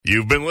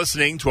You've been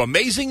listening to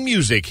amazing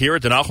music here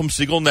at the Nachum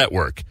Segal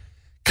Network.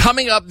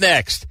 Coming up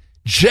next,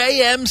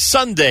 JM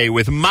Sunday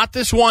with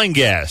Matis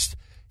Weingast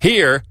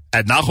here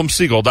at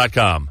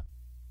NachumSegal.com.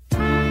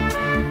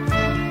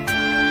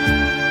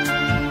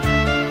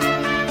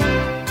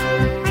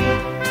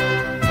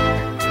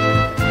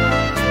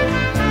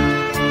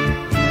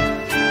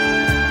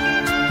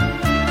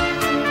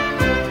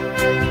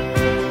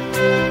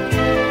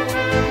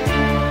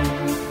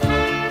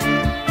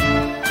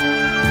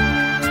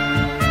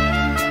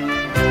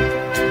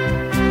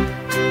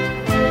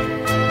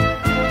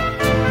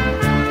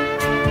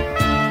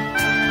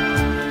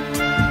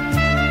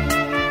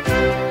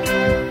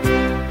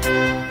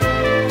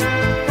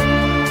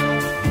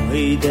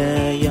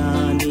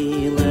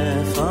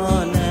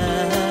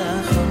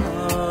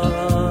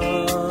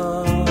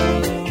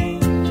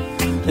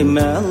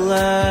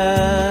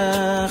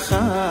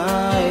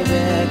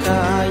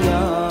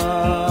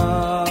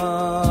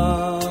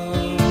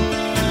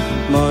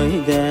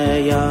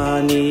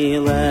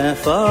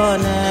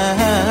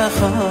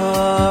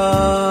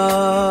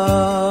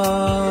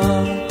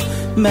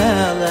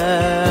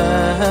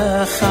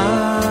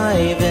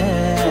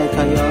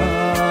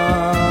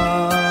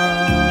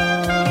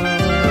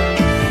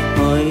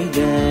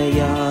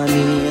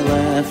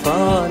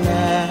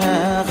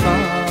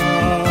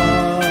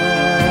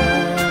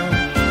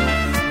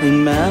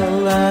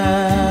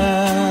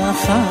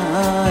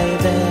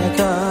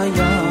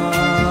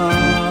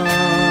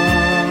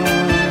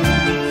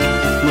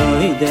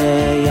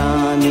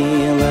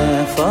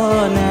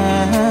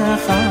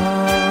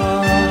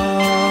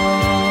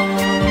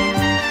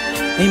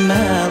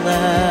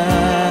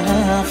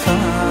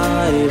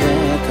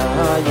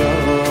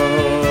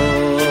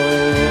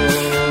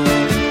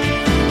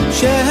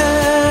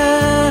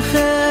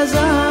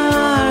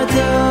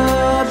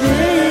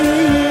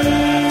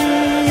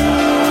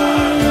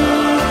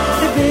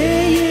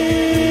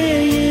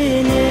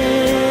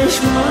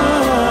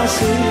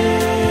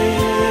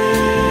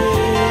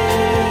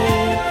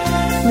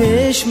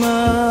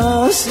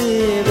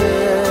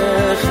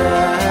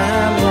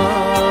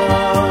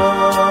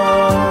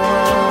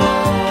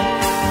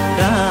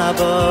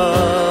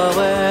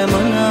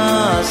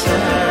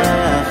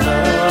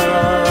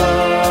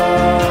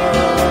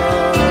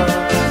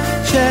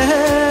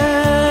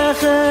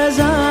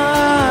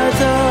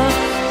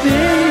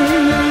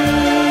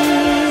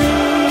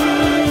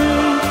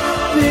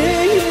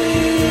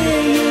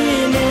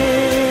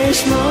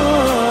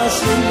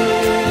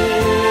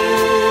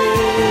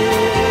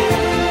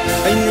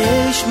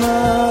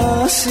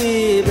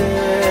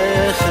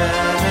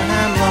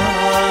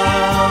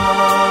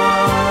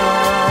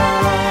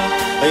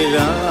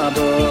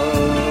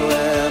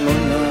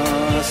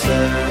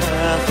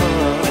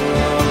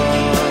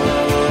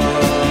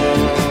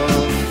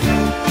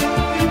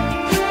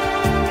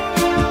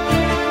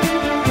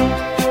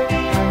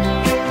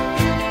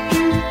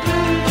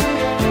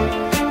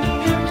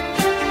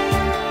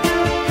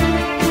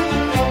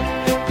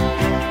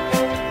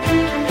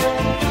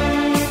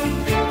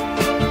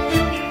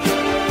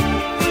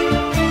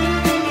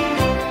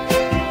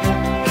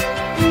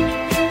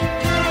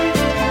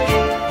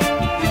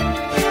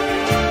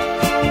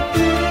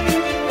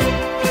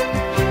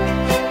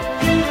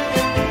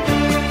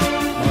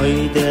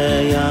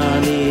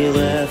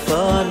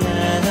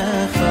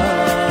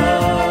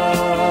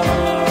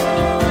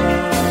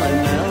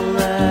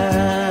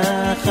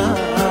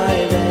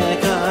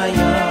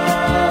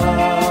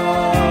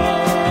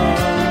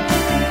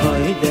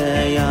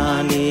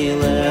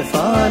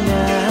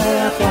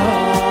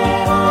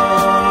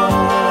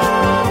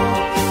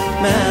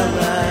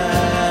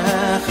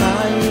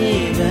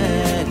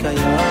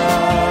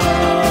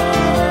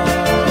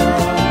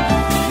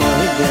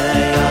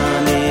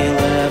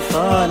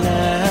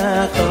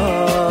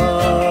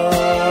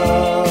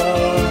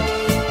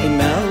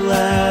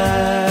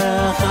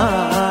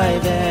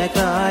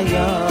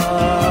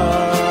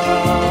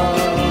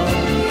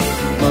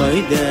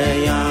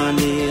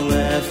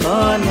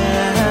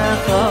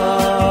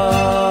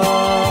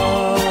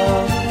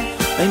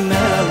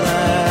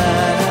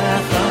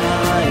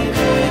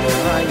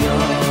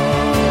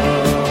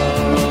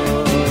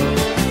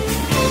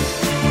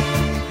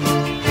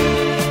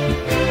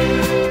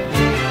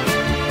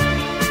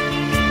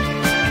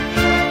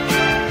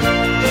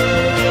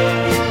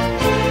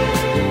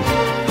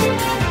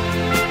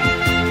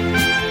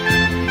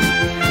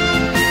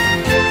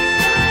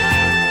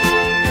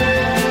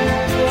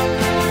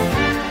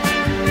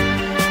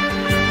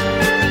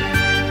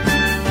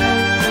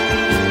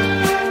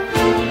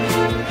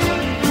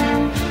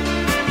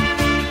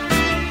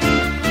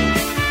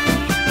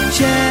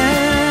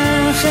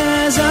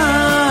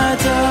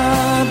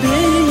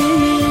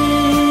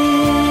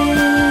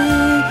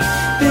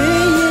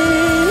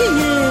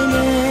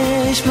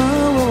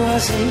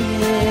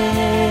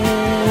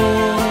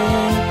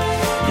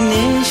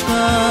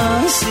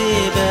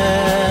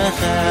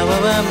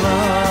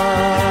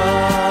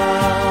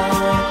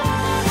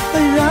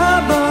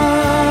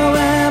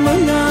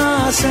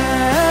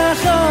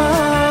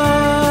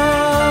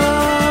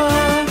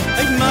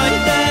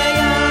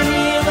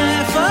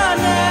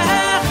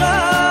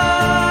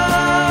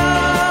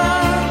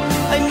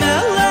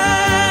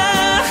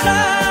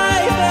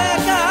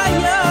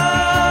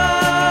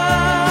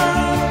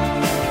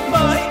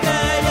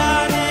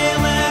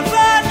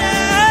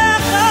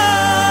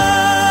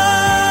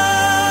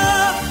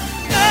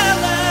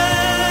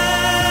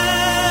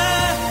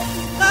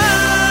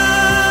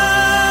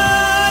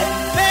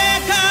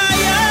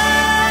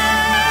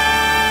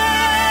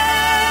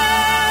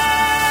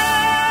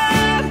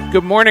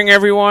 Good morning,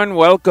 everyone.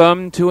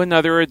 Welcome to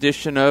another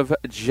edition of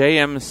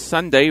JM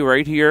Sunday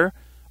right here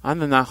on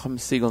the Nachum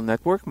Segal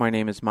Network. My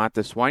name is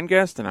Matis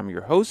Weingast, and I'm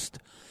your host.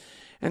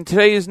 And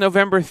today is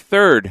November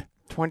 3rd,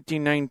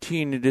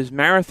 2019. It is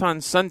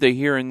Marathon Sunday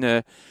here in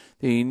the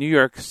New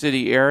York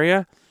City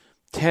area.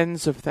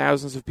 Tens of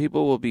thousands of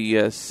people will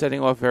be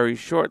setting off very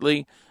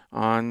shortly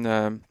on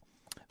the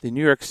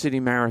New York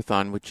City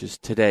Marathon, which is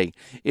today.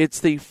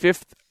 It's the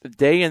 5th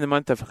day in the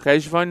month of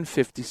Cheshvan,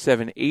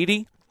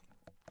 5780.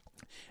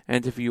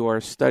 And if you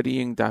are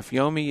studying Daf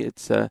Yomi,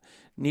 it's Nida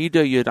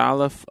Yud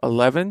Aleph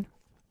 11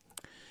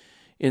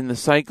 in the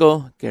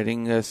cycle,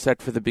 getting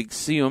set for the big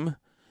Siyum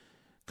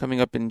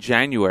coming up in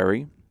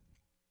January.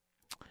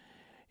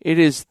 It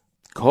is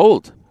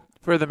cold.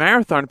 For the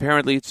marathon,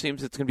 apparently, it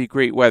seems it's going to be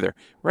great weather.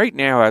 Right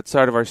now,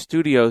 outside of our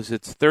studios,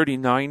 it's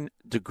 39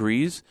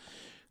 degrees,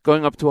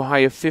 going up to a high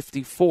of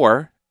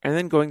 54, and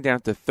then going down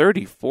to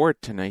 34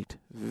 tonight.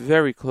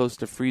 Very close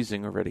to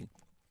freezing already.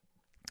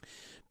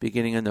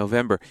 Beginning of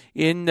November.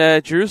 In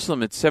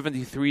Jerusalem, it's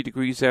 73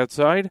 degrees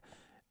outside,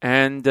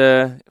 and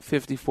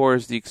 54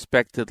 is the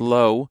expected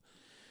low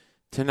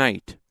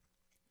tonight.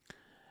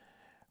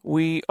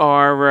 We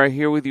are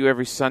here with you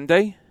every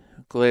Sunday.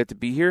 Glad to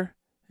be here,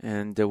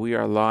 and we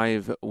are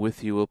live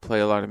with you. We'll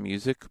play a lot of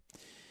music.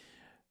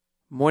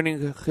 Morning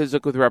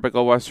Chizuk with Rabbi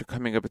Goldwasser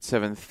coming up at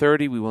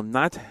 7:30. We will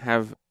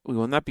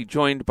not be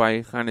joined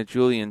by Hannah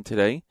Julian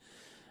today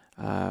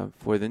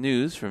for the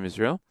news from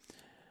Israel,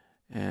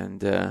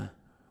 and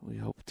we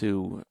hope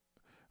to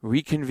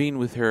reconvene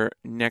with her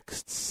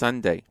next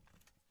Sunday.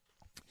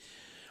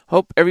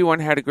 Hope everyone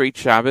had a great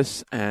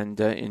Shabbos and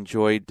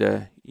enjoyed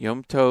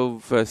Yom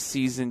Tov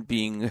season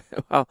being,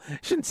 well, I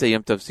shouldn't say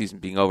Yom Tov season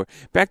being over.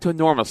 Back to a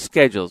normal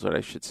schedule is what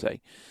I should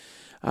say.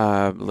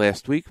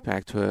 Last week,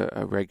 back to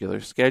a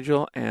regular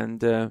schedule, and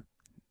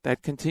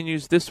that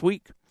continues this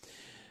week.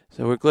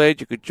 So we're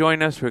glad you could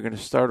join us. We're going to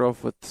start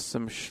off with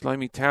some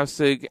Shlomi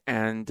Tausig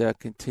and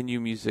continue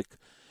music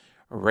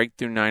right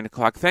through 9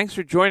 o'clock. Thanks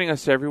for joining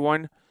us,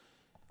 everyone,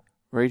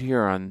 right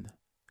here on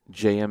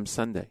JM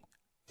Sunday.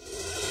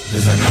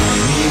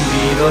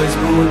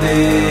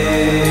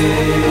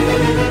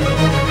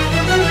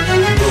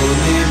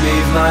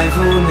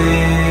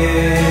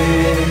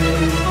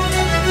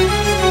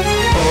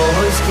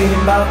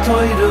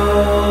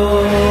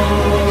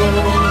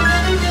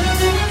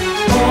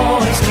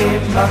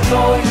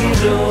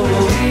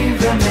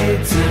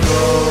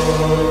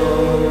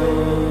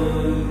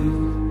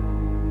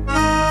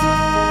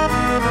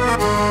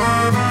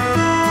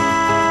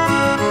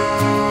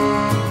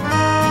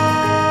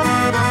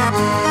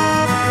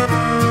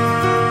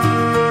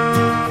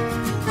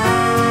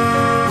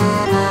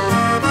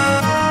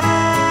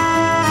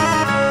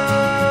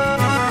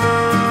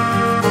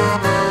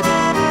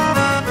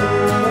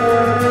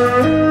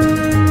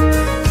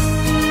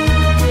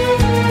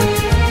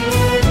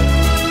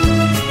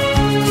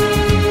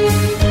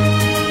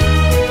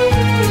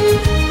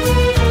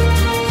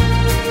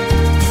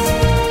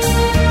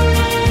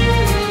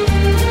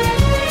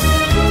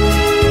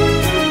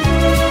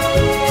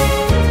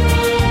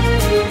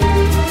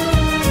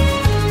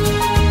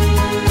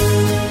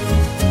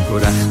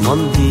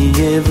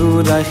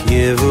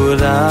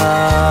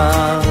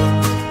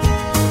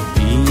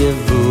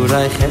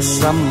 Yevurach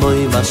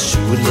esamoy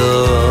mashulo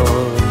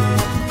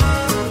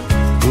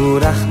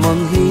Urachmon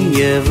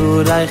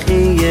Yevurach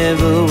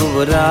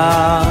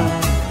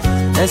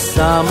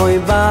esamoy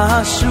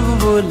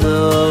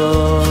mashulo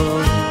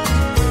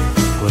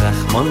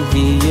Urachmon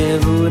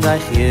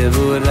Yevurach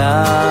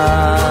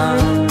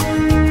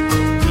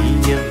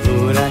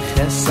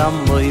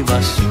esamoy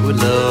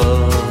mashulo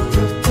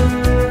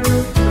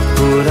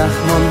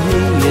Urachmon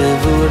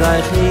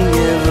Yevurach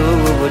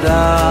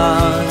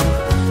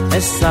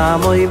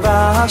Esamoy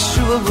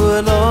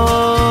v'ashuvulon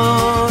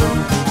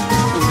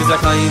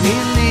V'zakayni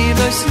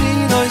lidois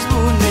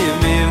bunim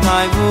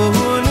Mivnai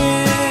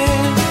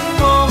bunim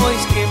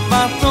Omois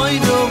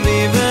kimatoidu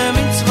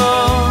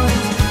v'mitzvot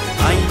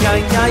Ay,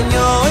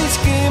 ois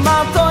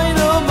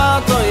kimatoidu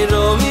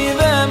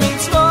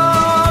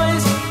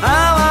v'mitzvot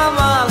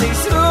Alamal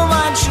Yisru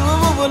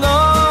v'ashuvulon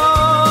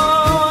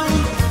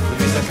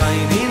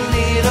V'zakayni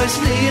lidois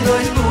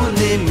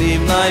bunim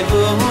Mivnai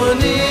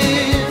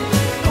bunim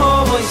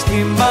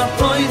Kim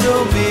batoydo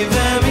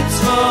vive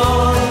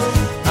mitzvot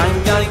Ay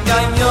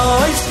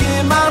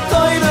Kim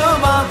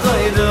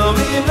batoydo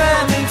vive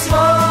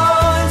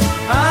mitzvot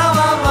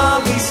Alamal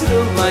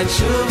Yisru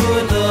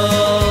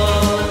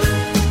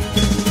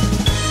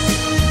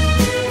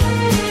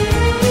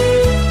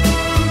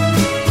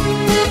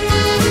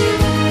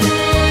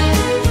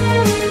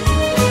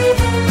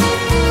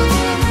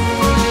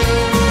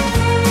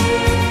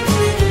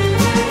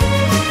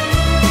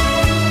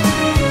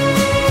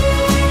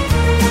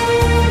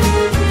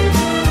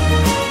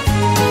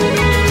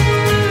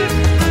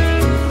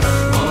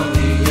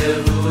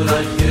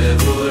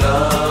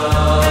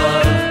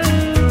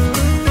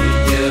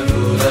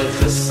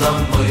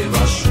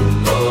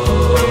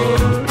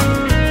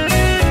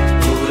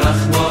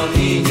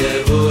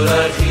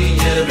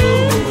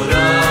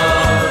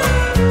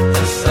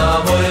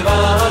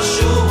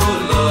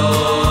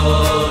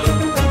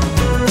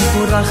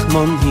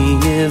Rachmon hi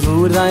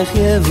Yevurach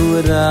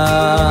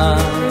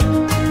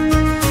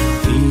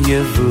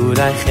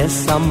Yevurach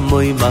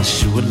esamoy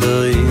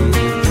bashuloi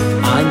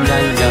ay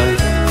ay ay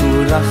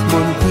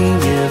Rachmon hi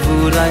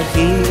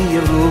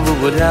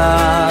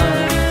Yevurach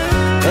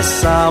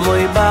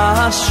esamoy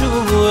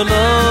bashuloi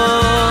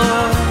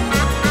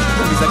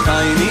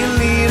Zakayni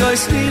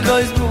lirois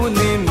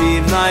bunim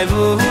midnai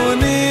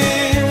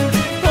bunim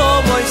Oh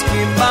boys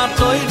kim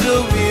batoy do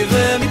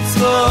vive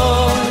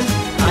mitzvot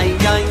Ay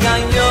ay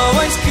ay yo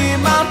boys kim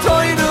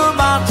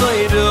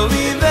batoy do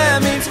vive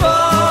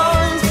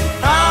mitzvot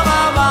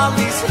Ava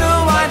lisnu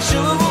ay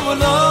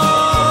shuloi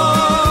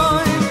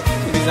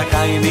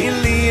Zakayni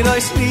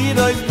lirois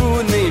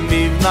bunim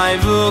midnai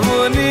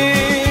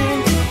bunim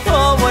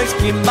Oh boys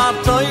kim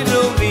batoy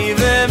do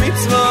vive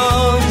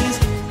mitzvot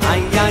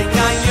Ay ay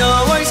ay yo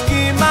boys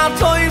kim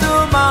batoy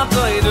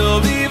do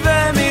vive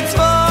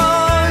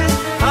mitzvot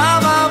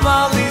Ava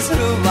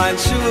lisnu ay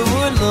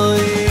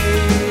shuloi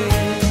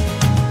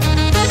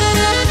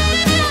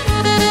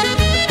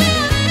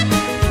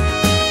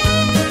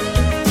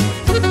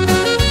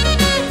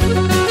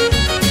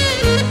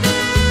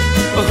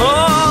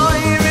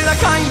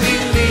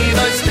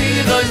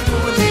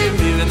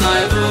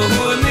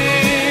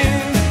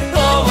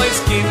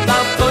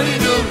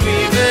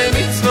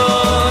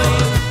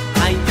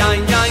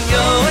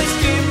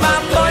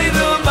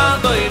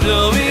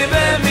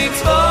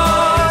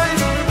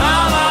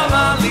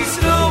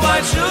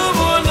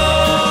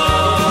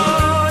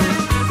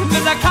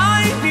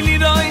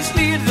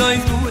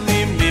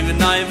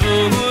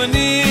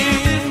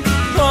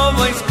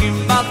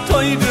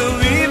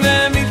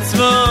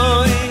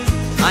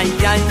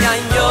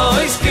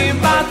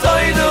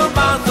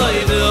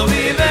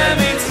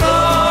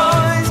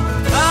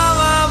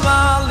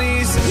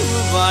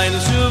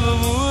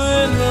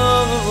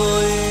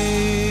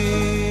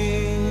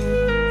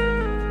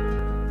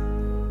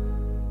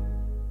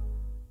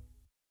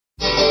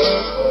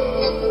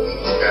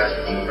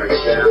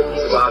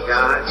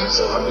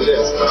So I do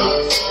this.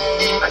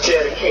 I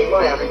chair the king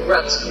Miami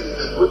raps you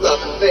with love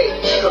and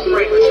faith. Come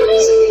break with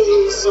you, singing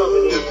you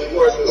something new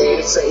words for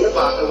me to say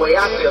about the way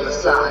I feel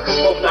inside.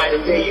 Hope night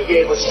and day you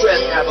gave us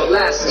strength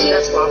everlasting.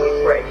 That's why we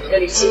pray.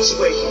 Any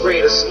situation,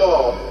 great or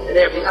small, in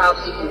every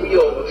obstacle we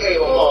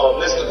overcame them all.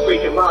 Mr.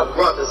 Freak and my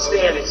brother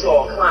standing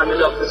tall,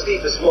 climbing up the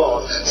steepest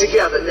walls.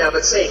 Together,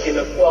 never taking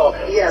a fall.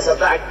 He has a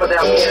back, but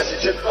now he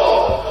answered your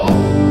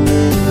call.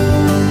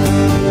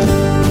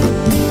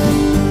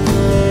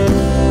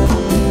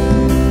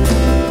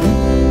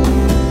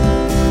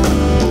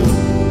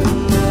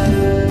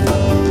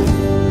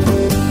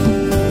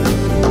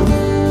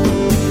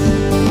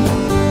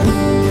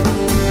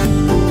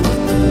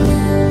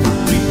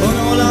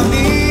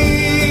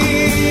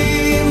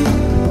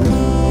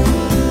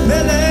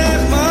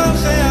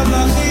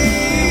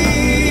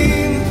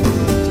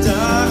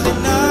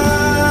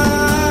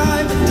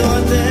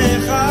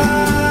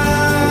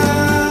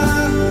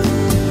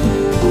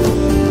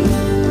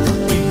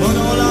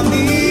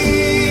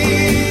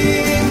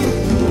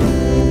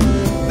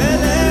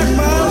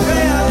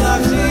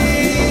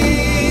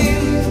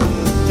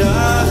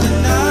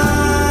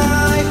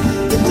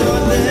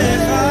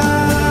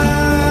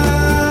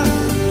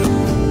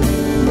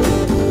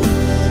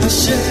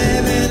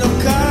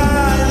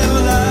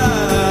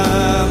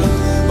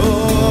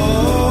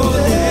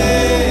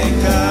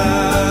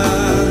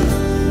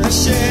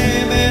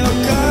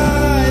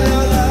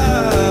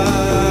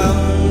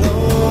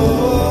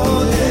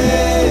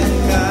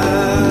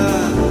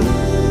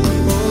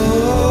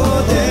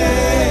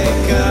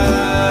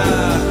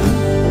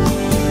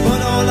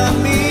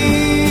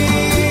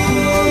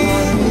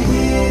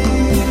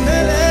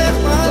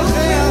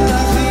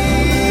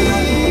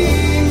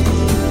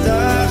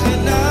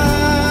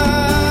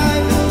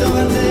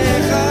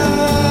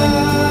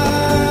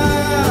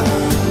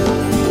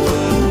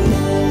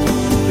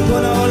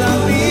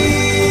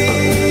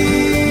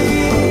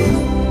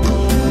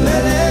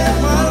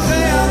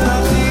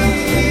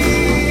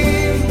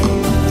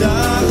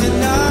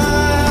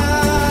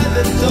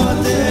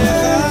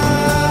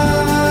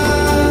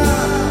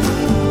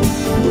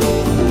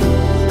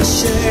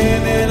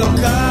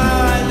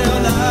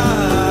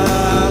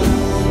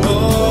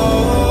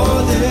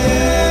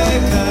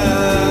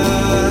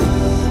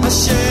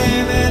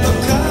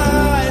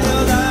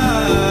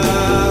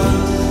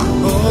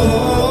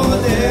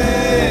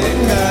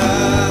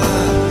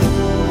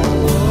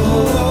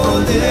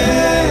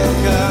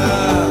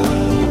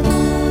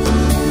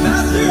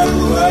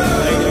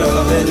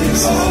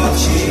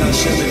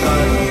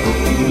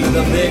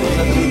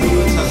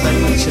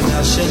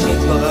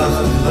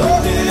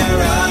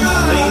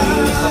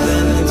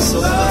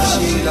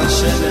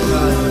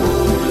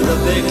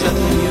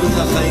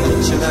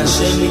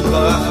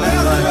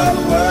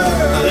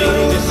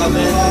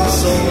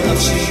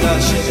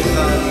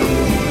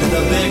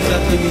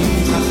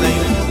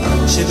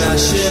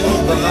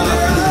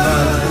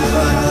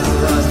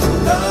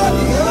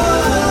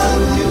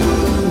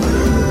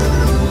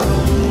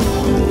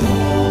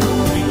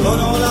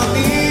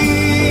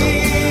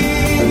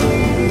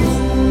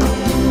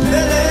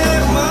 Bele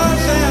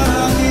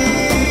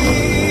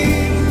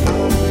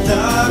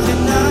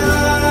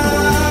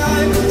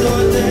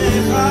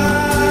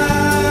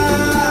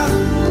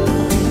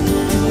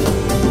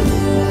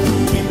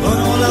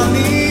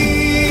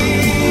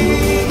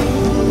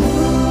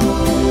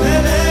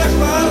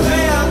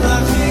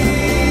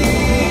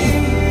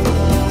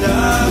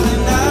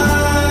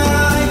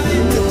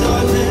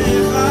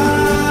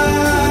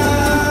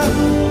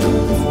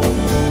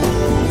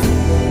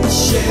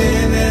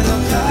השם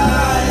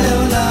אלוקיי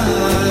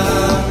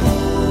לעולם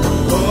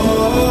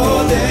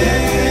עודך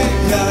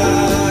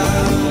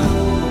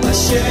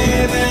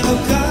השם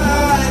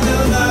אלוקיי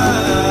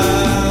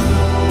לעולם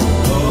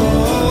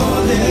עודך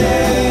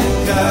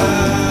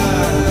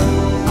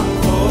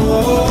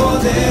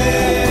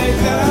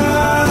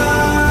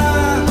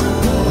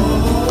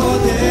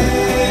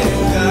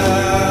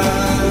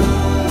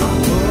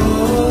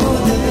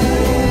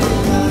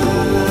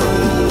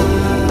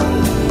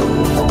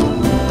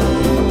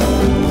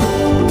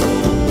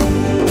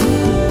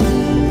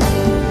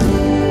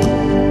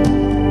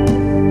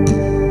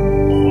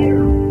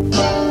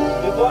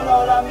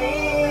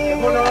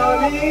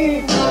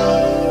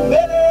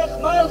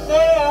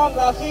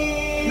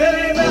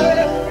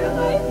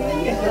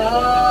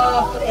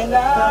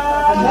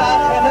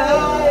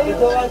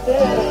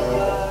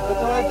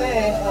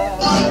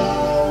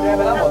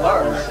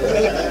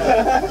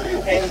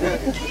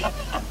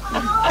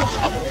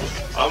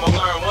I'm gonna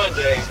learn one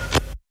day.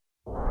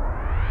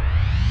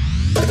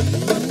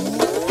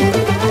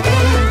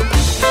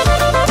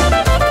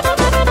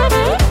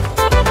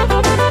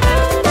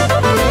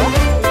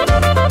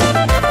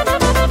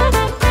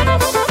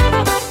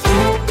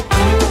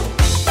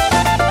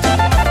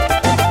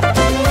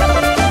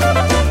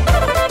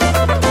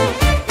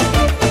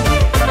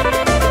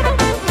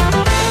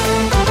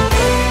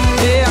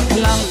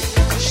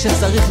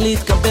 שצריך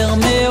להתקבר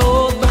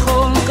מאוד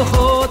בכל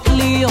כוחות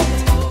להיות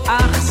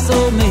אך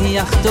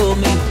סומך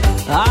תומי,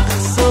 אך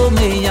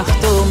סומך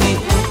תומי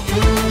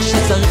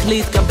שצריך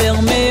להתקבר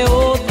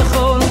מאוד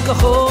בכל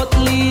כוחות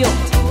להיות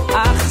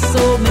אך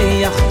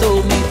סומך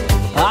תומי,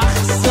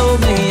 אך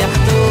סומך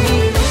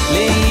תומי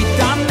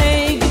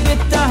להתענג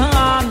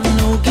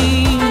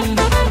בתענוגים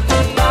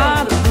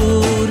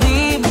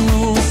ברבורים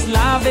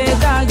מוסלה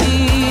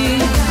ודגים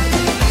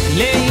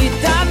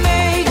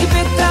להתענג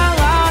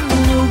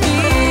בתענוגים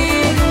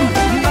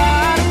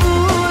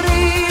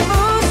ברבורים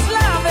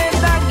מוסלה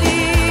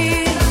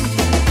ודגים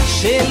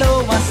שלא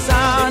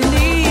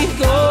מסעני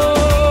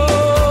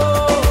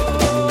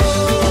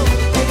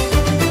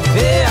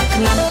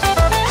והכלל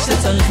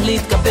שצריך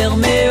להתגבר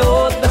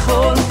מאוד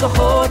בכל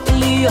כוחות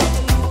להיות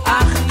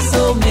אך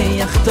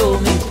סומך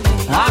תומי,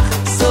 אך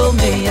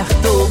סומך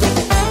תומי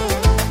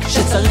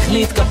שצריך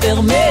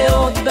להתגבר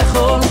מאוד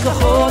בכל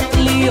כוחות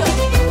להיות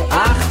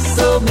אך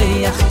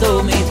סומך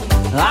תומי,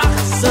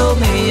 אך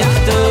סומך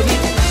תומי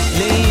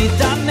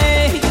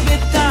להתענג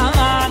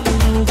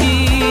בתענוגים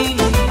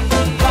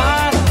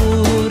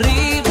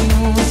ברבורים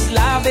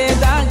מוסלה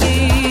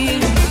ודגים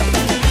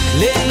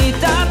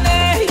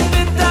להתענג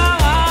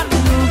בתענוגים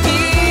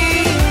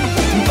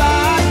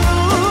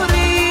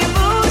ברבורים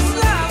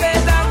מוסלה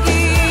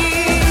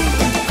ודגים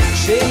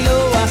שלא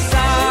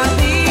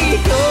עשני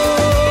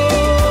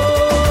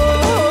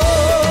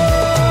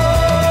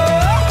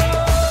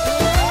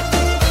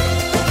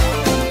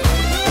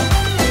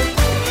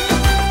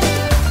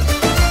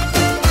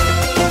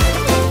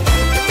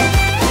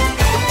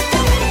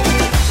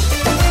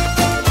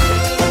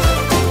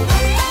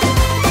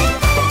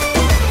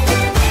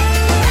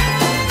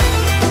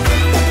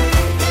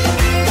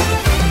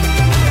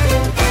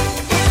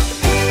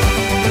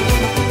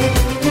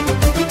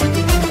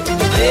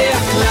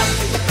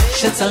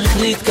שצריך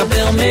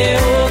להתגבר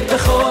מאוד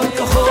בכל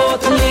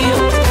כוחות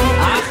להיות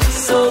אך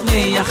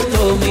סומך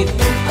תומי,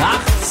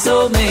 אך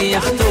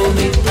סומך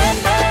תומי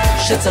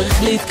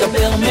שצריך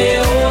להתגבר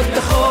מאוד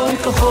בכל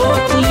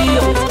כוחות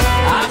להיות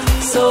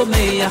אך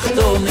סומך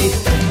תומי,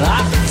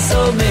 אך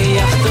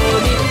סומך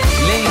תומי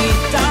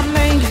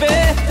להתענג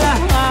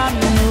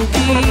בתענוגים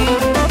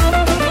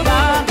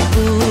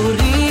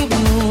ברבורים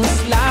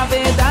מוסלה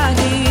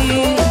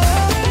ודגים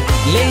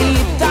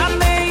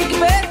להתענג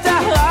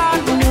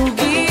בתענוגים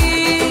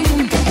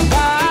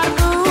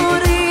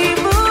ברבורים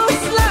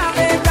מוסלה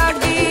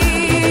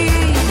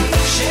ודגים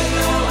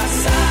שלא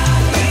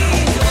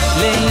עשני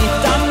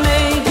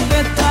להתענג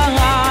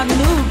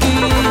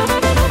בתענוגים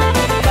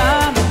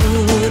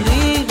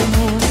ברבורים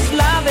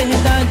מוסלה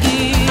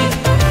ודגים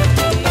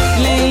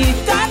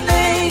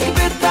להתענג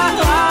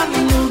בתענוגים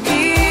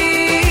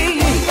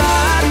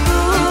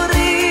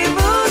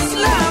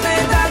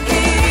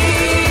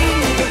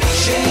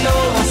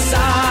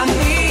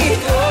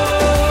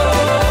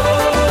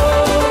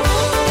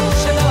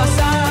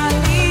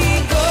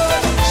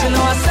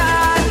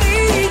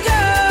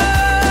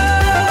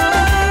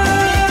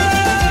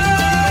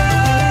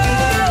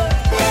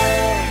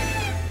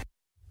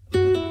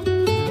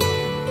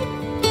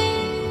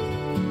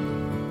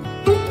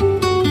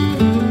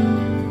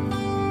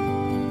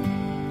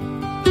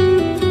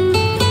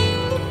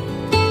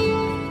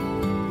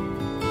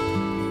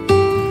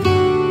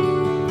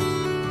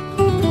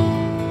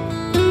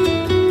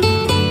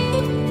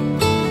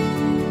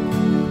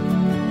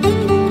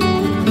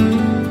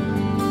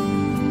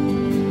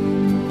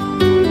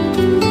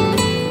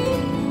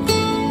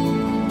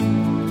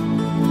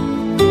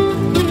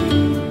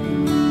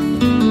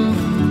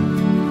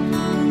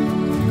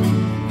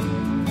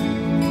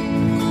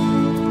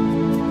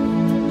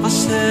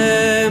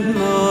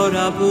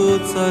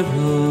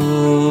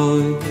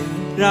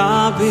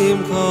Rabim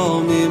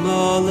komim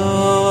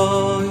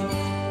aloi,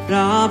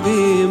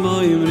 Rabim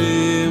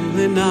oimrim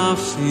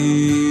lenafshi,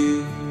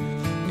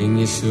 in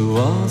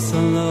Yeshua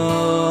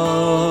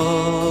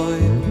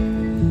saloi.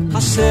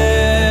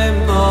 Hashem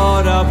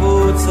morabu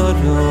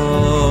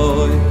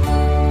tzoroi,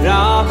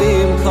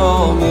 Rabim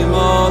komim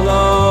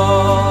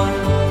aloi,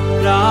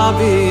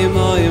 Rabim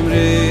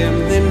oimrim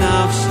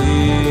lenafshi,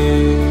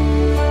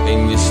 in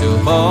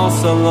Yeshua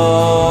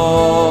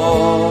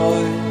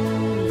saloi.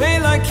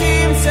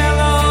 Velakim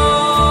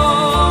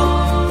selom,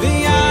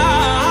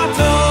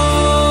 v'yato,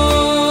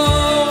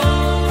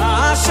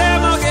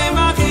 Hashem ogem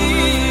agi,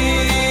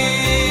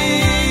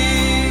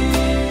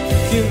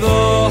 kivo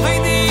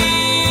haydi,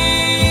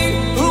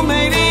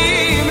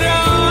 umeirim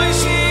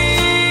roishi,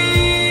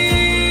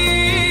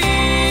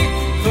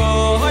 vo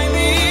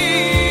haydi,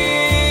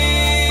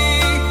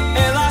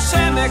 el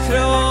Hashem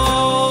ekro,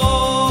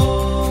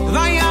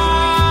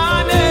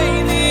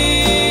 vayaneini,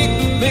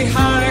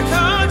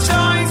 mecharekot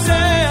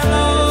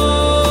shoyzelo,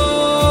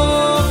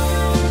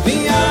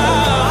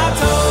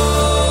 v'yato,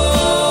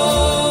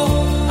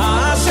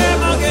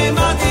 Hashem ogem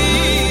agi,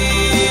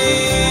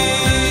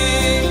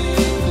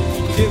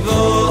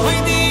 kivo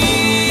haydi,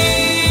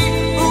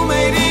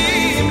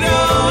 umeirim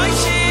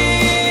roishi,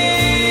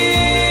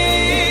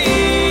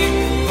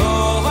 vo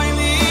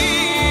haydi,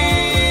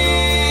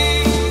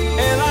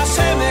 el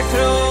Hashem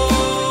ekro,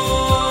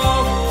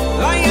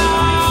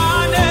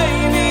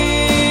 vayaneini,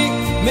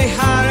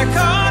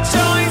 mecharekot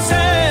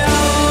shoyzelo.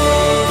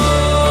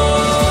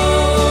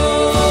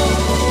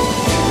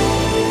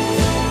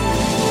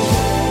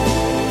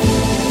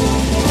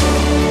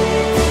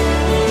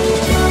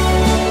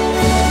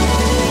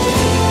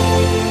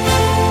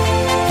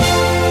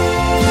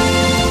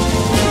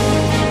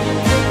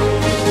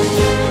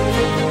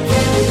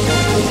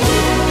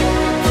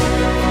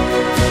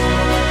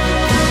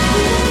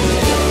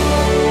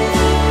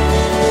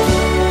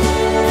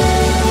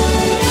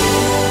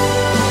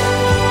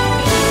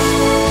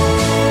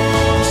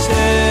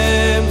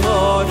 Hashem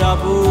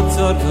morabu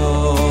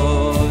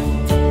tzoroi,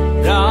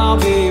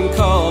 Rabim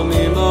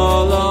komim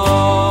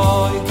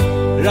aloi,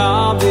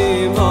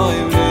 Rabim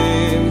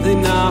oimrim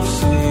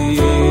lenafshi,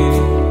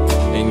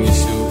 in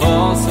Yeshua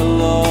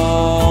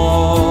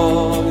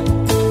saloi.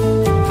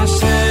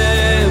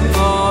 Hashem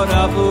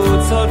morabu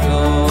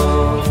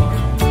tzoroi,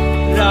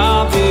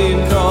 Rabim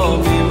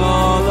komim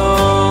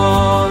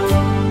aloi,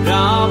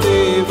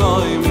 Rabim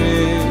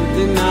oimrim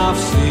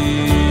lenafshi,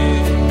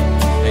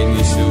 in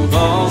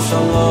Yeshua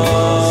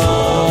saloi.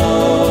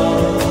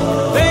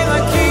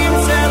 Velakim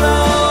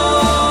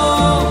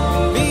selom,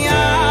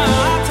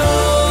 v'yato,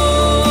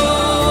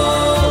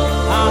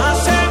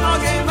 Hashem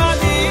ogem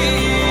agi,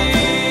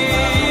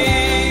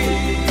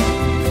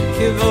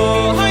 kivo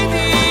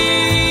haydi,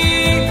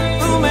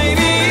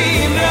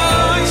 umeirim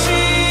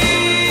roishi,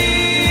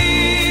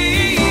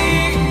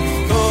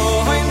 vo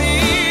haydi,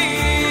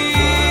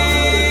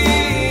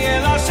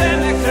 el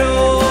Hashem ekro,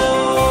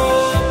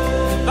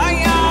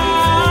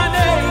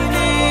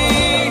 vayaneini,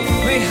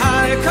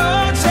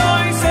 mecharekot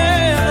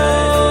shoyzelo,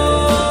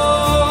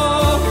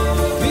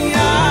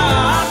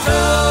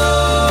 v'yato,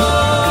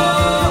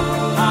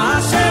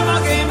 Hashem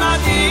ogem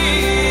agi,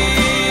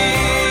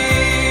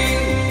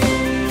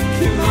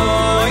 kivo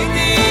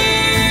haydi,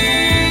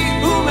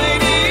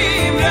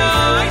 umeirim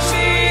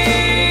roishi,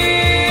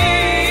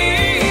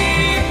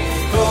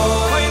 vo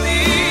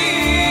haydi,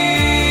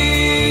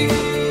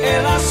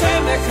 el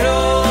Hashem ekro,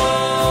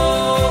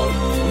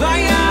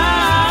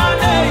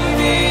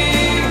 vayaneini,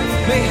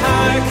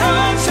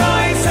 mecharekot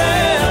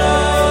shoyzelo.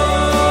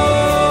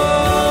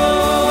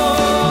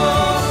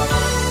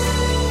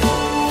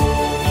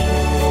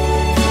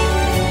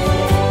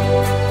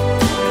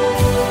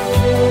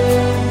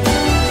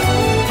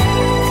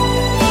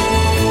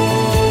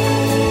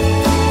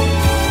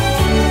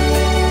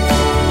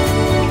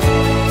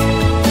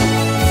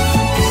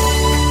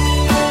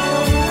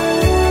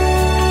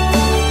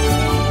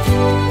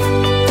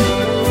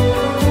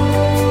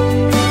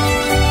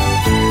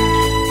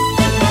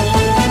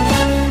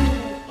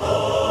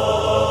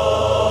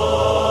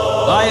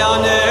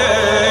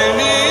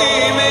 Vayaneini,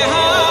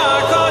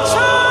 mecharekot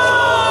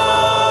shoyzelo.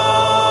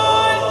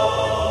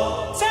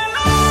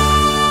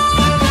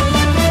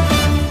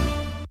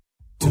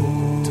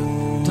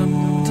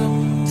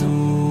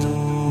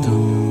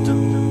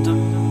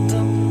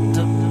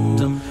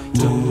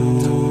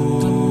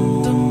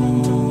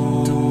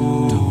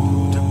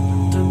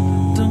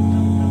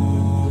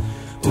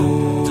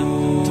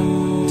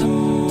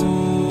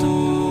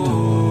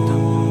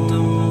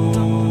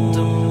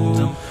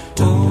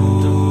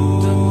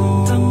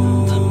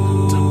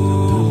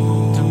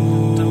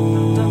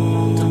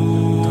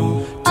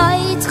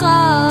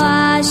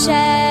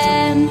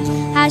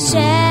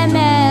 Hashem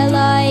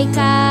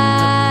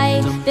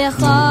Elokai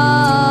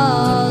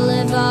b'chol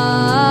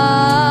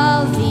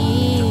levavi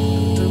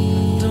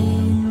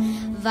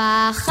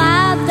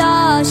v'chavda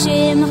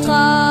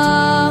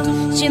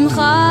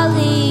shimcha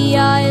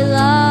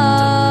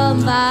li'olam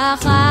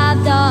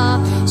v'chavda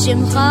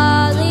shimcha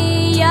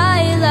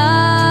li'olam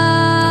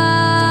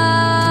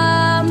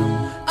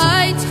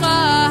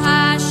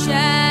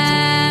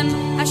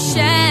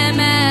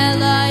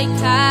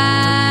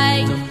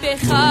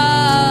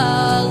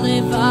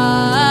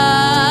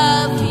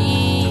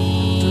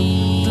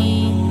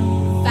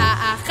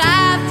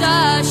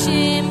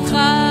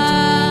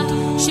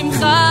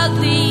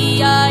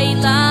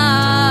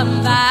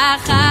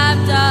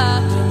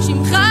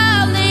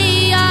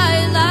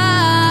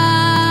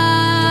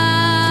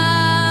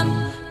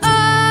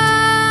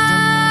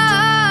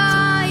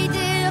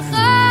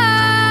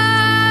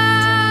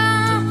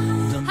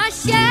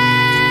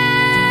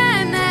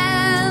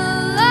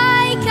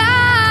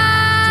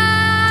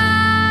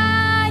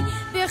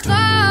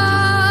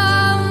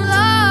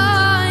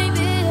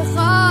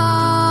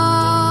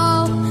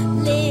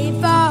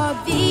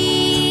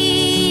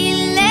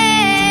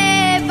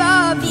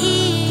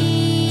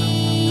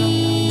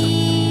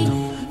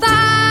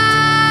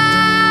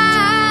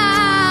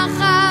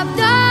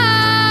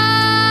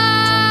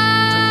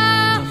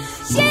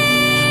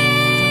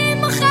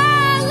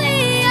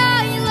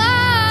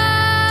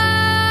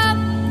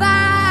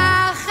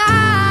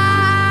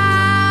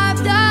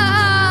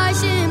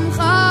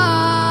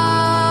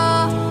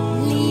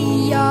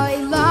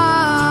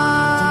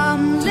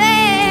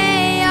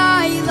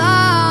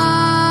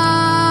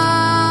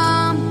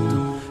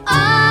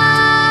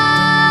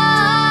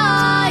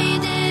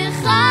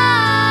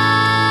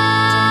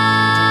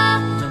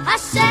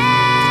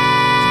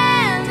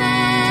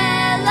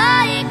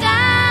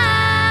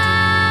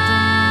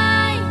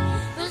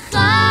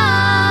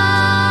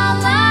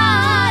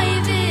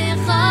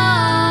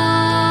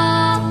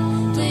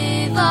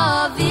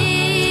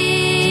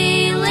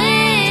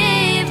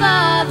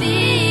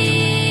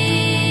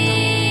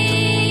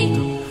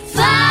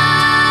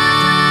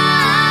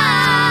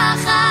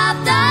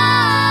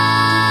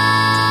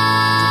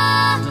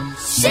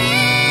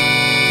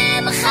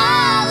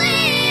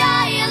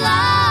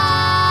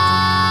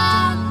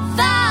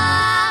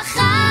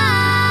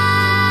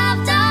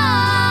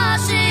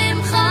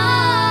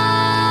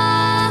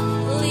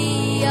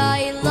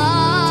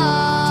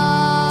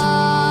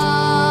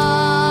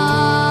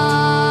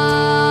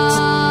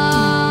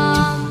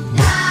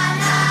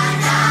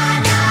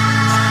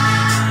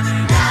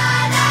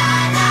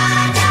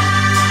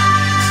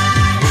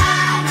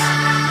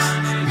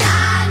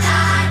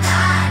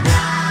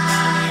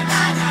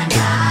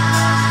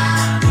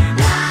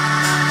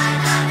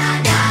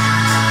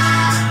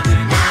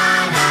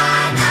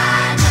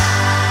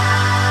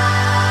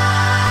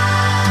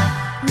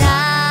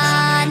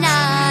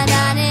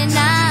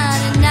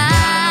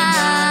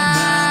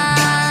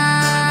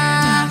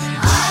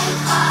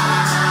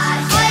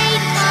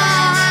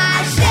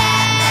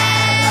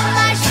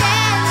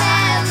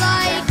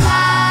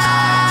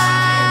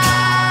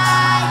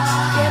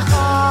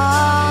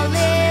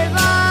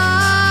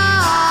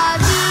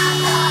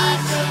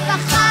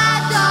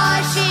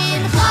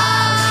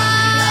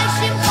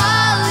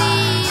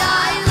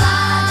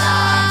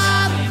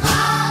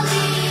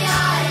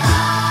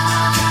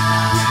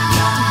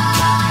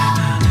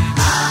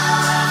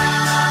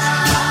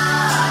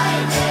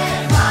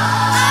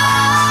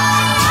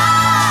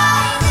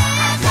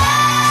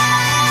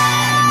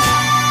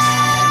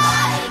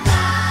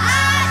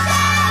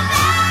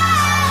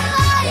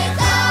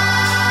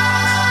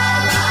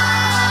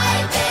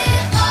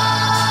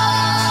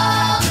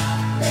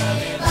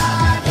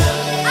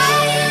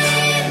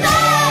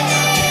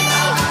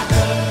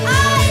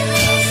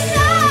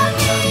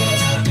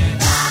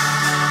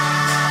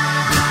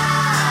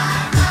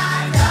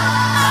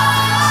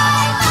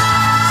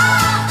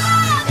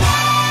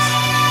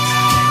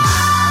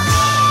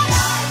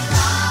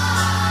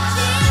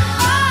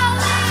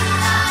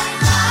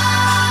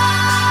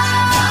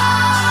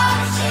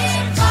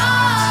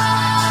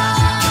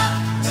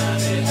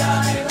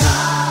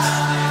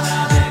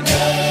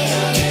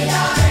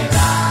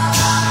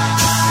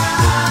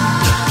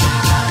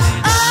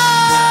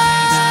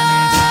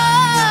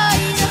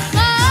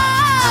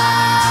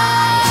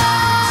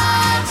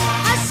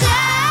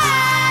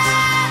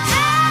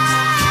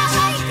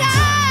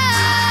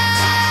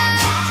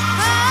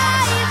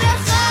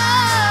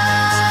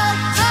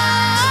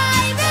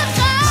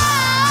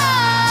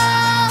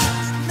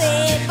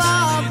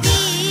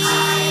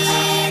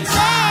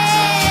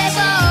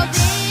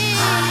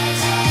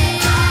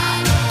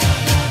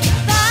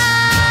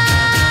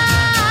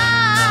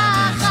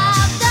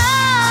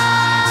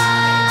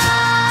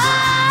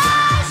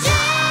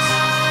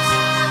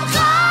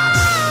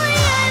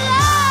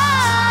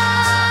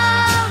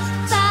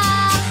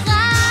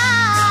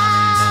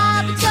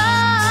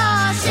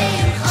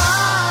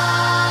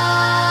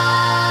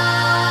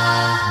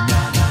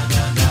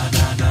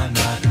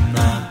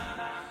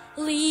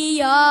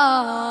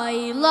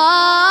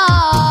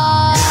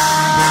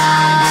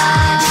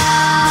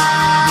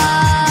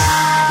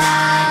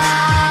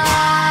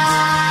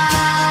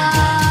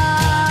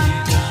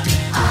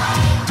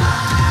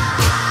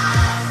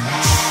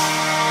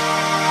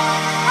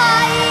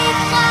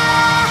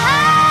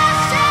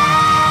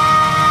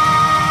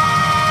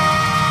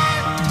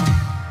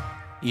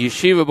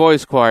Yeshiva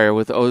Boys Choir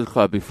with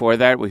Odcha. Before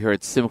that, we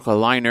heard Simcha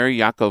Leiner,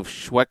 Yaakov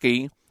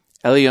Shweki,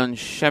 Elion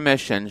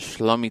Shemesh, and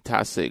Shlomi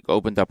Tasig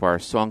opened up our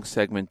song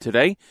segment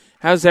today.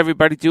 How's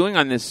everybody doing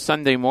on this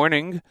Sunday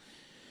morning?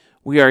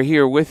 We are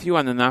here with you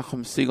on the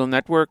Nachum Segal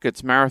Network.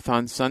 It's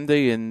Marathon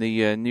Sunday in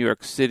the New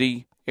York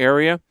City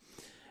area,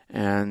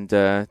 and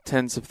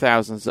tens of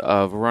thousands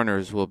of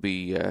runners will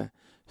be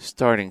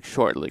starting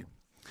shortly.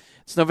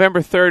 It's November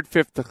 3rd,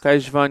 5th of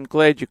Cheshvan.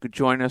 Glad you could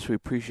join us. We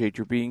appreciate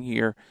your being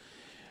here.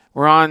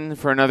 We're on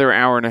for another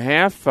hour and a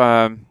half.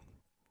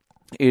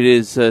 It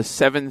is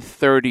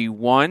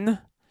 7:31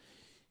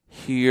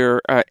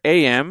 here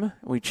a.m.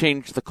 We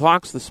changed the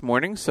clocks this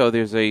morning, so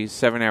there's a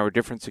 7-hour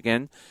difference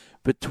again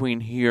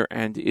between here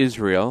and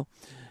Israel.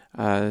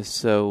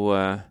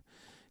 So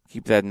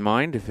keep that in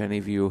mind. If any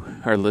of you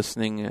are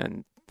listening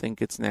and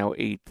think it's now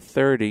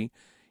 8:30,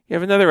 you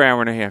have another hour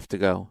and a half to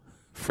go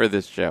for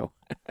this show,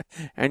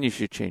 and you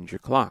should change your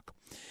clock.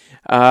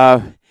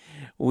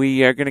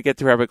 We are going to get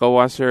to Rabbi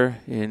Goldwasser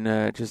in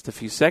just a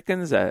few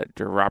seconds. A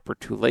drop or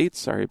two late.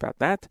 Sorry about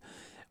that.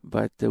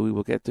 But we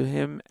will get to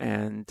him.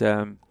 And,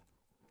 we're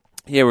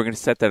going to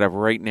set that up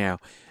right now.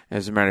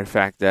 As a matter of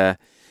fact, at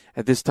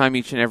this time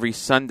each and every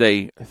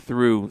Sunday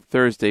through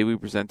Thursday, we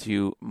present to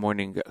you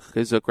Morning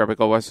Chizuk. Rabbi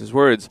Goldwasser's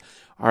words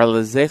are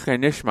Lezecher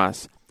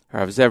Nishmas,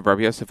 Rav Zev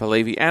Rabbi Yosef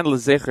Halevi, and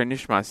Lezecher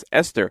Nishmas,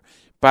 Esther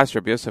Bas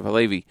Rabbi Yosef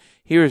Halevi.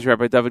 Here is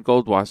Rabbi David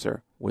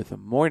Goldwasser with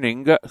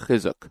Morning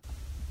Chizuk.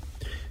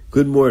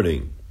 Good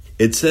morning.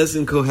 It says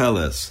in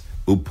Koheles,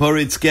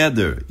 Uporitz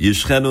Geder,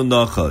 Yishchenu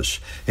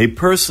Nachash, a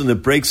person that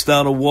breaks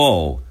down a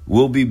wall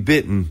will be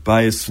bitten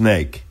by a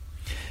snake.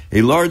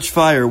 A large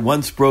fire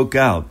once broke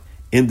out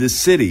in the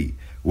city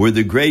where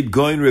the great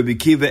Goin Rabbi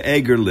Kiva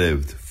Eger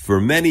lived, for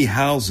many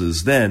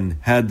houses then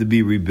had to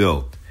be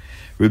rebuilt.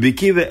 Rabbi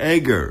Kiva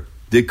Eger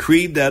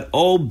decreed that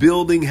all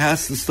building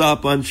has to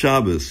stop on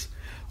Shabbos,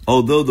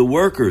 although the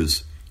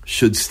workers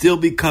should still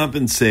be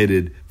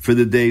compensated for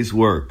the day's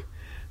work.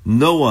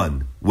 No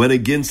one went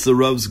against the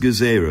Rav's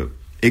Gezerah,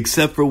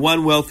 except for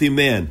one wealthy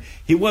man.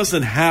 He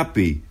wasn't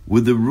happy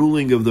with the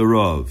ruling of the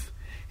Rav,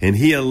 and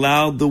he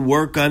allowed the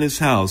work on his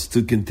house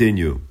to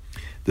continue.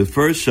 The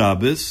first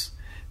Shabbos,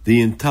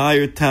 the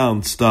entire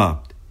town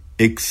stopped,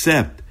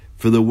 except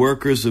for the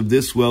workers of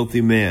this wealthy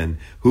man,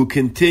 who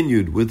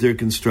continued with their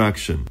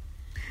construction.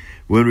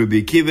 When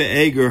Rabbi Kiva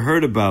Eger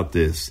heard about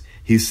this,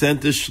 he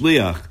sent a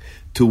shliach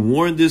to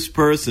warn this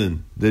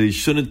person that he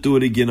shouldn't do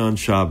it again on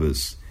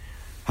Shabbos.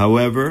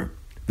 However,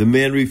 the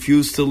man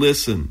refused to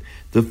listen.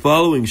 The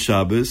following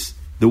Shabbos,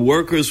 the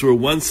workers were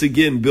once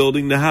again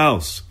building the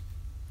house.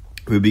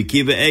 Rabbi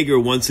Kiva Eger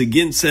once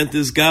again sent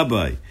his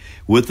gabbai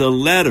with a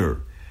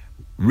letter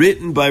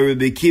written by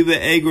Rabbi Kiva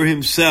Eger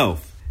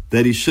himself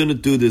that he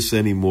shouldn't do this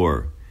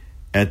anymore.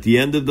 At the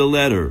end of the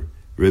letter,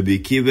 Rabbi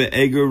Kiva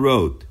Eger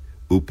wrote,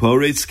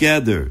 Uporetz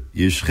Geder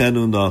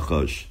Yishchenu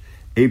Nachash,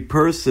 a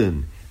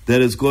person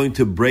that is going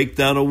to break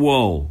down a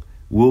wall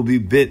will be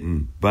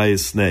bitten by a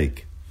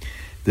snake.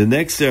 The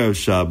next Erev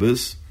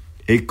Shabbos,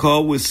 a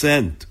call was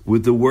sent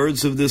with the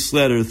words of this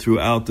letter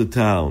throughout the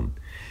town.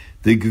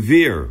 The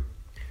Gvir,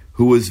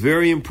 who was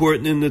very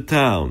important in the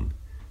town,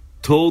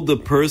 told the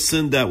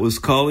person that was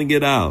calling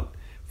it out,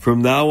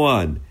 from now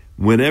on,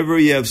 whenever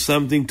you have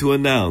something to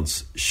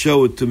announce,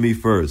 show it to me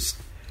first.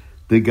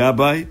 The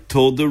Gabbai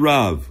told the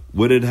Rav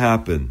what had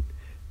happened.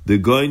 The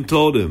Goin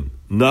told him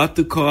not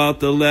to call out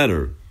the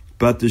letter,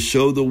 but to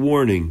show the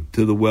warning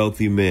to the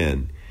wealthy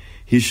man.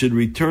 He should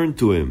return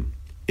to him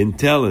and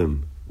tell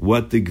him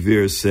what the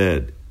Gvir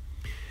said.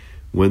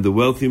 When the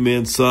wealthy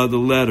man saw the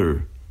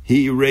letter,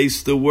 he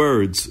erased the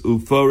words,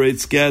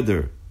 Uforetz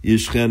Geder,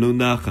 Yishchenu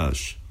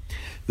Nachash.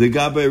 The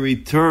Gabbai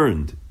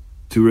returned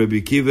to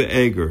Rabbi Kiva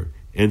Eger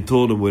and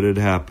told him what had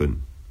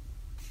happened.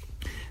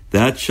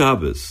 That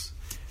Shabbos,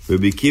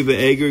 Rabbi Kiva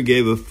Eger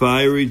gave a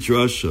fiery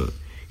drasha.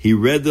 He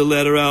read the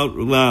letter out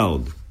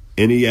loud,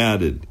 and he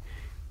added,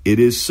 it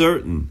is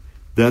certain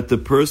that the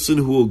person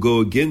who will go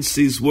against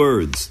these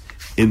words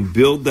and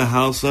build the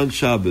house on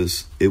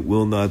Shabbos, it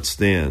will not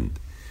stand.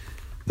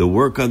 The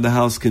work on the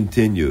house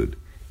continued.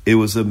 It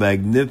was a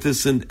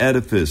magnificent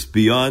edifice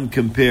beyond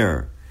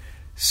compare.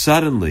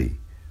 Suddenly,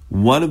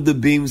 one of the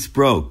beams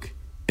broke.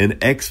 An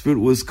expert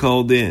was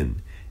called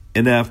in,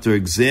 and after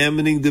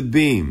examining the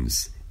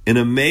beams, in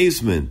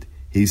amazement,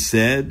 he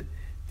said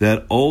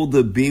that all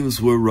the beams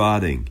were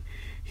rotting.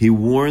 He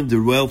warned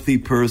the wealthy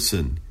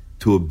person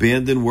to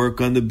abandon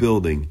work on the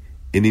building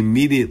and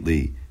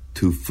immediately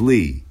to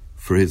flee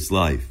for his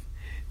life.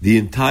 The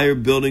entire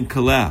building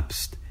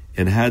collapsed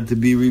and had to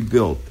be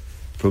rebuilt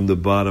from the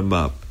bottom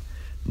up.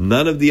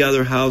 None of the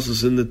other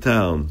houses in the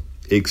town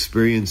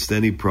experienced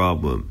any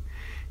problem.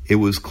 It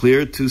was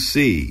clear to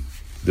see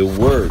the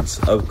words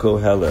of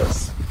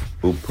Koheles,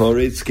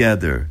 Uporetz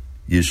Geder,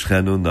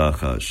 Yishchenu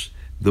Nachash.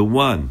 The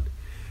one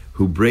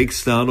who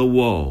breaks down a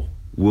wall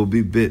will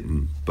be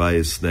bitten by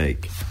a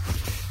snake.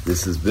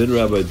 This has been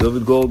Rabbi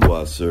David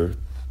Goldwasser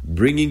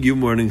bringing you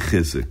Morning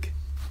Chizuk.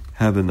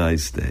 Have a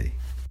nice day.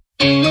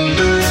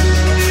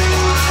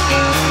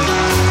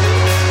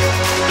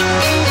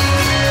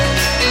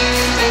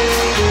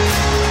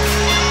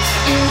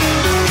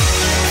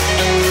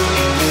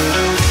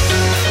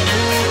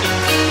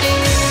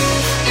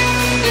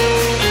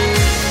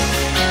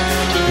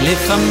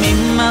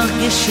 לפעמים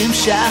מרגישים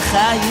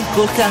שהחיים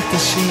כל כך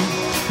קשים,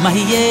 מה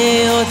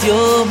יהיה עוד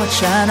יום עד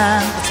שנה?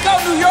 Let's go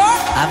New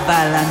York!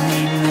 אבל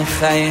אני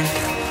מחייך,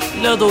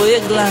 לא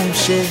דואג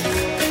להמשך,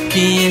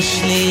 כי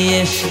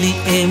יש לי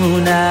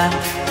אמונה.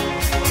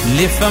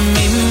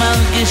 לפעמים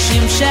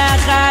מרגישים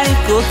שהחיים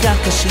כל כך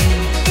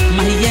קשים,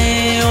 מה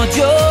יהיה עוד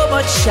יום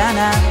עוד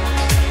שנה?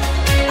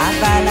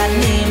 אבל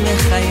אני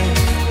מחייך,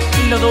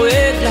 לא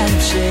דואג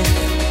להמשך,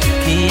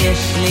 כי יש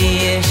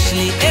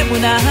לי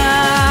אמונה.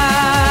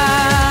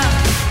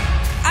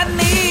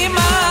 אני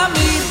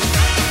מאמין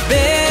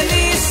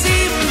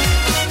בניסים,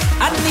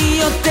 אני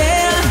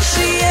יודע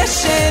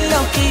שיש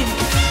אלוקים,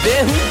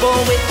 והוא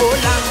בורא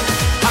עולם,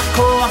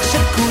 הכוח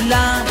של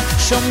כולם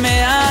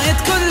שומע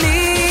את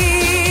קולי.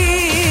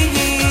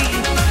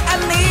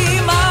 אני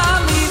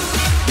מאמין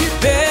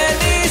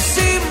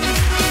בניסים,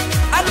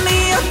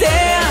 אני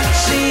יודע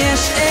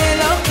שיש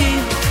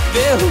אלוקים,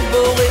 והוא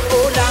בורא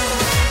עולם,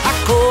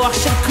 הכוח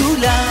של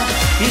כולם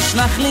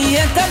ישלח לי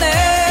את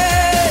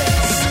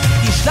הנס,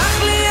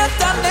 ישלח לי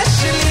את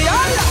הנס שלי.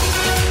 יאללה,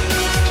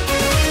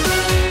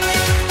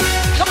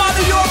 come on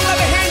New York, let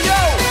me hear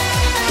you.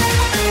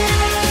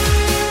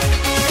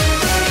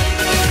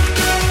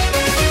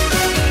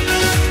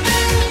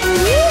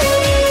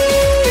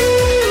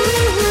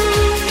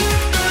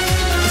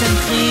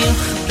 תמחיך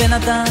בן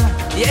אדם,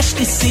 יש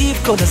לי סיב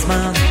כל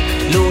הזמן,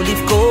 לא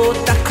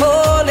לבכות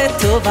הכל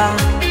לטובה,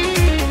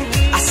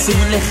 אסור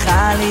לך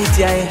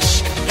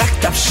להתייאש, רק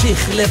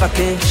תמשיך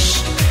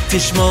לבקש,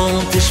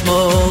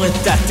 תשמור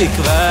את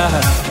התקווה.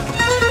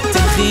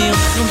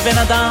 תמחיך בן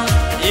אדם,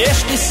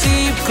 יש לי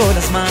סיב כל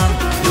הזמן,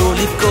 לא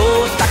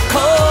לבכות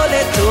הכל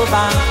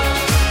לטובה,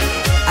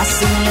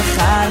 אסור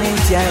לך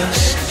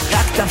להתייאש,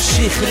 רק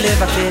תמשיך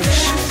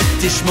לבקש,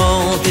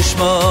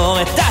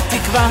 תשמור את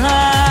התקווה.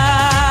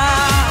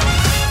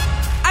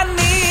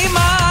 אני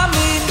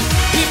מאמין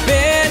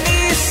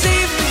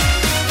בניסים,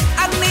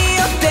 אני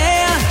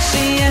יודע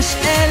שיש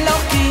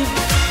אלוקים,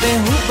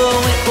 והוא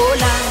בורא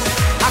עולם,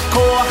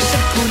 הכוח של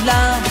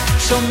כולם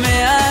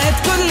שומע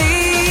את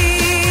קולי.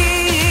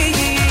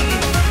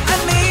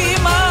 אני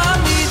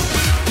מאמין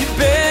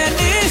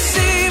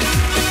בניסים,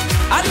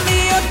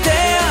 אני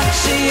יודע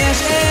שיש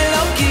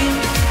אלוקים,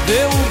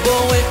 והוא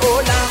בורא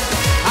עולם,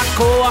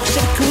 הכוח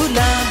של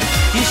כולם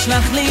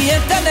ישלח לי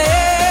את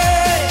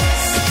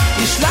הנס,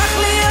 ישלח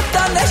לי את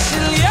הנס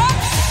שלי.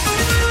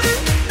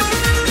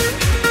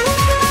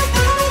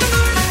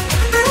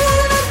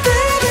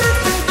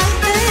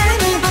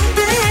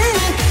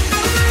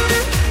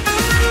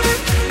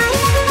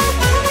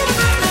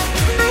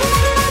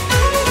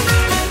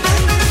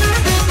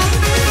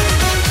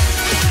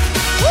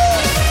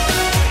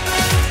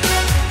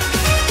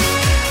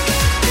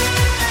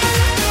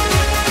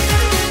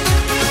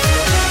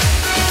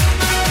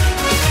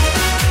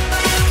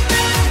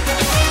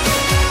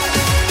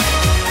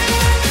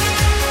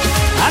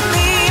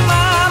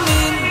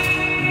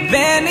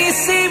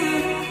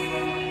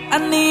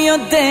 אני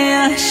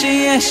יודע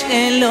שיש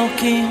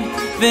אלוקים,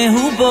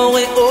 והוא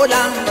בורא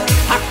עולם,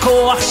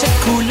 הכוח של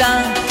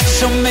כולם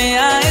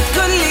שומע את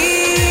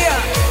קולי,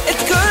 את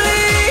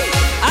קולי.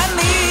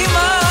 אני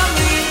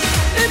מאמין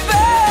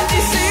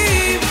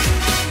בניסים,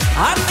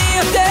 אני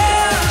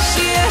יודע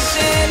שיש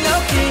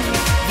אלוקים,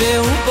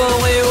 והוא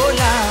בורא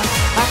עולם,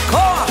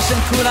 הכוח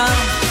של כולם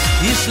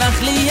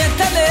ישלח לי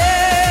את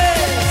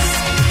הנס,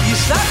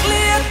 ישלח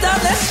לי את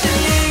הנס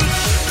שלי.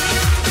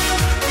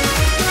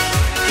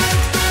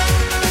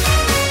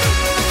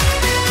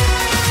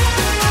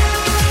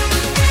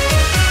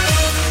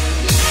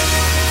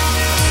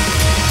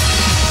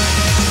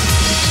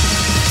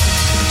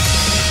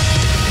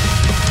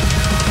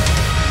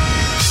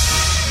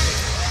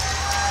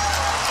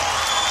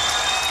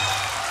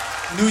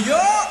 New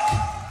York!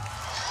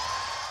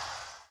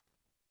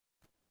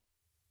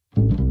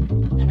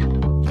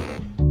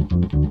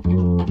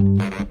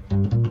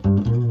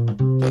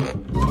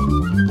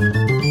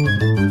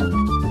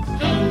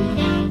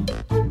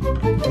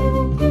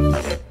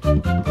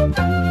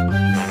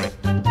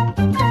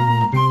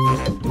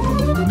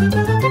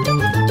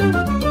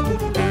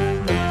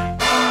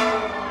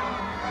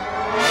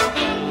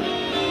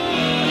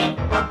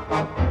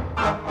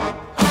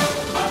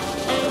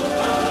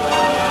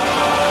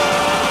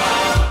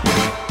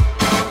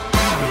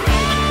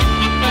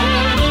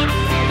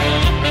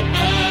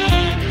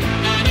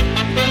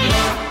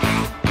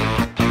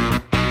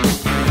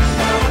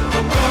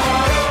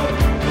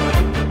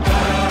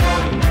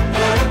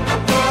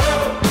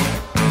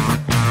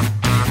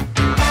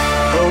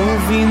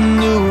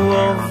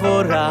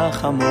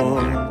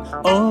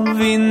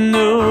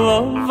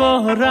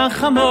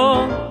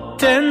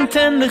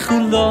 תן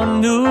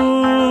לכולנו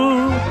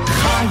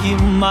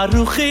חיים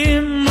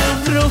ארוכים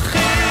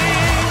וברוכים.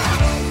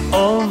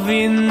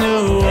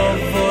 אובינו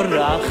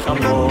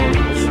רחמון,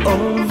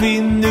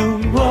 אובינו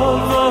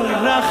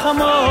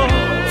רחמון,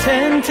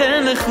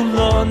 תן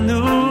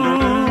לכולנו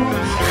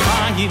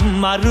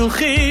חיים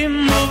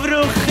ארוכים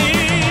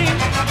וברוכים.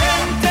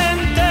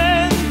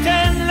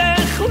 תן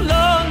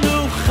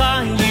לכולנו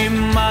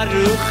חיים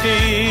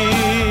ארוכים,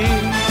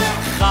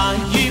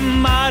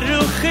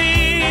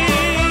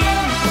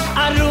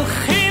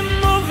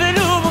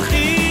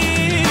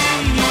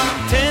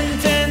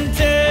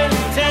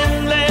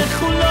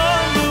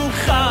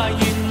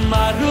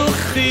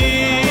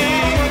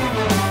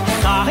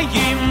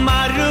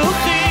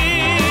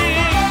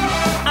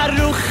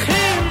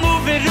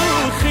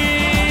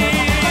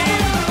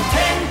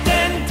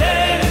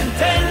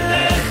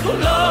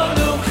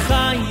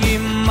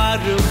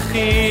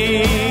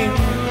 ערוכים,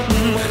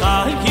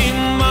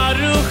 חיים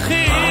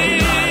ערוכים,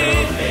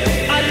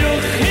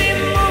 ערוכים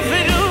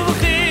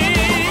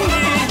וברוחים.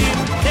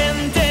 תן,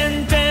 תן,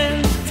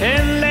 תן,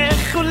 תן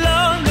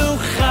לכולנו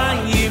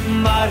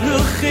חיים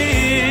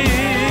ערוכים,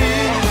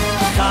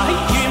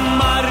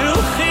 חיים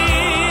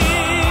ערוכים,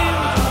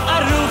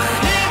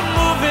 ערוכים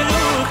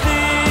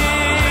וברוחים.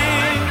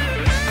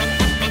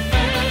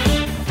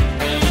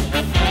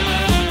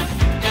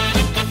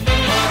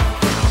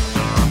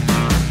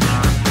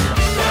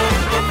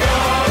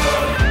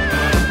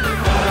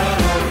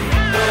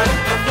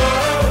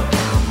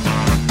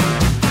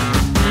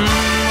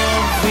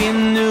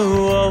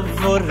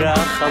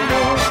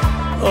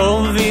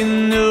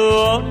 אובינו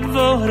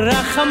אובו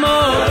רחמו,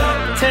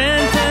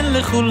 תן תן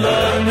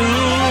לכולנו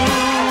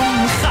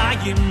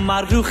חיים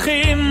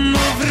ערוכים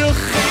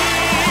וברוחים.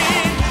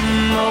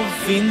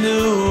 אובינו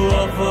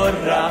אובו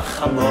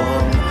רחמו,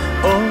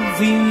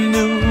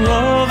 אובינו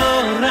אובו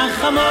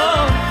רחמו,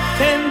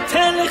 תן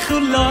תן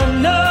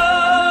לכולנו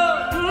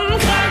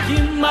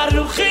חיים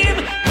ערוכים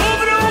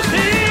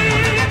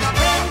וברוכים.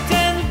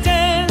 תן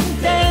תן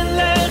תן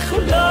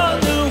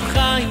לכולנו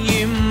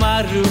חיים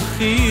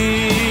ערוכים,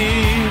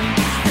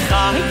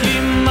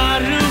 חיים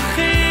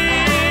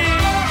ערוכים,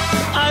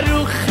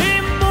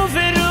 ערוכים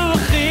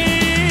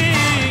וברוחים.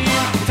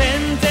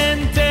 תן תן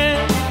תן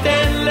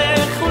תן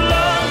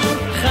לכולנו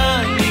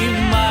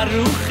חיים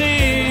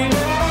ערוכים,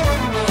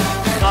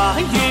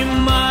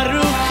 חיים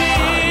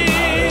ערוכים,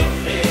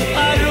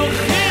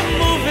 ערוכים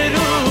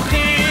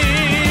וברוחים.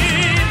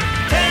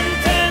 תן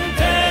תן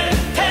תן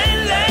תן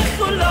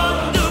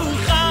לכולנו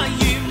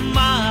חיים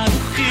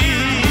ערוכים,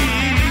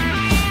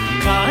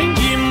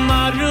 חיים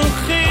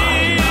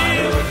ערוכים,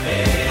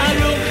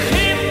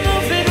 ערוכים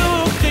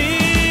וברוחים.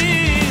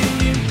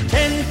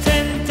 תן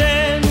תן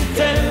תן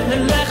תן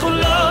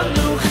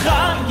לכולנו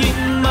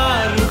חיים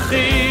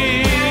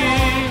ערוכים,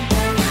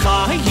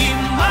 חיים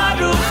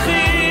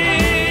ערוכים,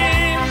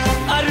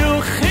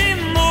 ערוכים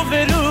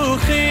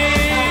וברוחים.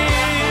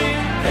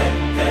 תן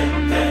תן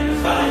תן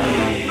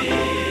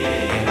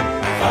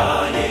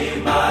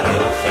חיים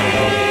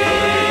ערוכים,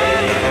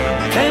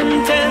 תן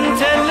תן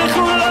תן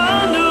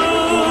לכולנו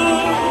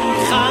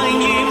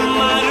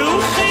חיים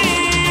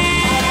ערוכים,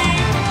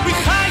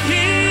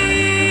 וחיים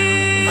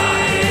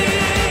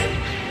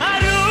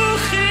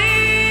ערוכים.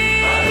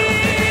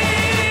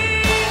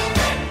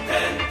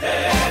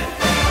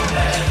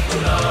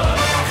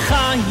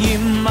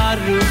 חיים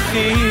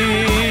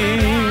ערוכים,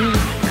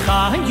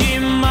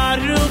 חיים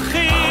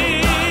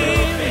ערוכים,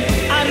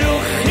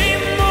 ערוכים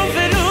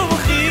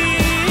וברוחים.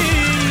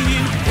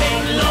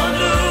 תן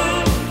לנו,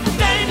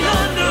 תן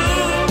לנו,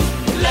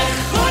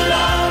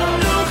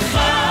 לכולנו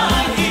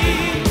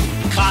חיים,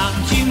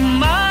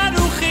 חיים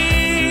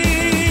ערוכים,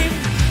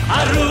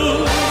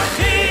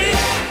 ערוכים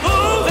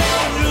וברוחים.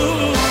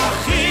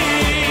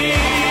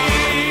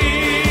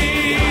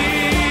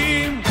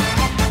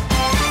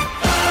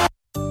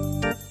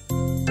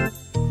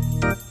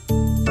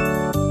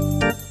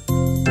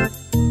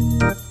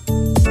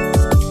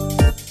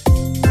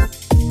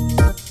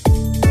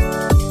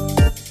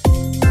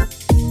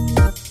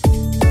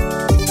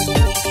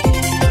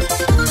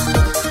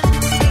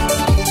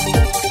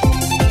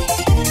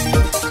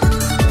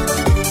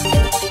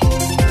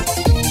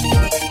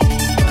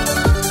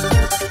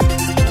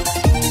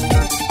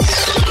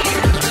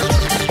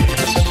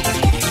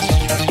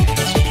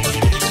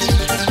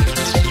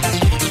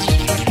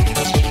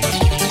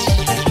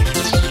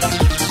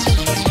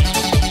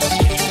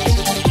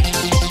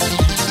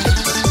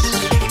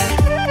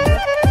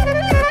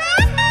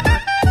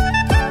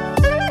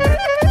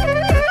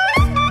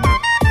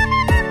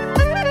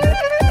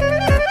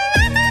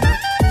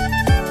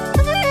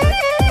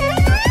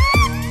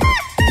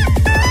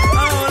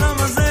 העולם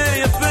הזה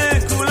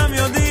יפה, כולם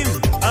יודעים,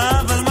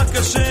 אבל מה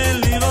קשה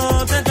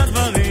לראות את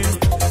הדברים.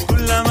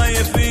 כולם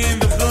עייפים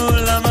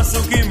וכולם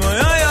עסוקים,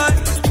 אוי אוי אוי.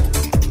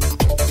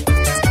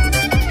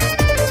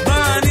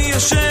 מה אני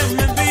יושב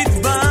מביט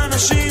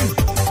באנשים,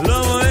 לא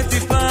רואה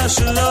טיפה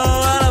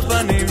שלא על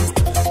הפנים.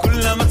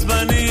 כולם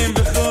עצבנים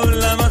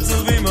וכולם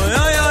עצובים, אוי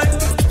אוי אוי.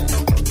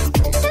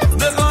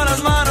 וכל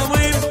הזמן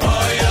אומרים אוי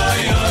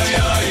אוי אוי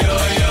אוי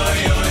אוי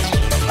אוי אוי,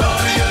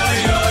 אוי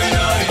אוי אוי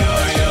אוי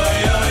אוי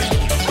אוי אוי,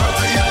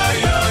 אוי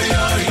אוי אוי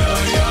אוי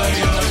אוי אוי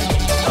אוי,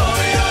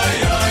 אוי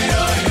אוי אוי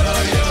אוי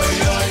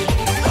אוי אוי אוי, אוי אוי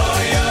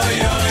אוי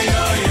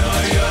אוי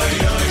אוי אוי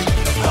אוי,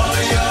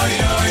 אוי אוי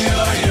אוי אוי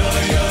אוי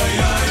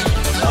אוי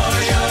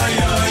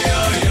אוי, אוי אוי אוי אוי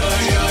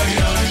אוי אוי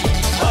אוי,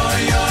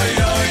 אוי אוי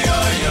אוי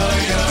אוי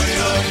אוי אוי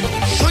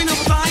אוי. שוין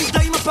רבותיי,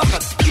 די עם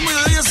הפחד, אם הוא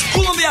יהיה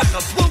כולם ביחד,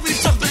 בואו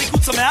ונפצח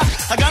בריקוד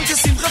שמח, הגן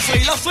שמחה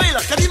פרילה פרילה.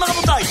 קדימה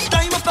רבותיי, די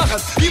עם הפחד,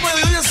 אם הוא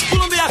יהיה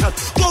כולם ביחד,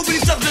 בואו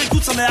ונפצח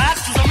בריקוד שמח,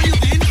 שזמן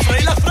יודעים,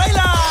 פרילה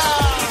פרילה.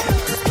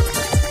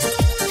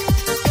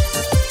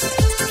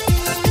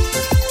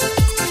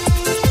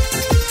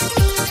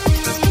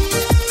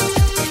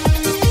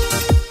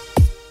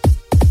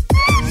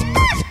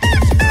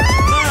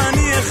 מה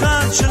אני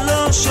אחד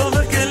שלא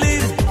שובר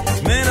כלים,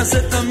 מנסה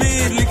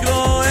תמיד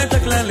לקרוא את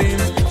הכללים,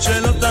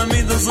 שלא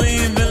תמיד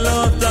עוזרים ולא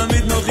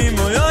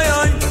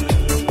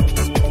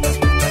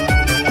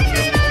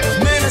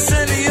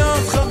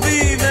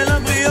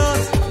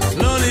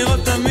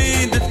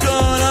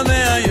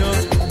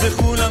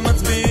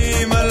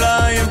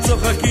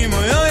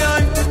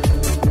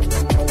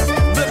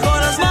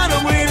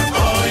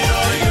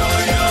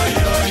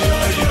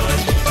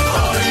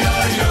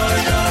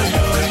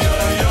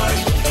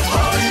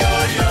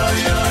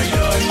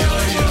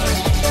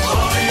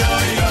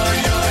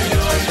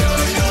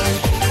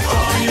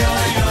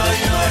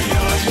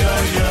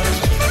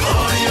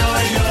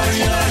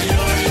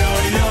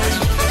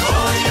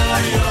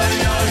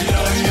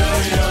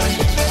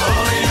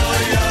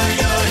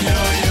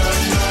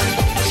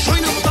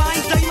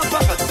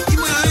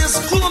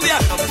כולם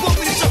ביחד, בואו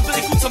ונפתח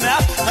בריקוד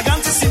שמח,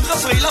 הגנצה שמחה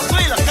פריילה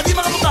פריילה,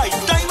 קדימה רבותיי,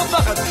 די עם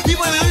הפחד, אם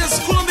היו אז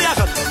כולם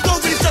ביחד,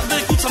 בואו ונפתח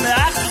בריקוד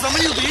שמח,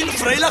 זמן יודעים,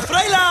 פריילה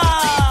פריילה.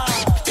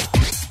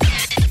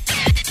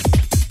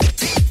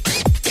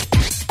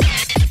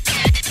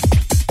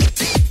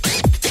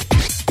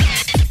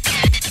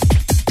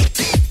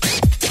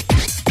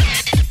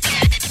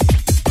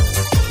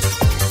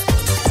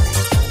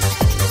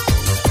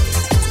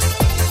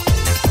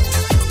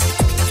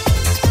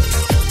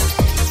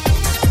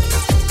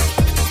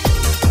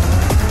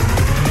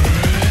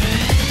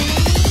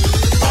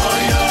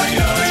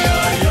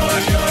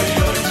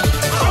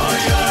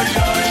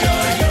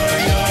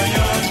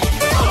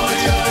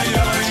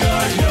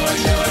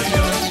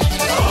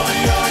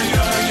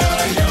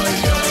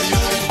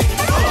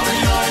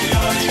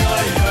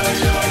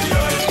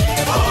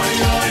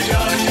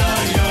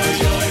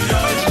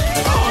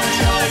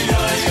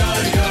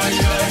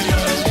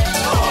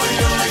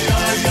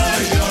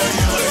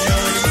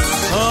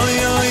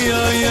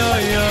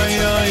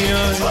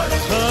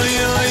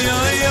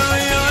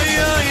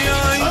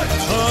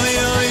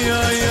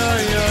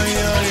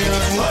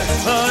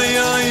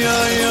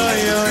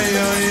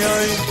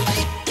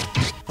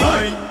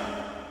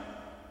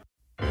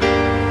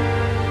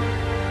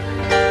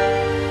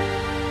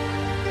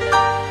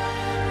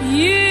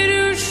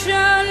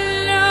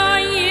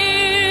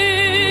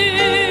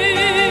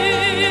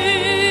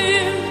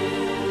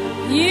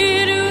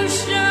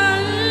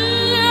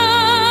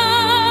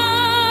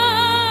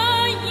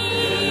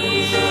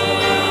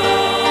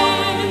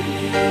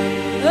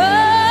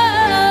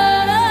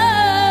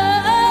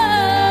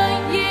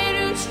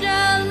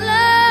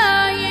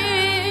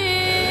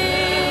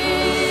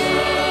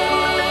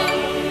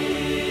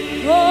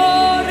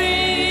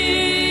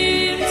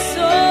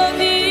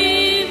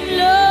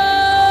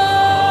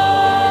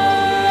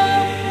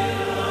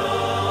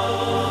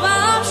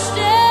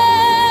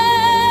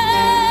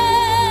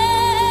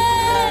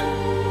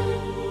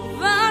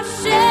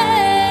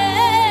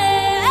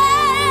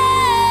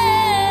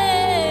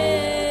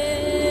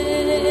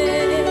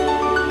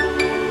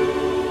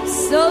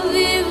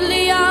 Sorry.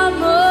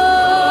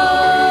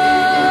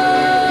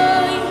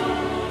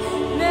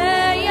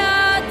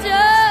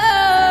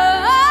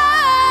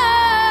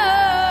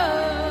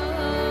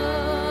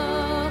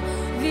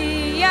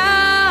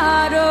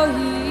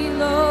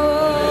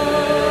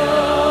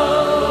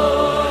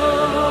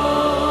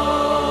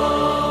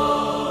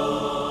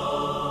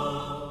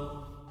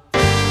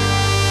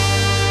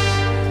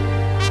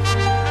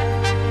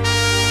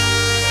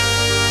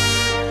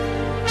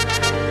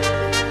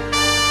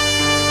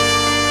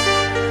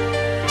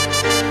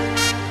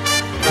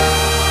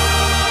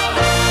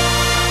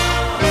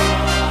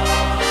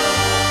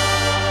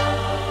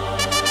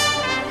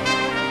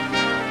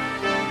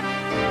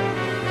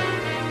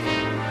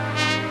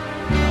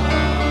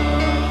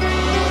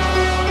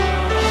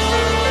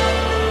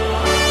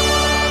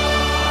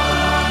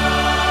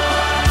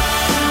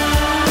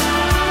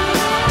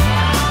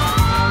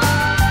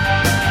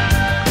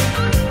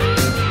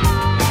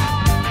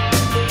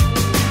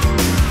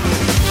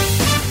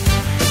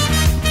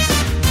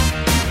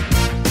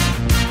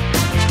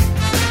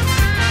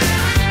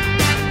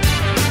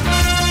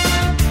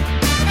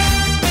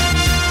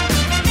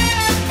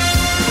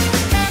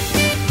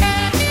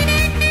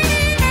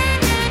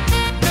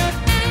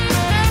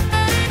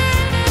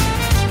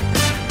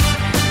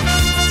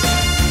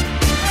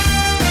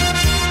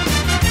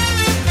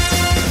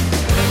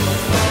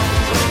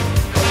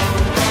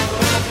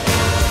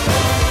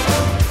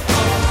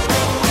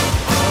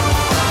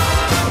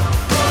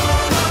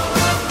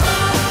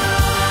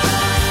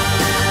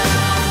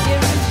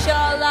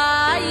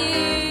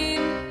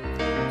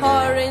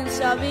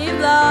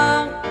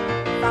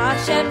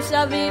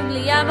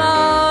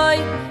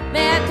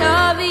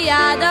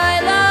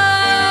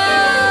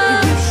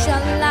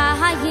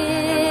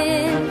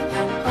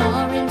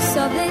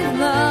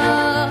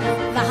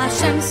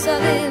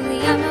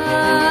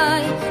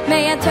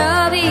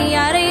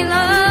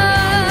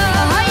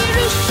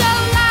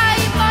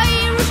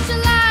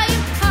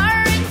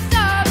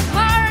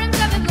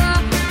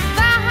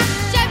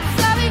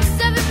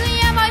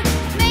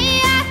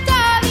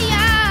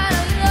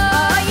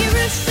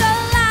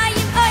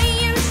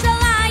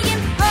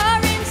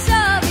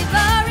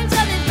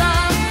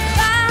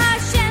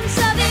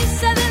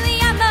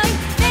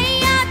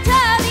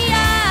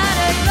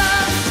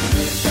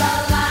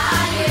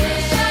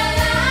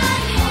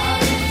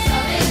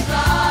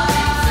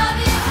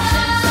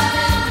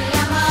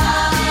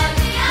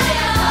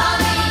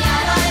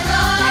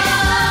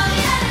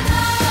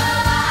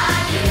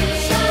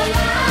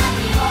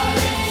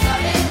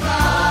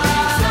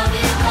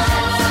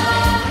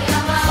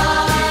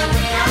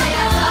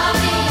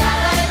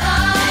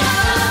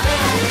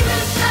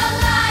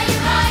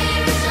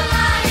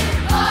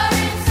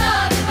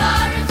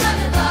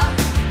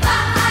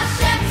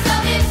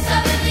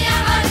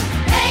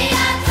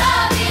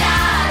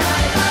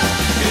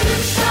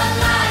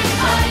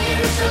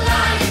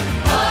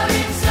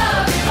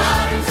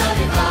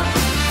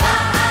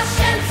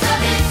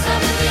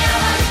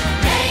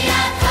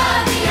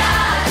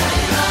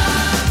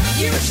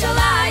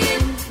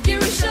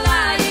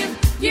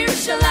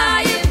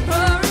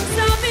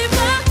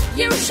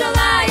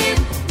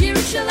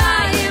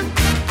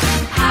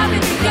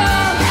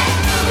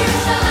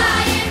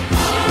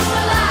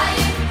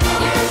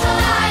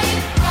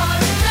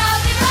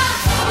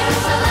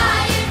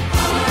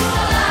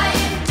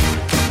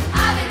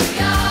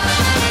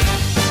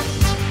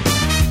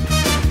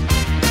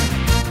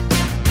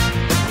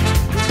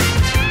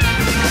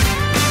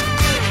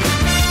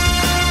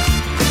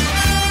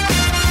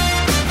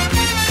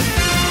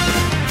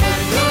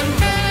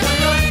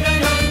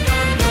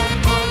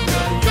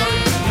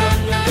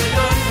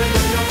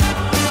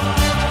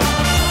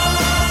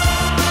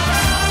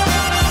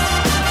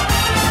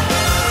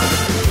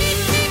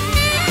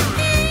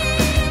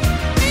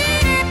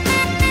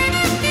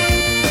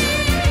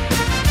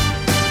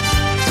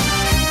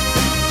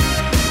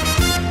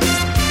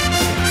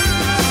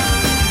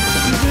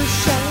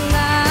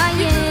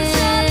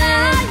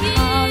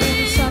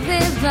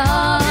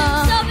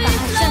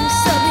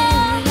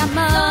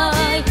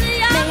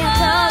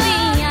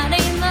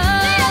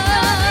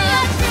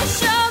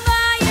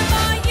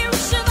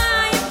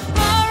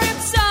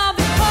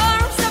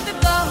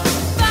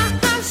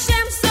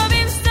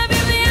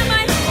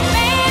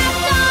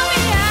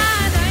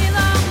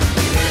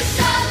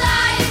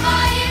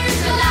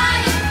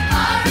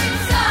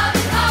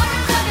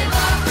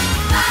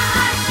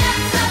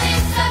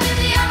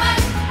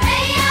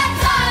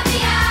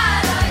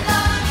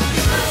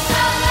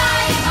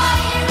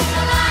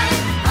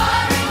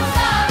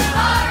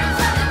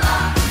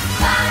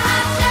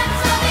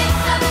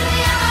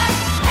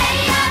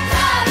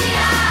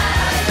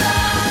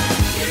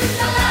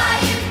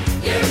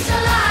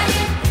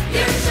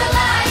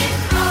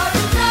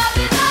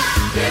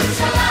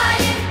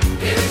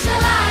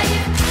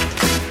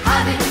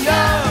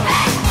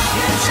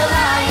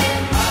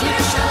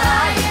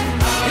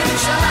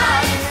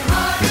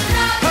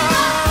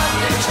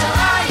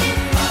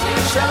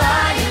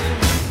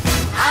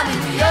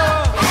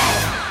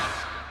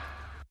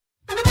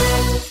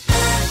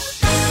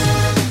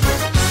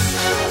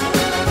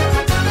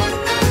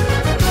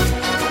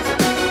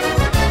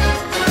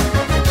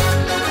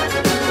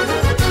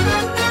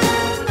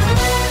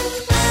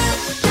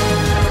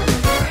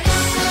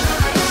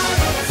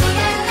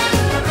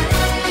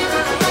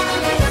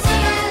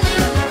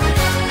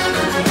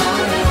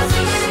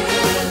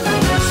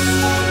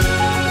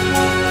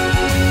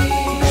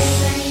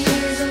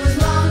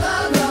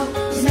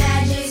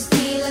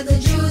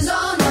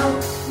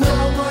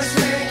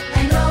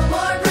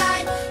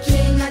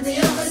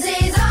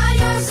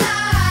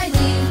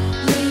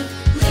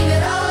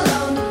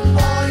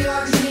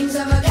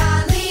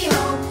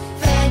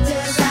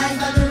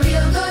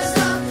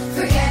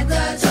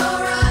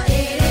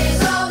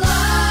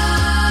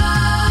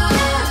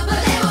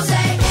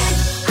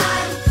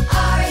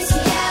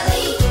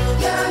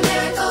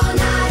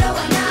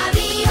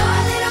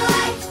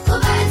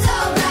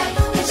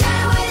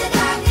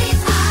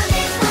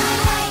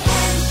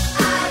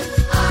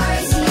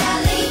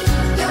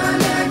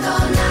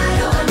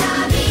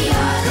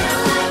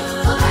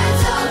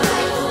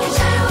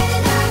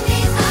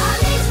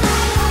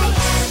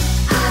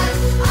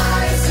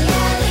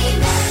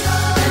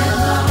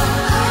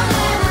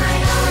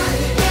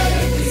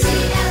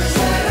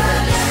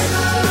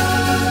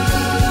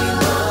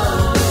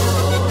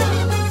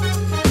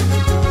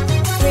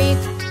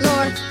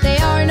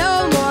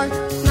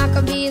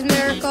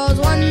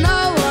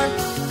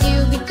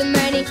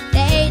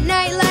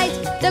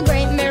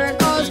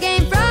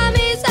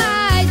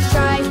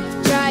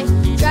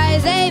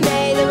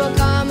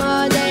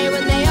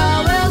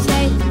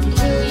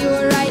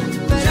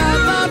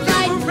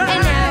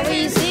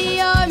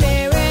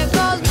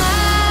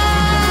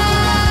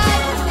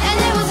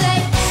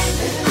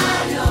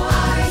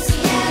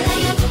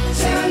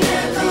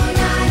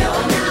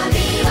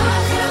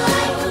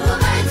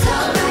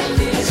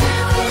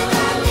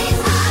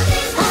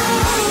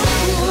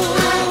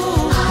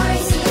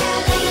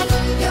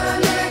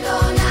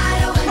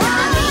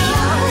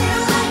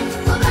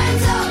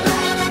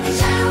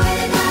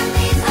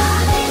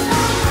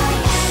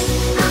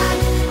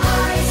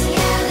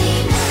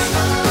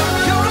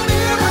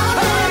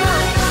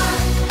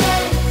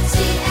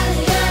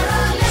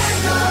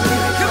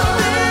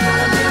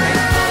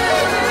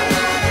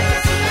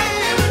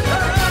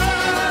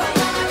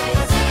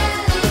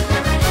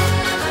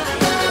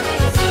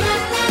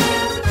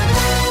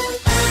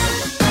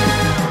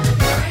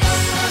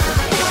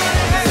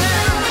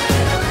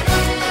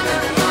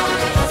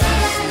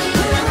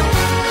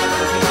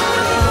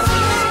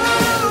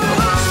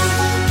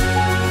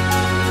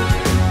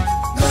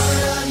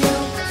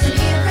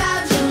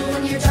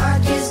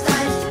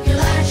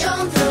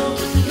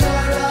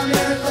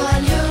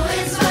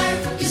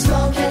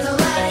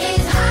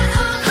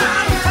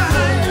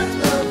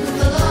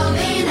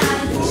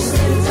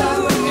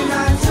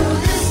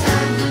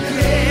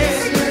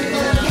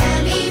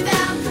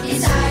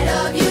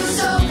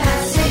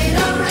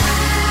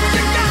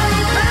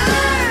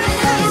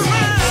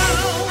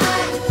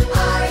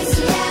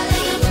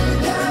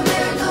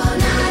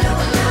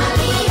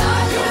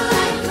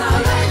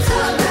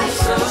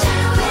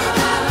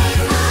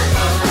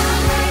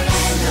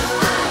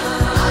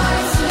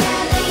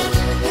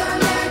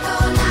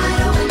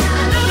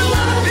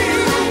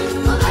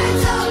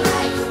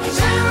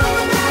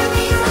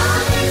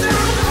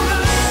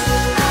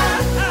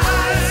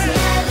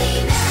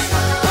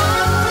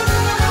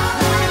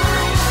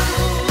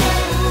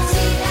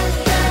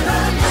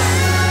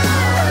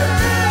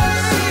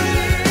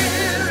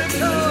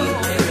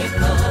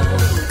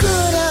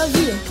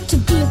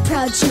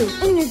 about you.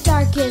 In your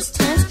darkest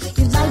times,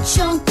 your light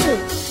shone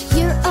through.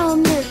 You're a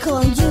miracle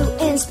and you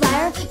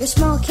inspire. Your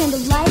small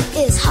candlelight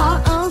is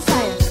hot on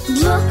fire.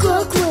 Look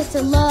with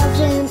a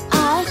loving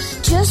eye.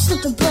 Just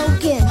lift the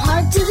broken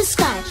heart to the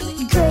sky.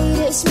 The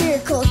greatest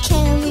miracle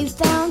can be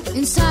found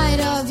inside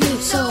of you.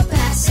 So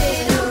pass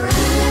it around.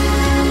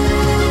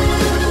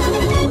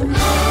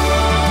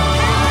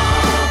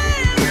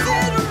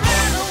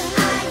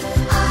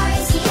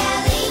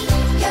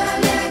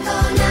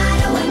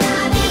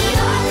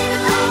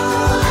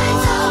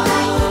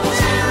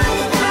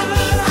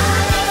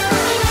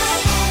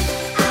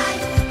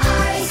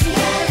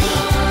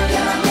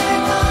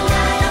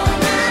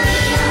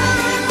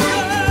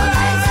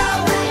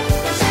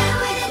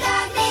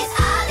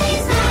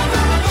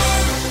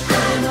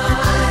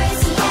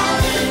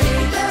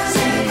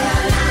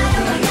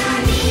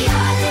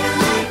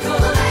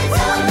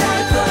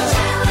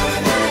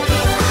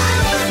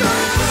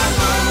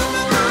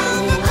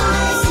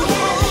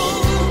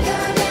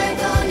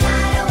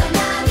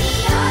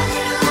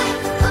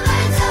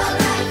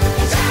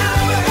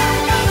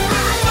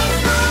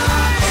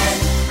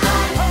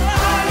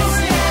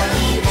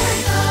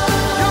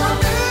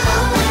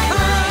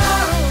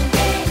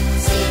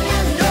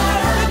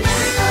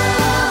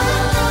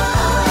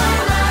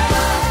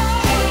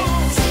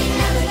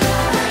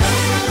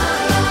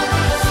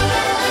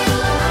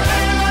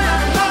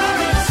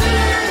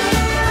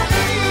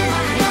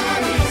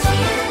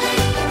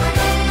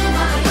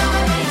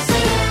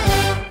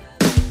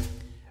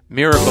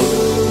 Miracle.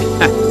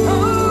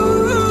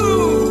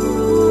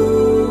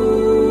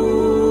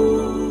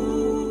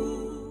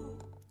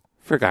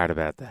 Forgot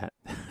about that.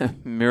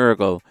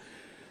 Miracle.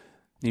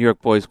 New York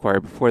Boys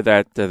Choir. Before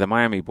that, the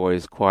Miami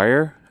Boys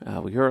Choir.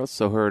 We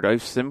also heard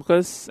Eif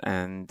Simchas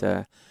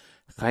and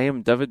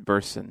Chaim David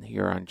Burson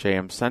here on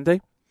JM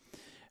Sunday.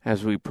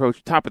 As we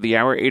approach top of the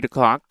hour, 8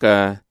 o'clock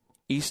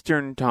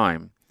Eastern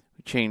Time.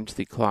 We changed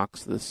the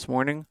clocks this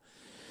morning.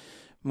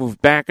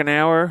 Moved back an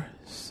hour,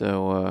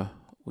 so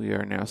we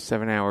are now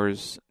 7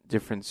 hours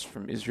difference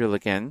from Israel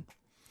again.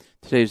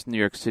 Today's New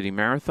York City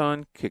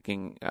Marathon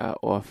kicking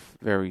off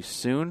very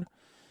soon.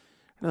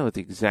 I don't know what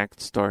the exact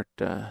start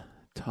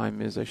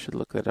time is. I should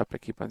look that up. I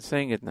keep on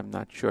saying it, and I'm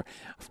not sure.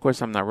 Of course,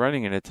 I'm not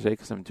running in it today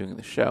because I'm doing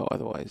the show.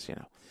 Otherwise,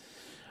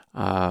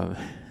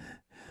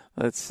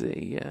 let's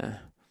see.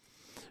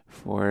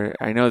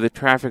 I know the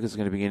traffic is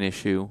going to be an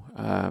issue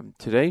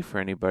today for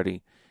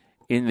anybody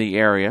in the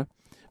area.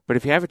 But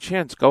if you have a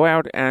chance, go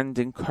out and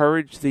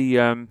encourage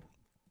the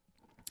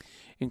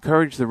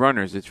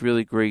runners. It's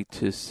really great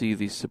to see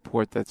the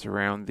support that's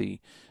around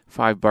the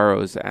 5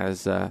 boroughs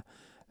as the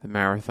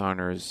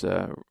marathoners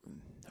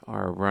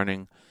are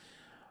running.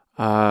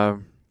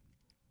 Around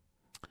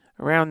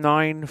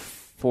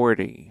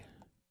 9:40.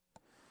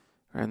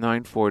 Around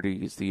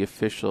 9:40 is the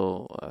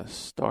official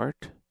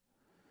start.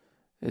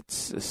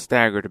 It's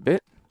staggered a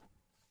bit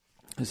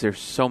because there's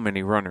so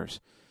many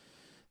runners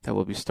that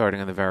will be starting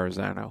on the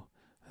Verrazano.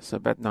 So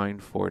about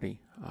 9:40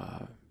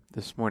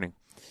 this morning.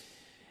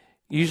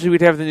 Usually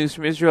we'd have the news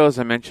from Israel, as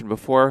I mentioned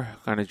before.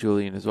 Chana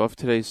Julian is off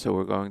today, so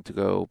we're going to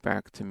go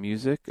back to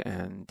music,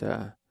 and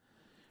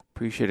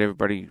appreciate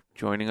everybody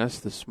joining us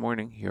this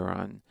morning here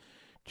on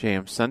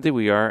JM Sunday.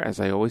 We are, as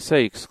I always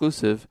say,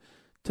 exclusive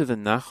to the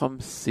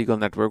Nachum Segal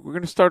Network. We're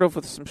going to start off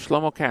with some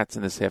Shlomo Katz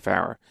in this half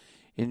hour.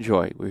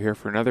 Enjoy. We're here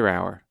for another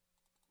hour.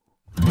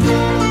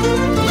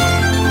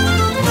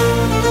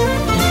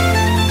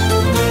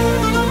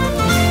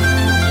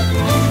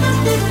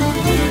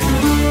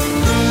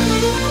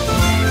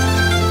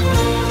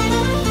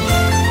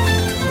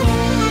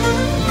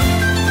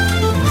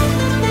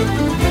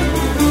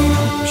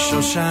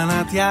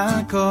 שושנת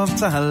יעקב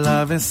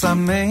צהלה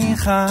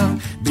ושמחה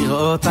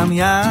בראותם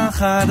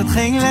יחד את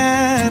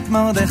חילת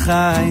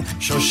מרדכי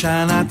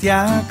שושנת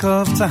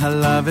יעקב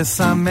צהלה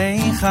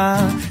ושמחה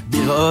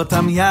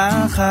בראותם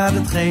יחד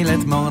את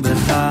חילת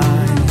מרדכי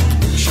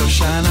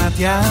שושנת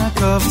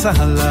יעקב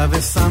צהלה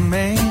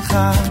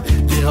ושמחה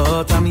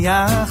בראותם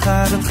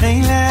יחד את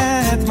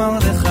חילת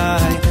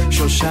מרדכי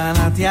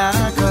שושנת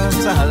יעקב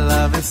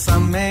צהלה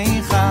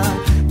ושמחה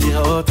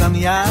בראותם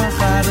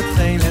יחד את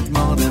חילת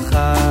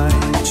מרדכי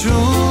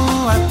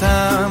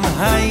תשועתם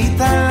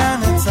הייתה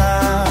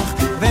לנצח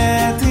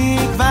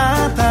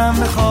ותקוותם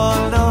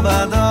בכל דור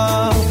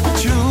ודור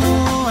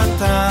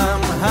תשועתם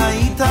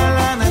הייתה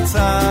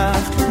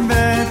לנצח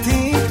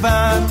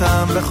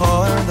ותקוותם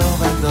בכל דור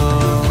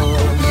ודור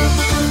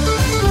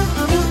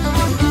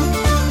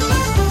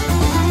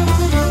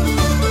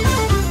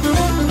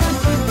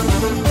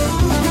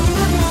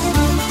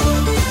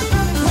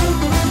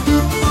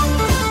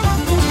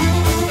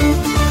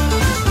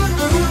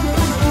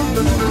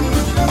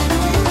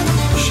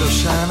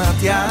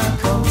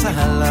יעקב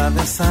צהלה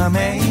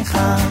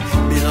ושמחה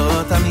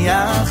בראותם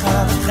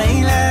יחד את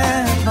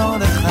חילת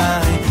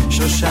מרדכי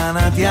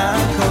שושנת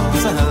יעקב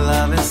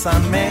צהלה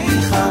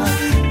ושמחה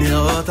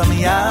בראותם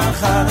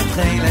יחד את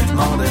חילת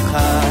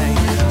מרדכי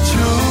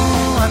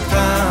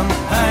תשועתם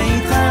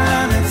הייתה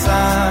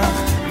לנצח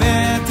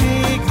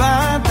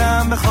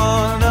ותקוותם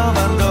בכל דור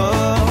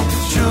ודור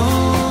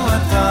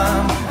תשועתם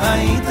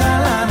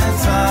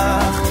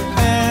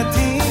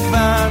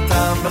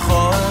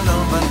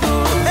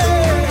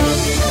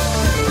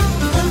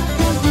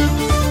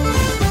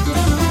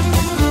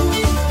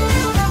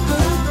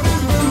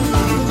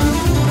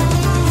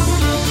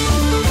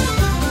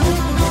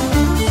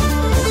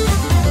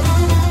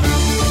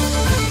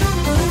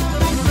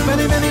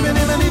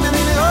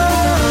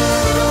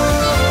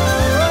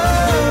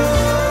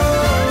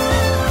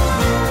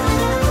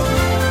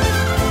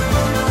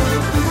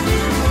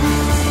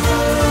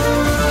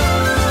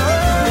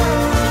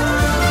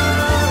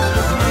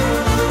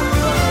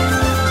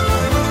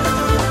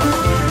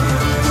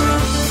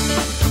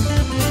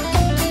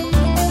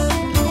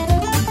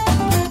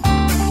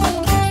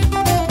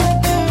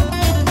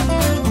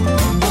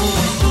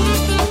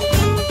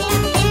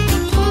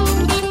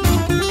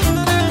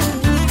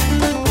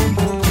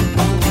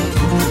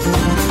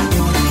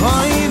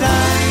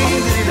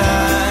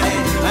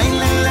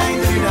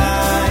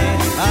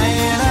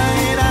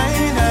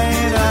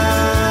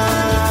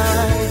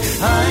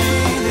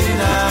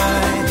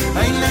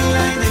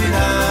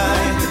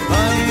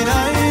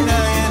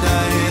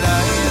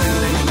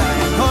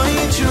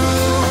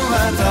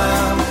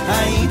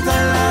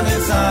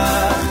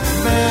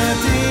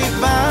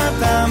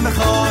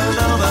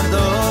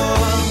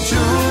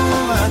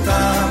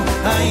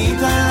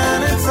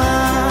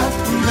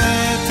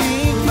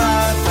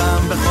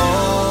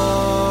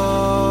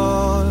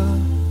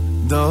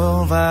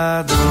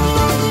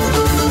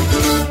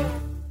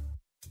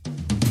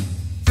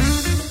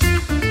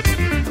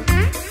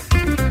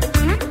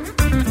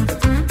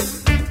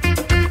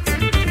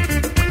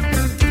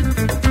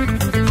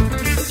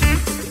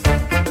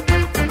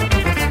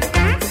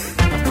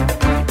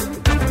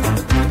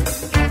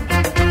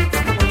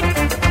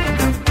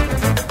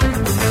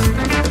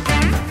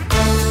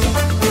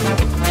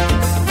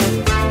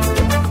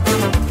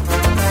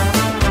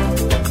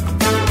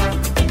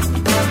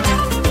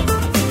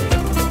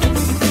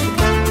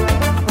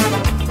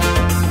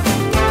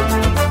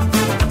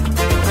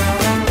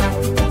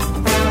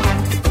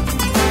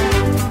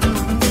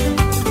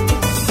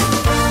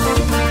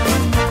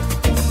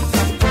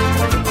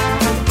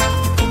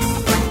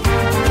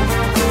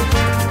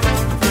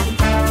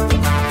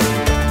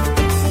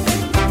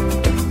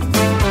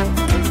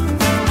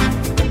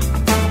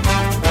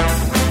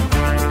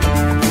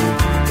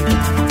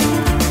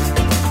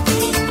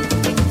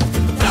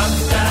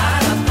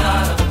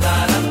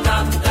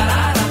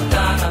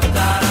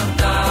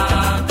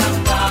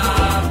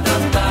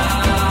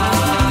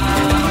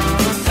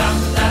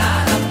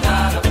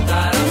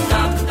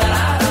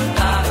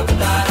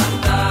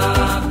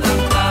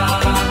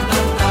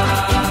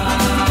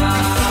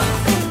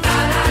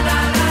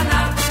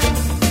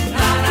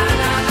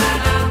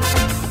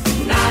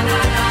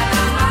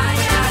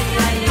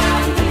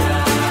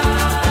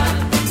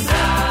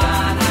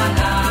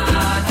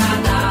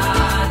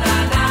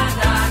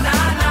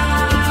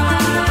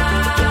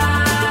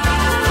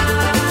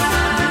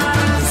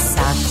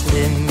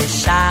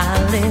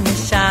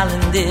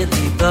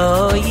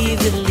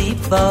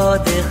libo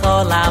de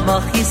cholam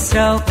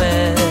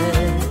Yisroel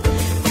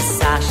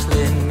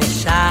Sashlim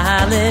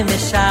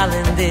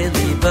mishalim de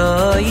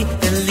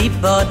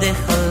libo de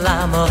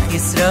cholam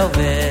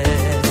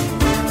Yisroel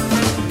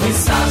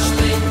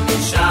Sashlim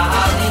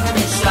mishalim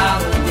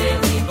de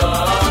libo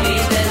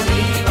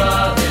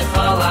de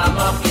cholam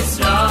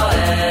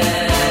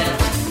Yisroel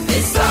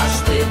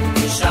Sashlim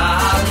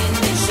mishalim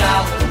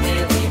de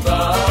libo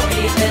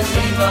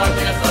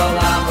de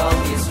cholam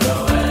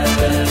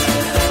Yisroel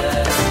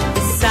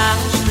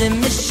Sashlim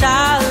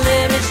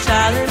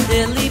mishalim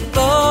de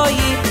libo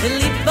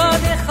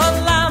de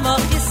cholam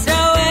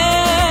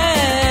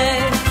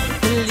Yisroel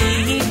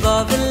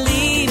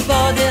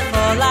libo de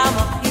cholam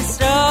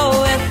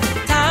Yisroel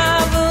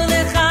tavu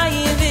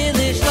lechayim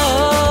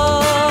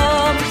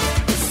v'lishlom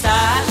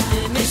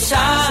Sashlim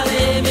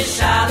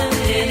mishalim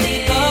de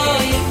libo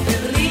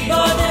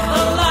de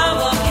cholam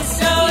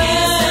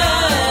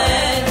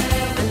Yisroel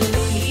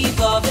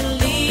libo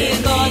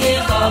de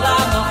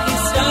cholam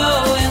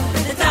Yisroel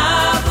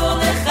tavu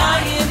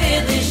lechayim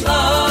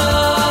v'lishlom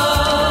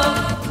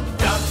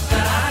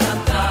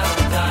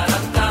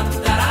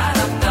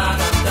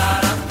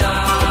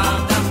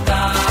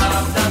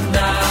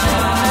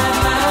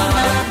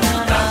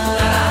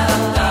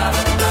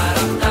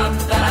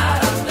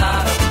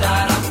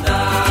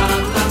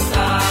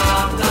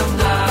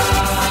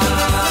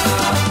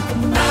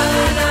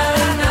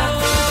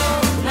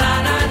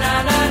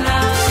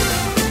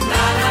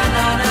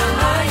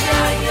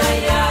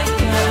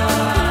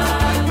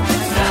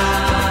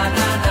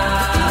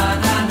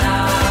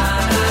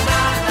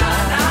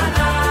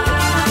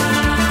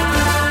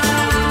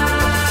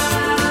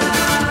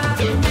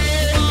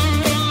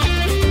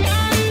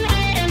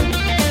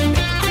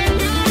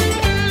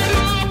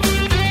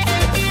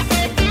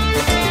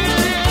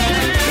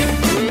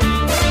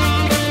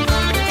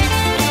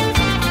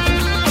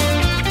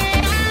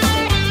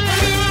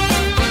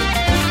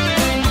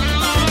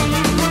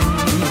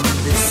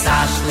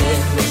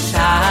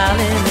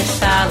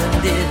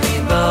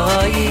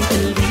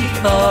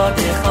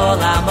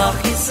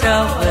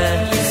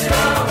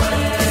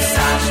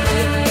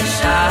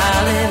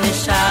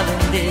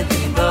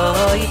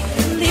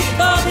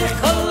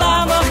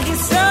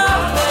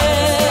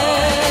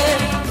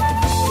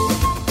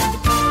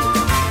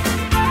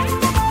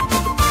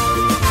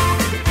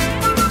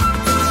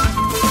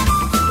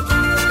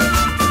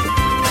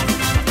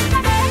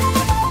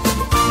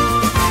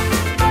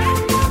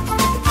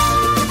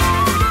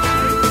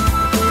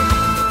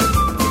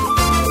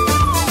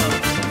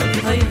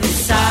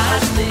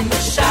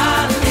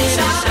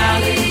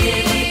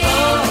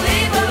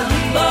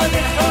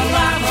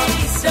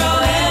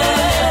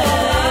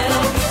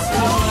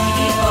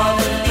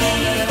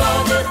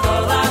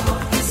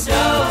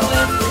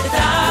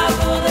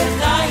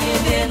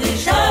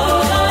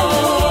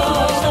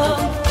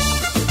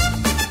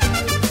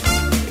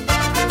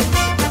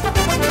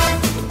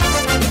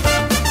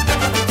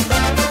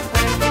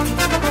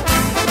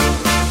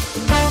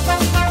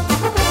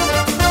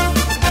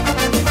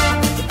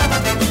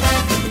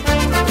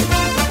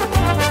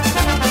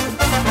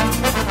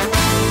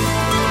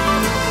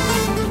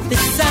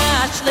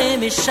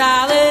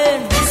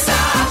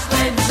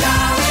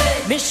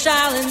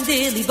Mishalin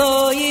dilly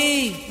boy,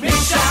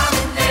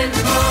 Mishalin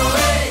dilly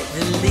boy,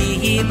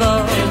 libo,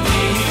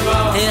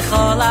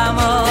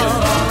 echolamo,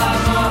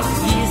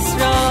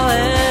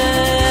 Yisroel,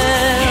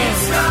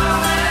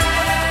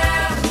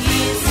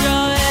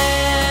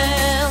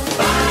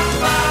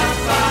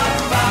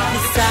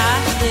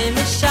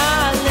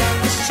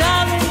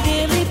 Mishalin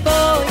dilly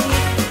boy,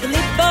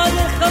 libo,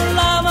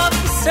 echolamo,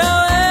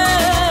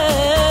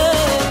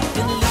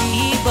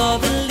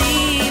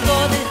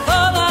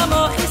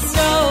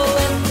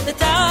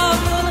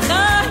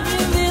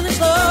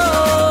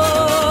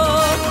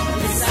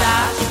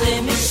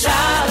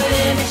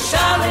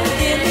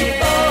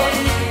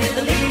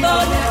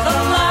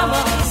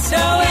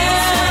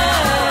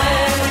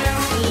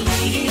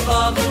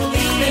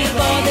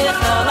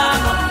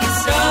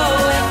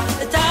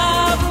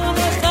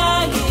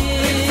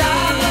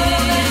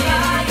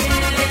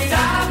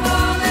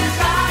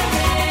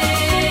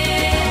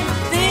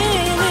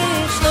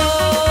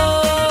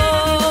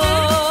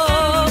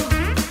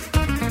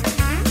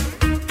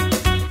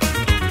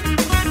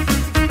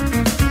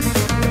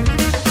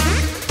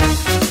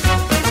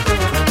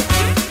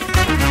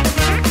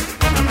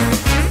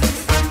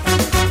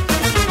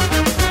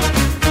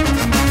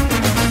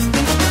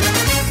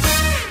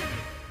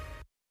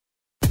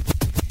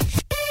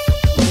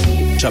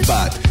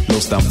 שבת, לא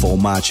סתם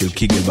פורמט של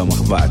קיגל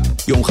במחבת.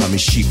 יום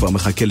חמישי כבר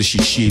מחכה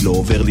לשישי, לא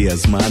עובר לי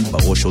הזמן,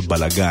 בראש עוד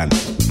בלגן.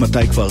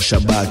 מתי כבר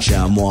שבת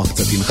שהמוח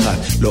קצת ינחת?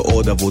 לא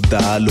עוד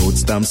עבודה, לא עוד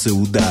סתם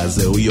סעודה.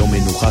 זהו יום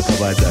מנוחה,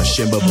 קבע את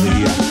השם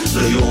בבריאה.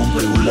 לא יום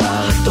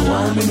פעולה, רק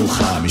תורה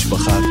ומנוחה.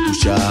 משפחה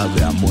קדושה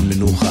והמון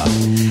מנוחה.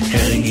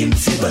 הרינג עם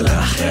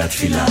ציבלה אחרי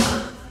התפילה.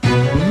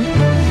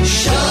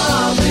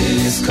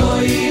 שבס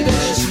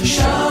קוידש,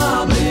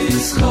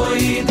 שבס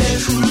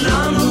קוידש,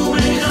 כולנו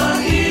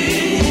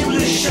מחכים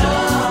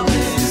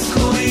לשבס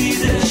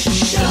קוידש,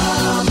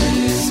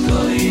 שבס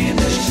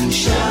קוידש.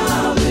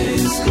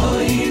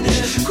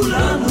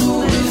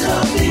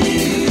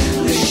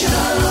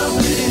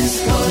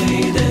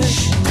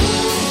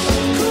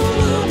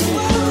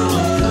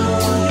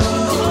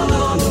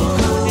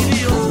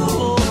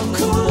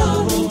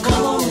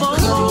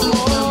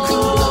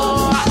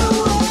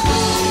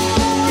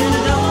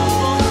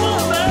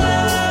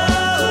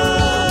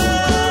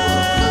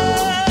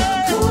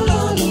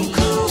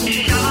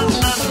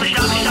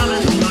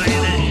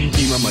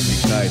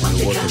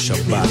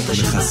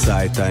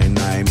 מכסה את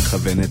העיניים,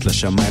 מכוונת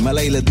לשמיים, על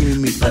הילדים היא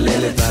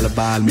מתפללת, ועל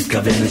הבעל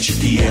מתכוונת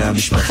שתהיה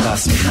המשפחה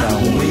שמחה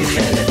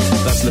ומייחדת.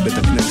 רץ לבית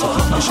הכנסת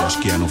לפני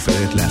שהשקיעה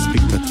נופלת,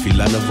 להספיק את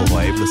התפילה, לבוא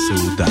רעב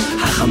לסעודה.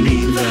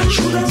 החמים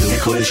והשול זה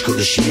קודש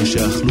קודשים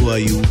שאכלו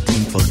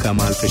היהודים כבר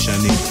כמה אלפי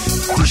שנים.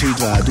 תשעית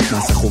והעדות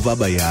נעשה חובה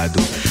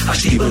ביהדות,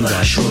 השטיבון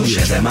והשול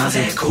שזה מה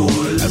זה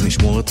קול. אז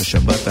נשמור את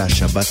השבת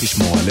והשבת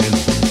תשמור עלינו.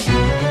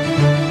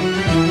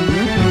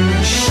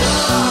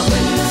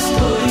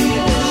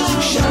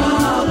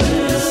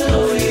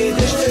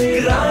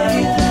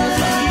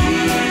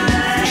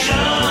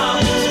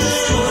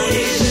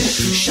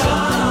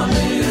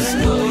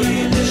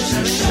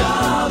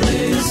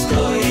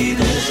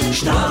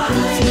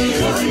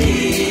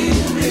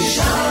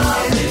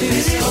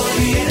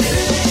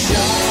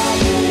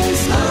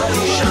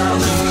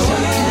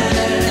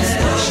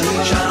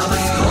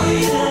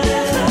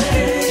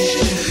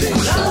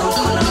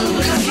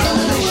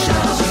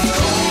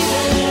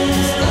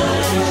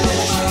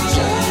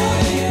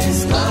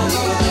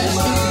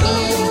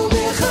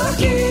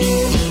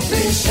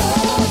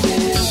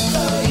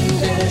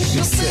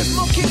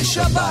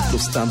 לא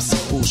סתם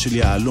סיפור של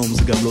יעלום,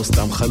 זה גם לא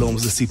סתם חלום,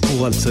 זה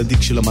סיפור על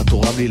צדיק שלמד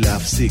תורה בלי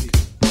להפסיק.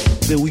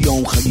 זהו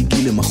יום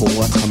חגיגי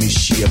למחרת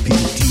חמישי,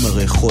 הפיוטים,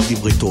 הריחות,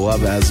 דברי תורה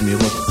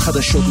והזמירות,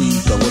 חדשות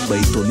מיותרות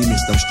בעיתונים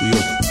מסתם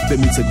שטויות,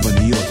 במיץ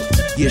עגבניות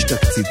יש את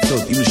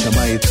הקציצות, אם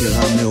נשמה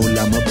יתרה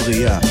מעולם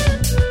הבריאה.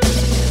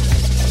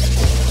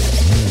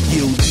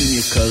 יהודים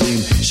יקרים,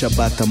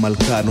 שבת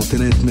המלכה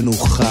נותנת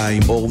מנוחה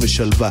עם אור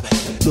ושלווה,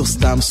 לא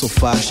סתם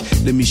סופש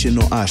למי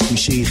שנואש, מי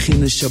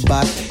שהכין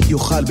לשבת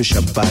יאכל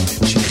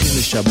בשבת, מי שהכין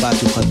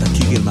לשבת יאכל את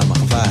הקיגל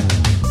מהמחבת.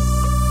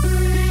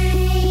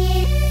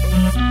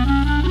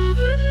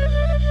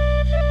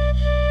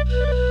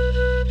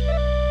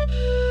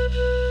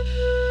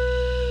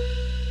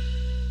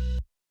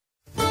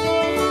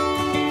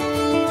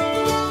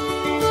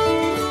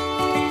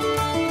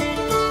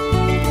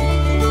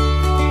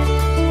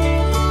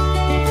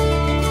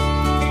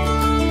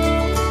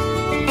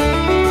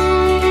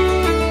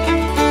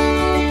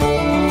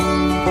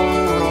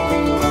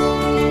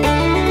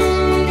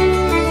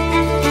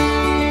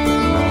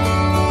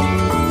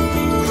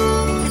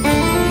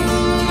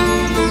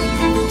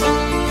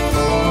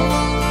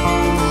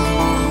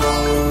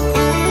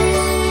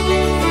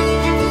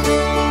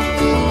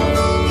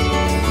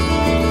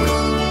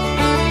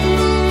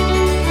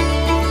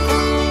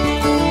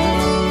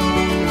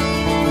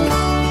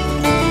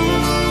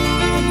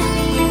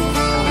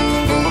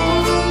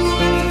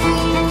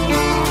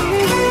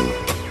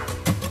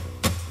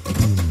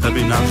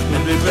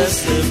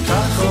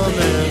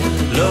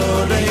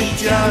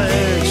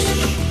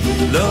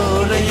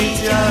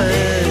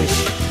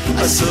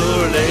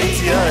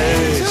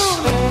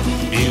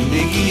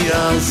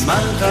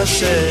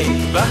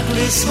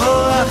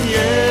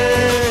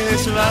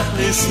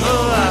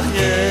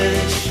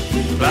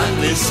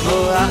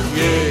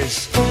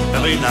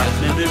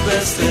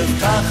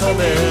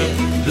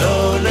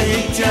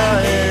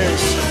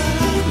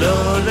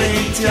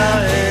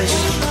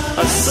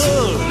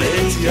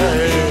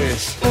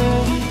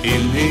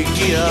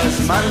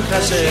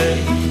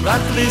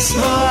 רק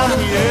לשמוח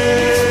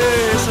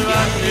יש,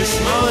 רק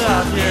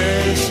לשמוח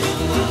יש,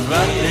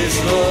 רק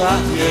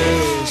לשמוח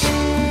יש.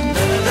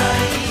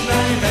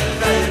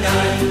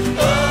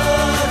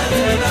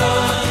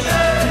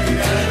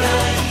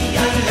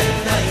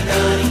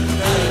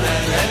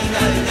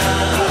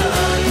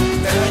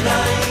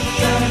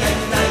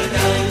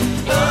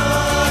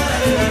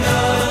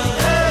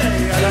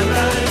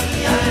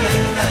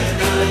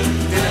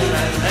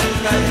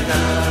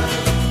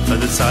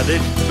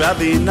 Tzaddik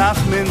Rabbi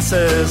Nachman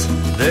says,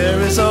 there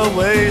is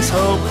always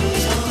hope,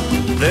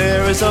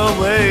 there is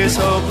always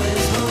hope,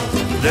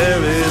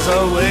 there is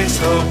always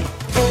hope.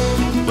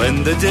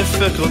 When the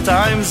difficult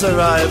times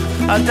arrive,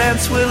 a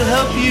dance will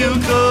help you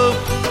cope,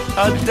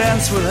 a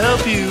dance will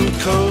help you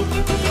cope,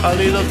 a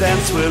little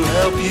dance will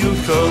help you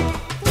cope.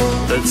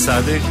 The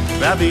Tzaddik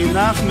Rabbi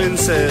Nachman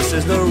says,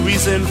 there's no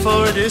reason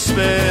for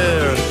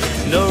despair,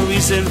 no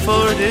reason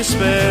for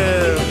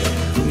despair,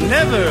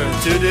 never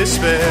to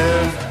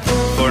despair.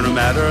 For no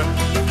matter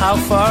how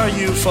far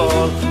you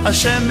fall,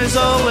 Hashem is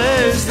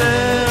always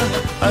there,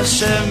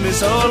 Hashem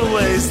is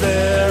always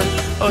there,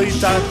 Oy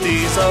Tati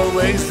is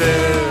always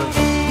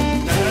there.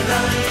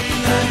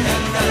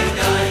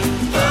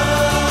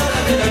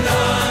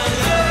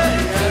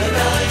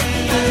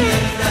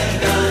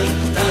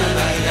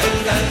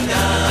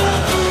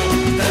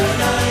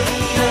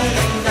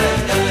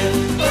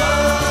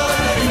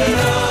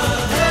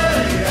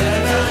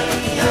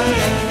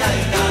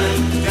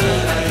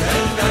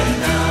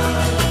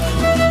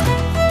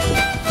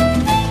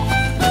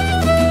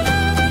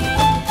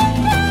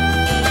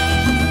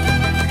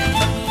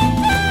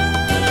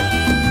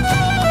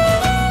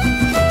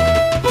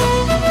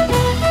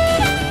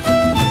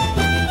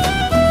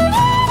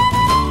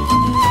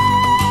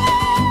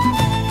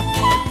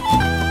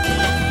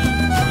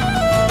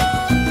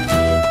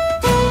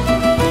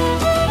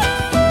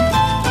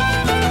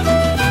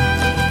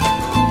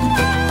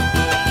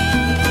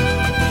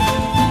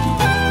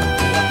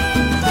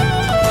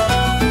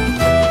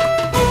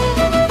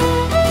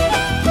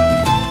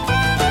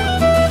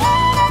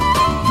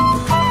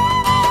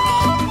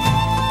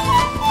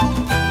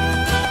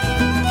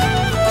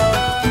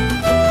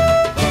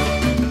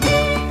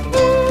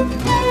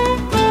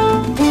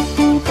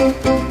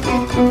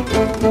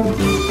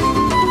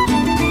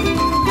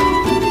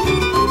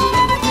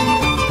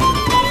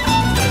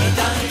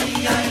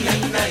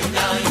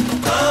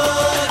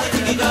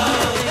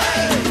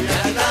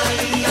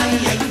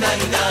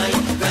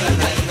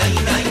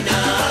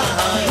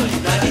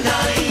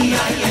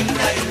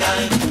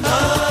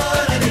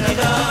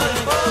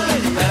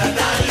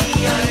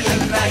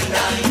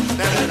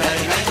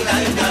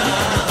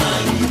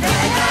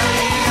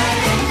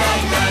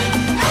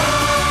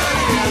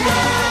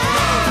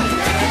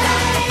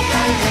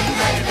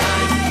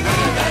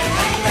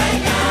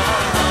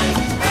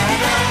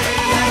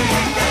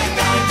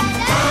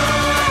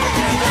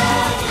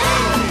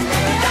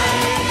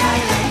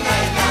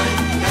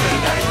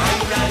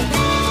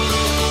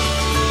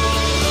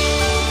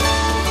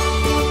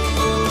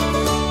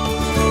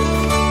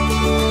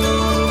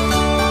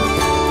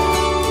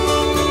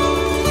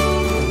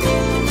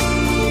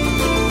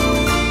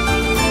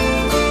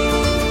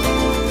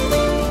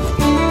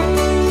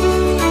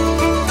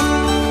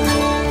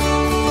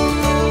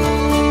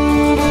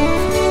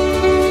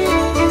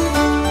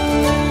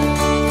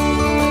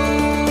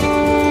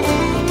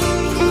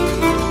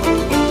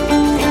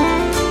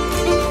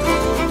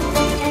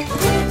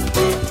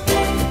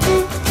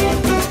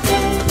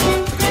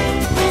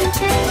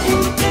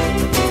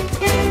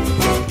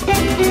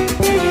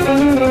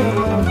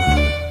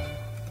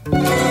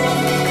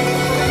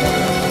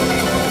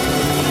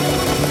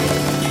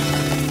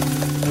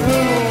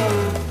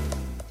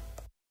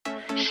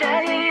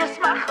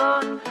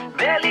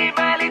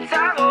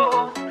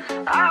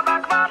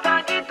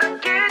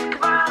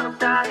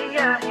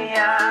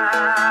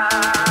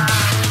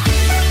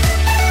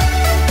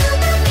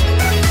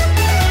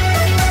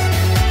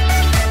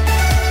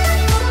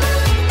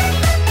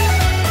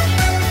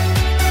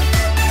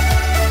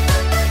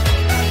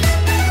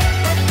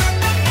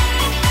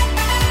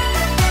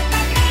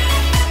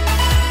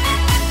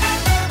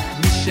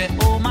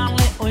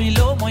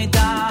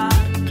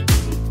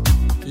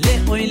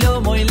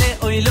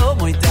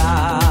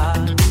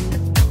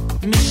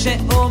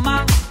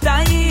 שאומר די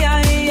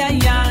איי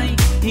איי איי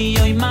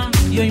יוי מה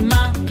יוי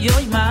מה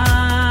יוי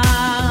מה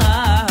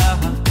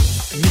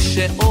מי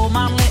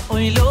שאומר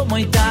לאוי לא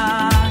מוי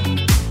די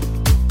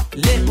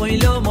לאוי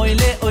לא מוי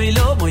לאוי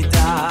לא מוי די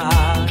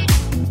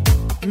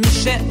מי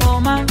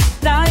שאומר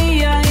די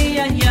איי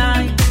איי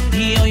איי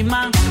יוי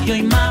מה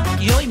יוי מה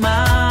יוי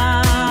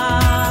מה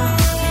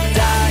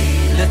די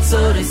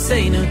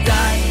לצוריסנו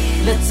די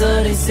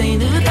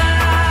לצוריסנו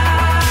די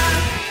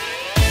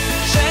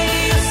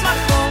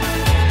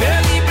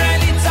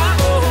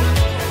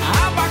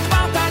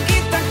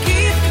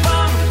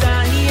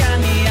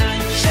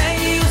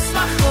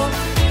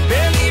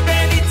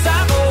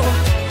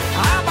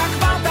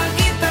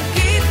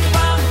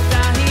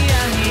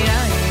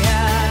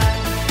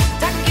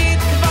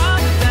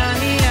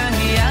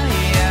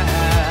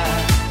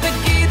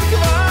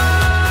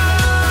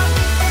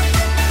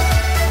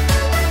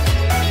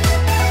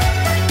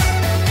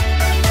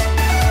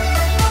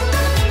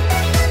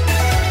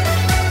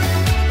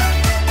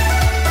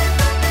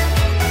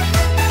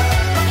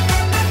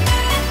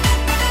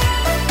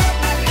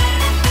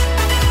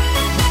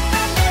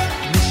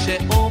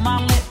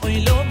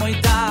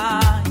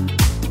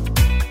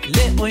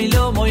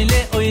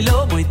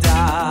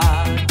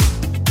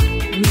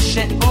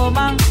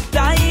שאומר די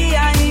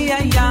איי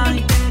איי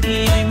איי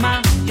יוי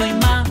מה יוי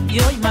מה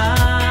יוי מה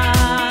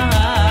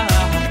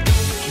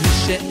מי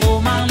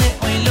שאומר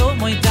לאוי לא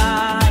מוי די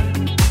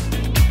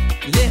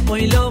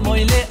לאוי לא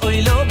מוי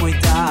לאוי לא מוי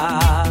די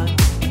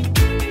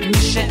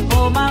מי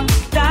שאומר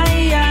די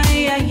איי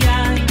איי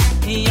איי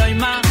יוי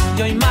מה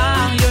יוי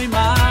מה יוי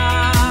מה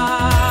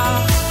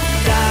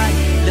די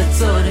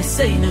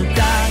לצוריסנו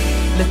די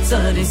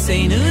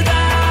לצוריסנו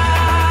די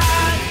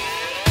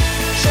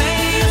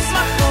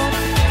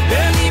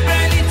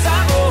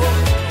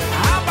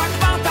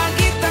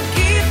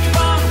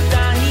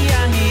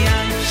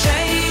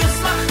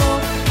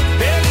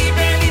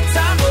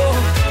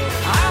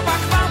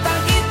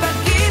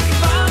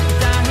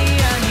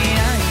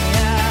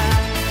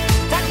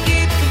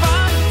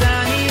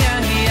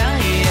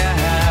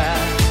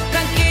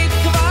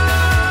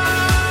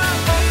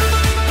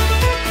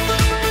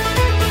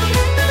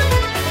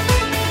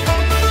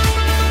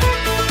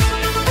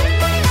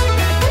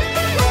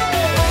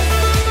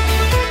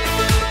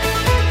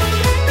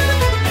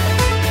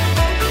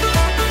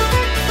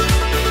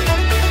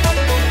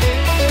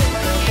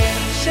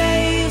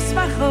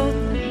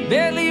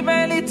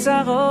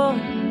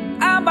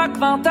אבא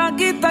כבר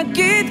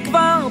תגיד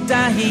כבר די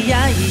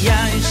איי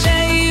איי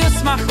שיהיו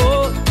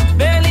שמחות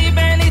בלי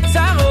בלי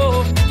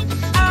צרות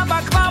אבא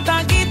כבר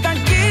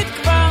תגיד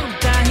כבר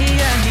די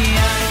איי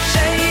איי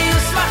שיהיו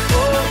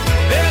שמחות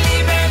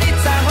בלי בלי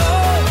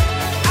צרות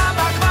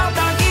אבא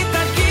כבר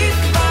תגיד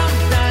כבר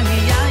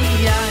די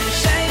איי איי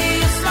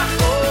שיהיו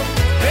שמחות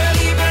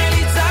בלי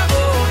בלי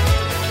צרות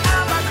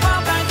אבא כבר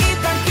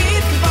תגיד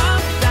כבר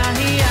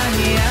די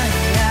איי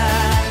איי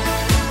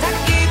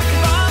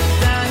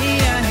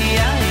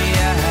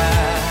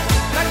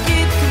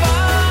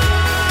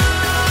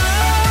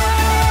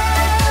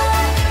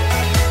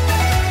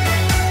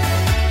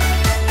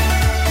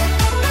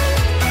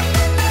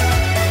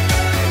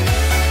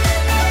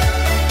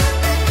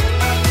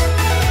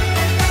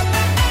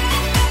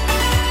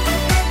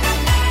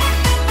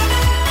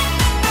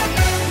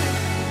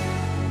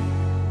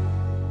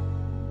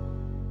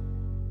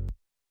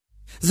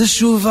זה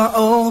שוב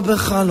האור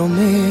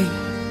בחלומי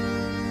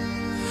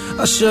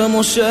אשר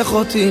מושך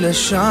אותי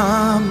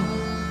לשם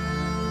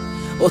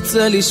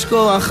רוצה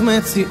לשכוח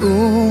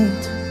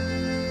מציאות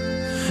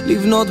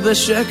לבנות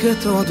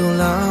בשקט עוד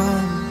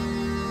עולם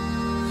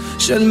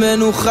של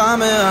מנוחה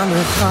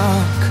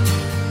מהמרחק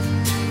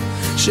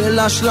של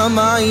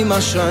השלמה עם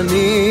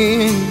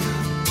השנים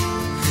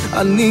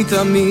אני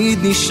תמיד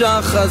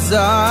נשאר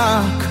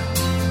חזק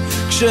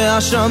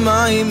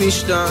כשהשמיים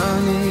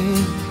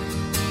משתנים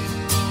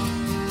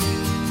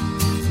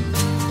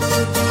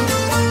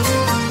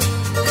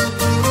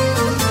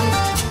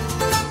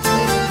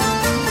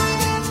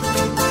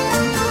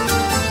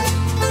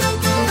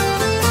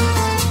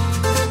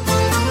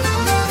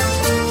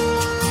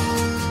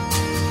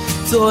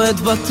צועד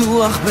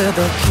בטוח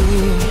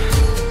בדרכי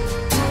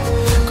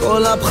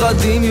כל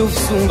הפחדים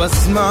יופסו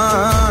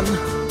בזמן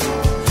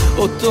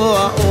אותו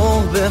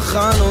האור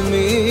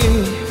בחלומי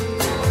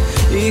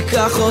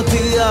ייקח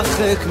אותי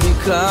הרחק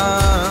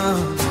מכאן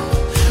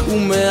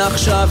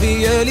ומעכשיו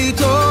יהיה לי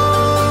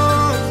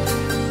טוב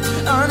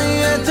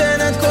אני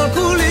אתן את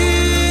כל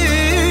כולי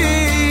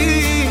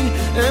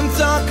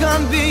אמצא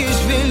כאן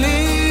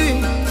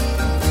בשבילי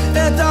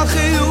את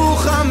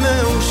החיוך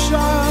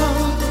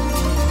המאושר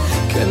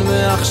כן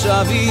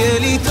מעכשיו יהיה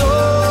לי טוב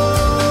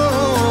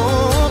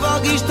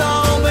ארגיש את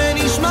האור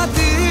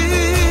בנשמתי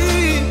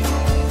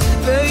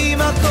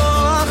ועם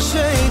הכוח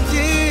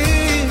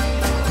שאיתי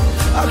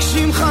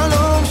אגשים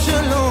חלום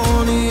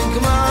שלא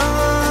נגמר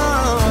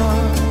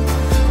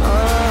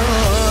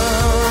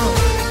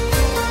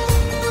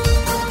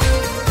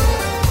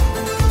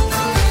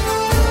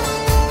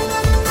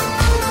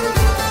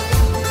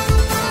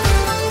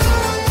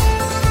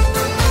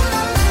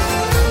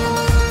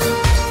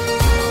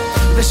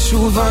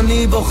שוב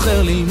אני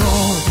בוחר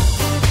ללמוד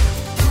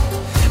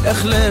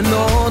איך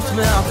ליהנות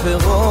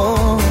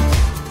מהפירות,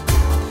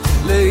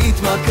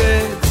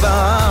 להתמקד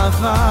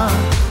באהבה,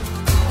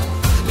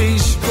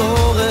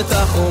 לשבור את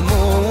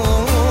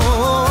החומות,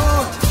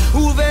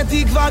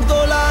 ובתקווה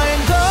גדולה אין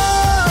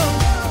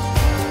טוב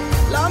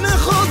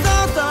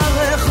למחוזות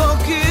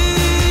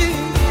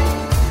הרחוקים,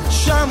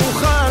 שם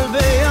אוכל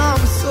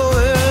בים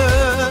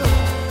סוער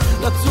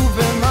לצוף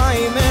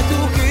במים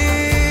מתוקים,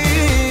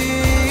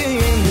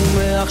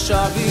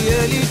 ומעכשיו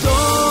יהיה לי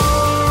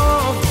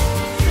טוב,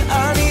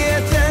 אני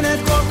אתן את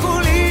כל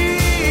כולי,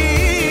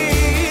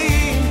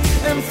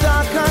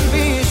 אמצא כאן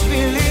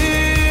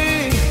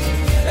בשבילי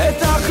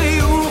את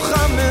החיוך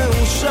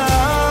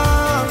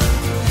המאושר,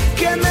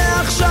 כן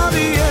מעכשיו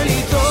יהיה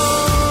לי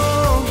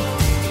טוב,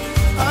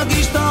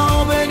 אגיש את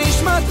האור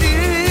בנשמתי,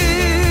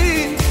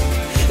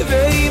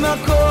 ועם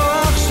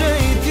הכוח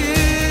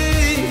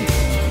שאיתי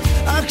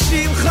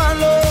אגשים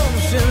חלום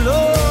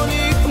שלא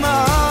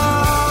נגמר.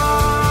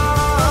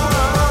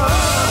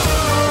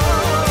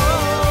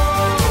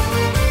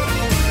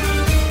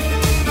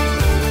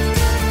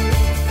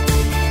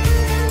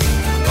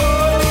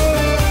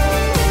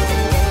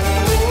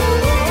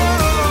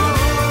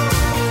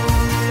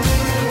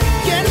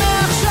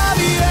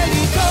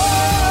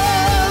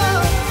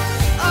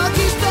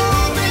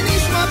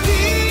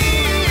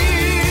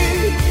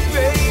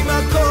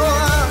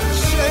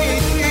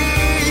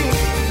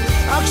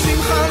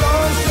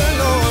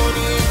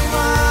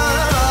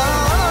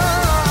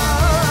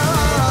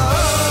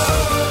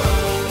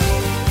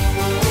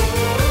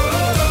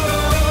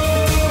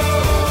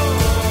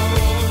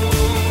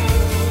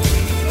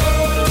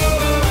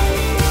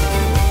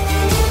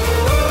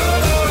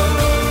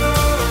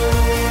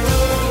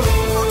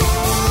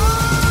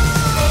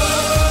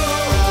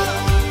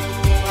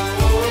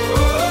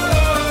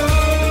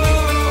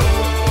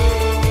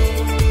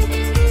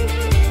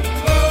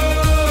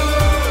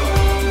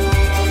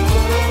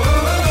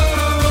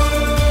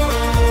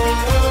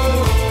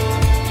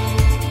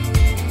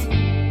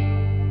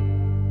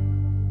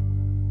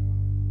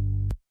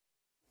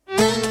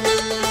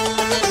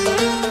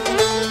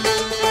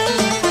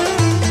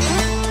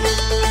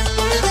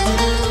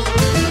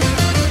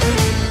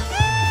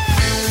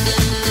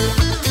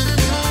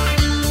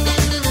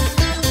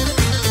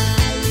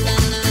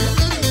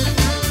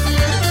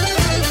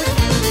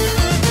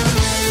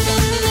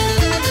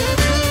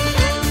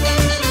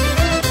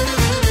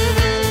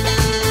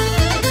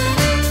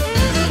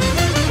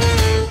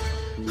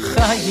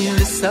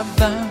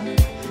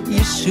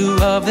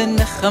 ישועה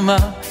ונחמה,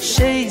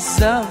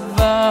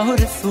 שזבה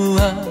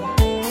ורפואה,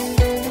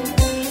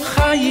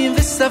 חיים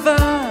וסבא,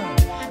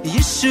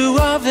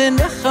 ישועה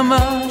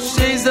ונחמה,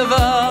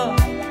 שזבה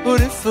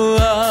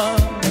ורפואה,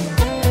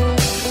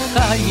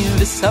 חיים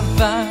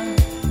וסבא,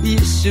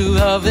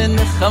 ישועה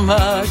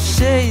ונחמה,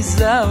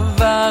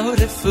 שזבה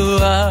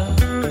ורפואה,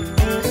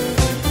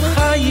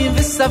 חיים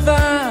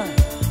וסבא,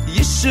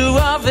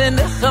 ישועה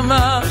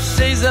ונחמה,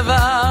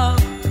 שזבה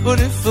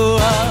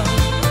ורפואה.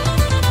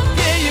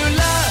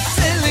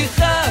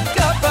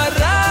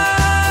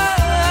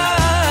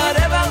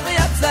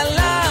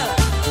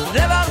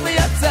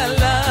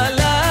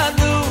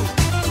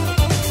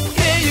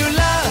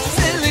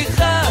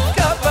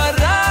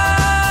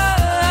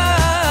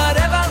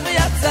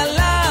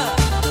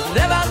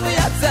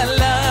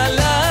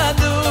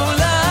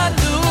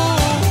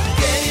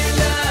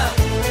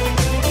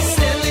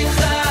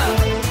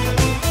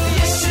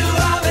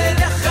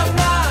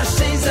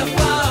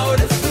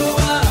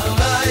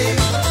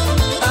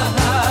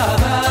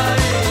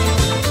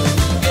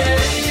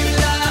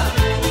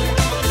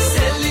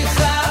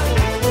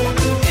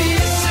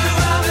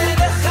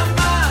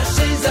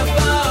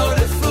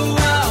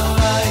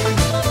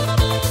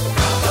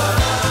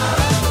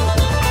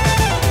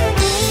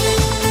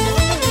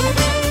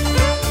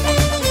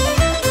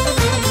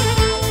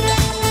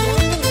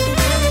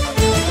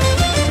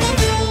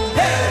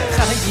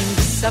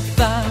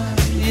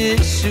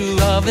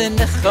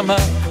 ונחמה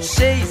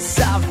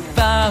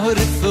שזבה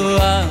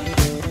ורפואה,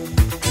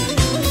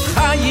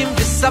 חיים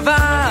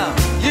וסבא,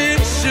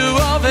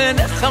 ישועה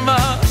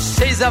ונחמה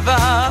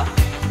שזבה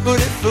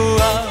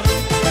ורפואה,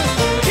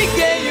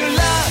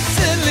 גאולה,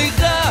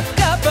 סליחה,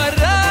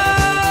 כפרה,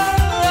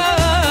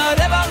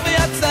 רווח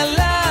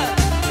והצלה,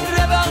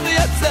 רווח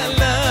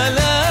והצלה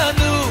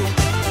לנו,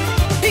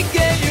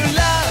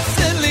 גאולה,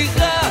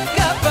 סליחה,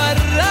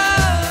 כפרה,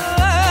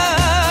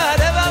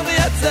 רווח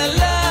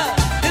והצלה,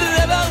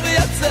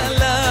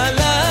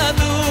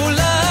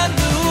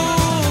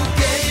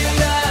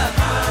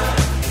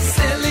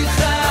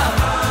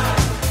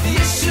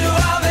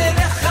 Yeshua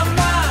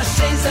v'nechama,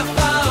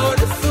 shezava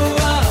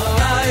u'refua,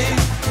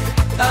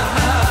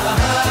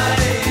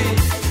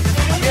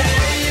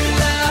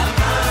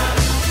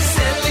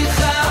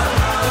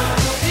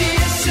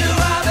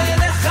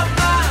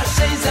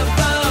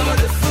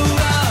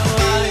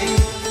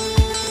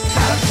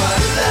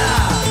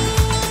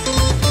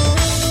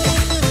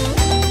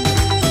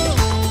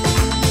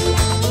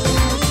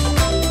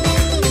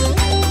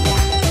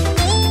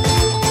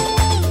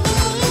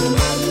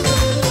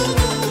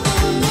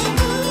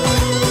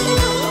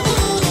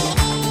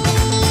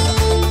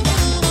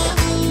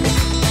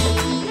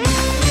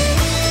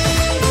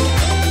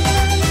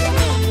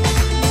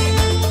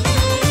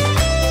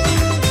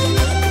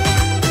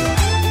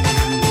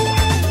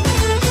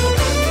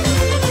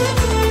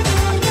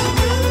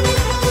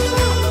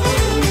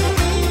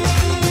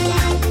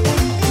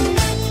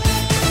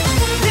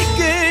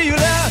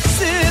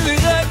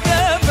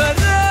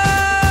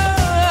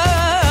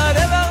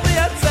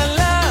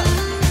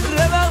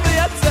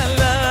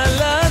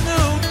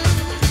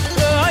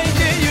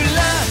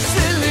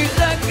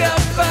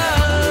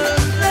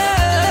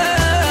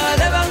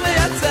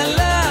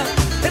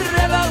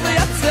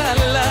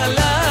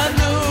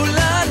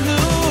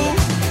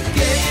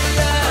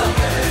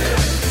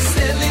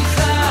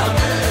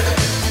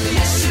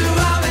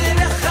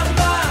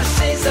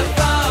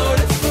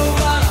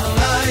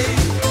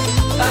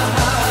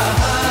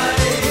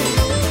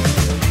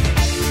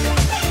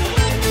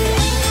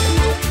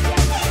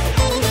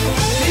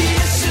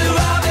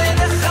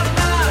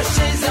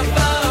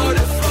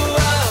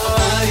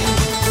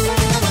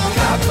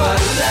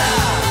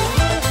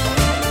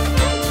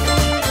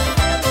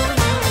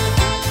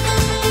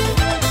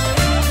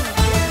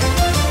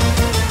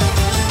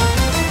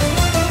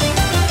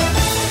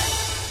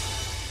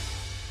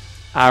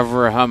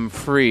 Avraham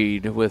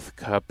Fried with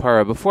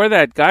Kapara. Before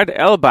that, Gad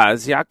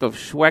Elbaz, Yaakov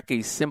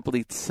Shweki,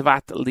 Simply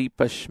Tzvat,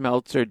 Lipa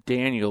Schmelzer,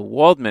 Daniel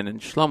Waldman,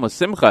 and Shlomo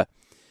Simcha.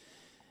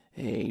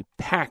 A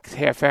packed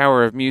half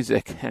hour of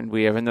music, and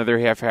we have another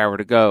half hour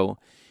to go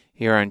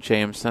here on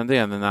JM Sunday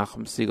on the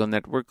Nachum Segal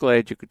Network.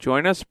 Glad you could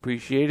join us.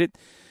 Appreciate it.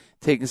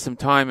 Taking some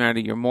time out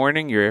of your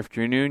morning, your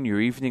afternoon, your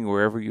evening,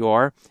 wherever you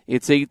are.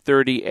 It's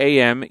 8:30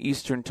 a.m.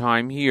 Eastern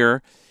Time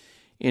here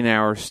in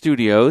our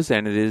studios,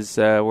 and it is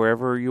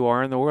wherever you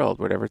are in the world,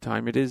 whatever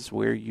time it is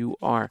where you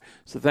are.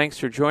 So thanks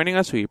for joining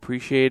us. We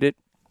appreciate it.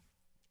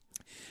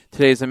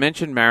 Today, as I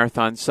mentioned,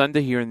 Marathon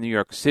Sunday here in New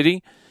York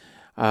City.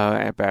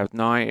 About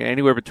 9,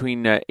 anywhere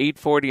between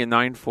 8:40 and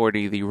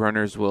 9:40, the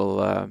runners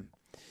will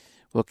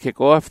kick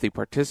off. The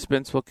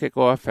participants will kick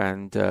off,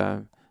 and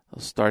they'll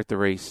start the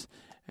race.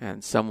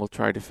 And some will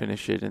try to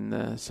finish it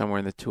in somewhere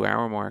in the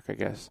 2-hour mark, I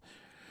guess,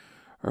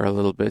 or a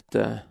little bit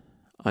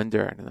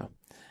under. I don't know.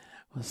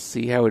 We'll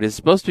see how it is. It's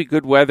supposed to be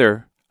good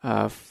weather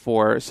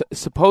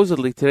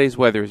supposedly today's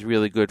weather is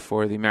really good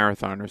for the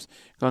marathoners,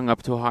 going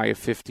up to a high of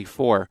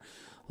 54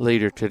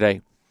 later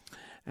today.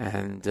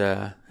 And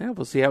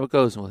we'll see how it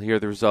goes, and we'll hear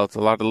the results. A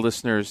lot of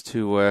listeners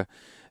to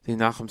the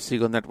Nachum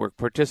Segal Network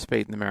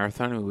participate in the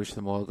marathon, and we wish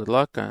them all good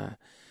luck.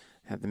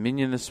 Had the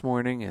minyan this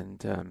morning,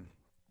 and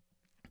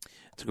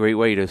it's a great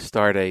way to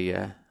start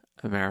a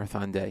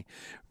marathon day.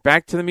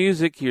 Back to the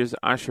music. Here's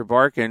Asher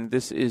Barkan.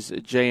 This is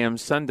JM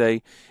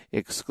Sunday,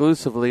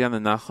 exclusively on the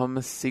Nachum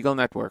Segal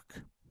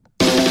Network.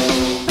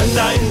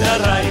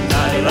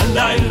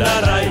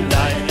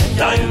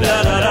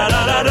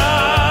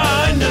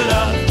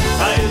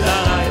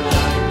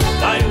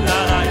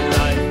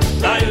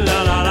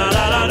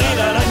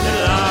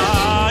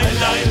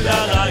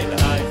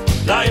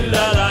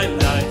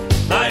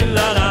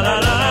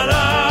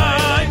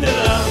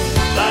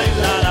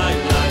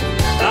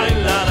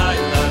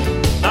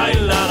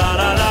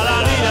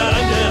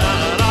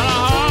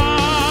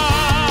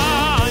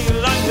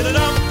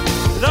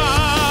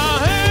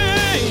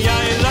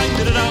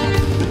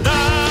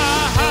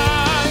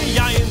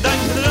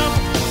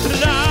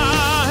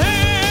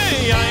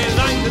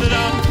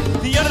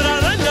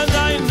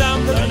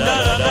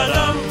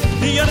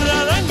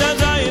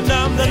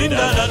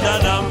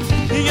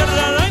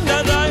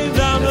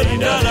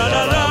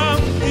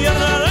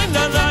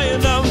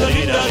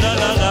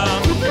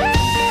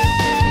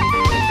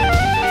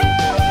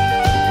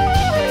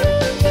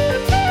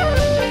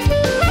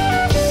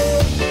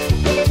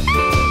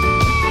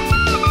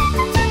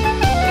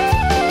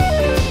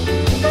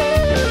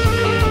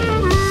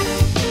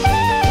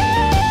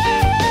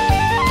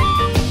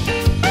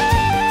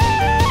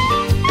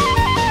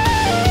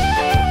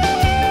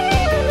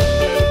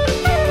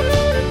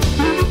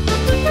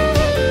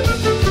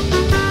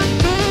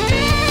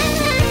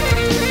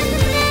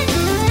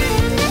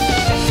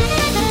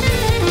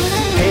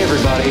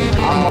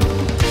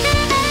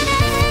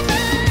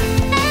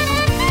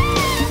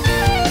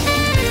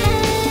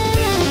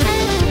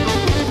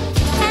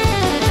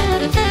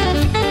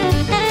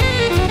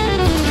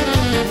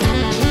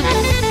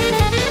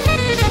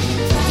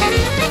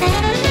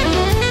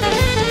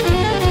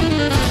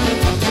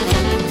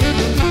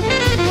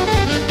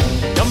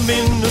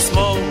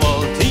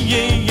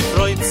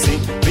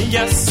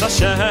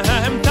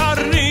 Hashem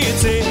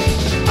taritzi,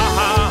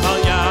 aha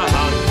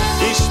yahan,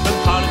 ish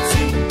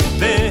bepartzi,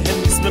 vehem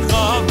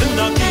ismecha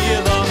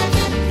v'nagila,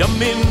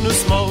 yaminu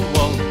smol,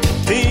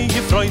 ti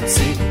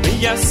yifroitzi,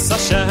 yes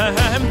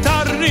Hashem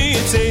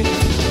taritzi,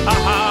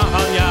 aha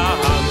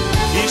yahan,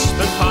 ish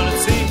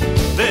bepartzi,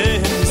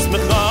 vehem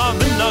ismecha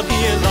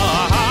v'nagila.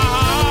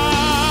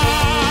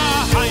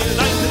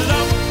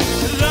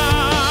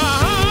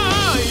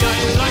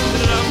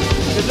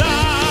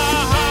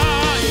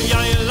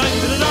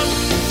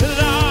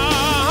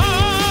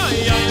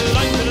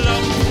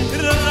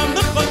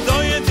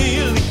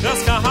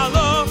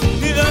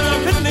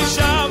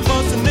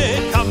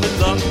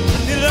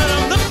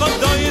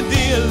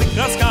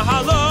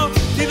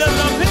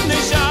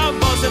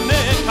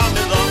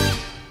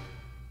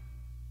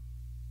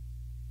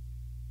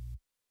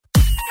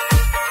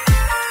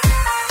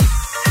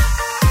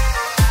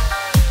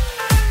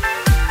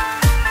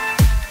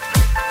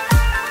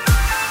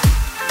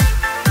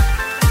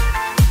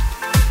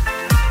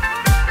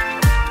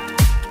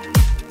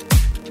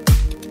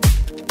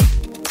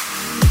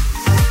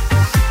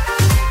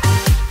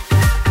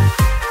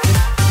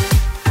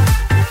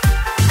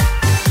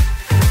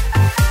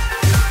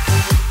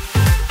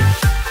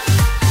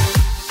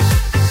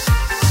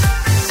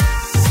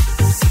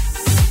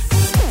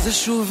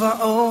 שוב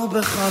האור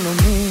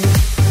בחלומי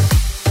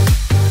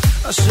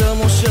אשר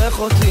מושך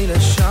אותי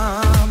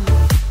לשם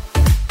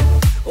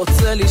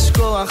רוצה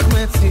לשכוח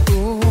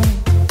מציאות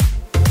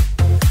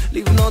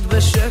לבנות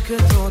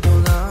בשקט עוד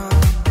עולם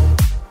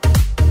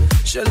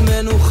של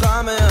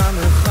מנוחה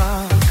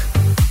מהמרחק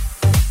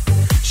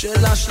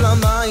של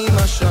השלמה עם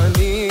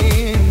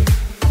השנים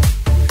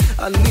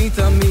אני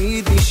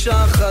תמיד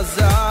נשאר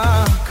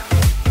חזק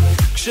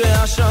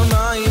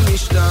כשהשמיים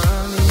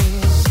משתנים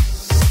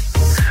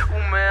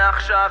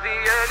עכשיו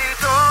יהיה לי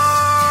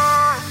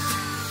טוב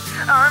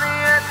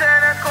אני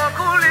אתן את כל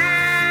כולי,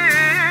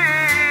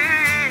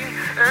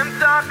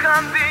 אמצא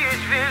כאן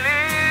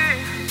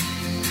בשבילי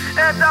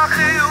את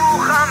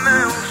החיוך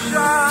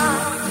המאושר.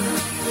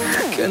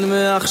 כן,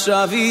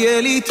 מעכשיו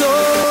יהיה לי טוב,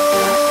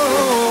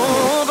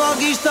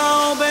 ארגיש את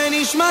האור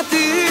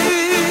בנשמתי,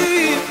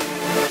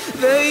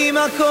 ועם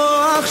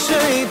הכוח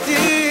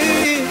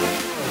שאיתי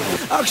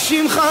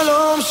אגשים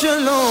חלום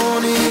שלא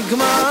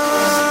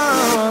נגמר.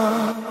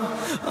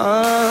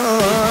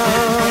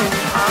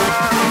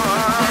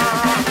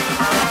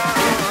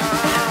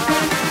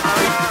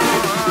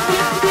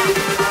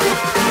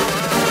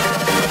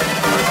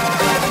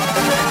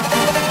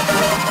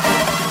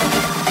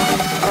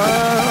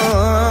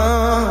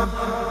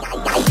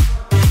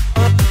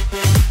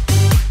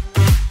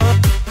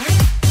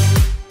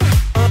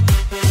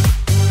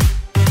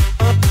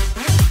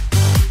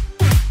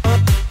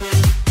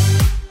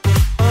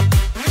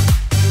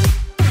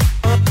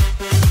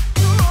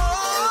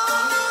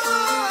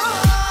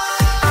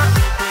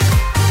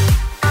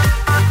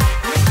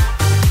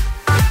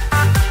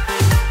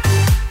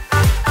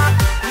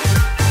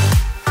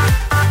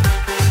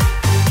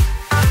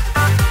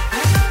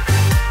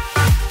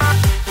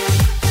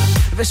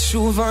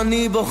 ושוב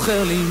אני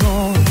בוחר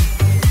ללמוד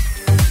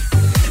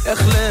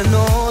איך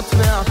ליהנות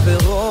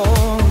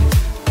מהפירות,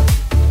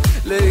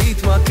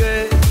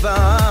 להתמקד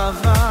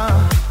באהבה,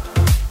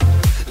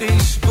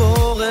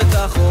 לשבור את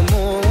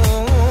החומות,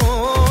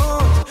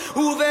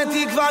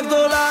 ובתקווה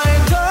גדולה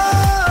אתו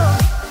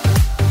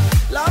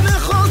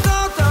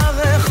למחוזות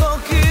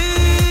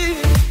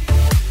הרחוקים,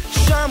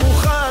 שם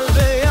אוכל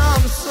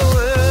בים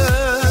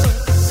סוער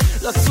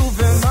לצוף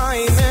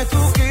במים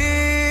מתוקים.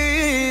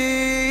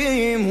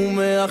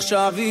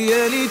 ומעכשיו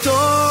יהיה לי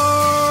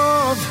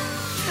טוב,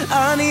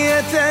 אני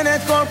אתן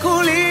את כל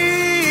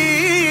כולי,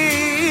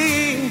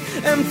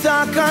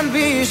 אמצא כאן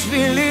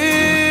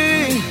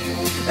בשבילי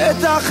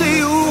את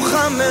החיוך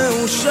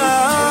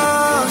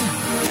המאושר.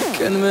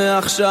 כן,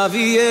 מעכשיו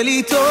יהיה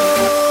לי טוב,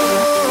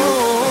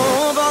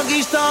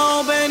 ארגיש את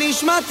האור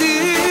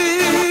בנשמתי,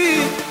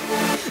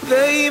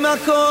 ועם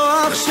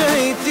הכוח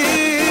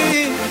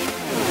שאיתי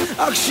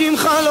אגשים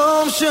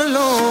חלום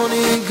שלא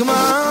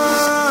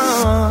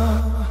נגמר.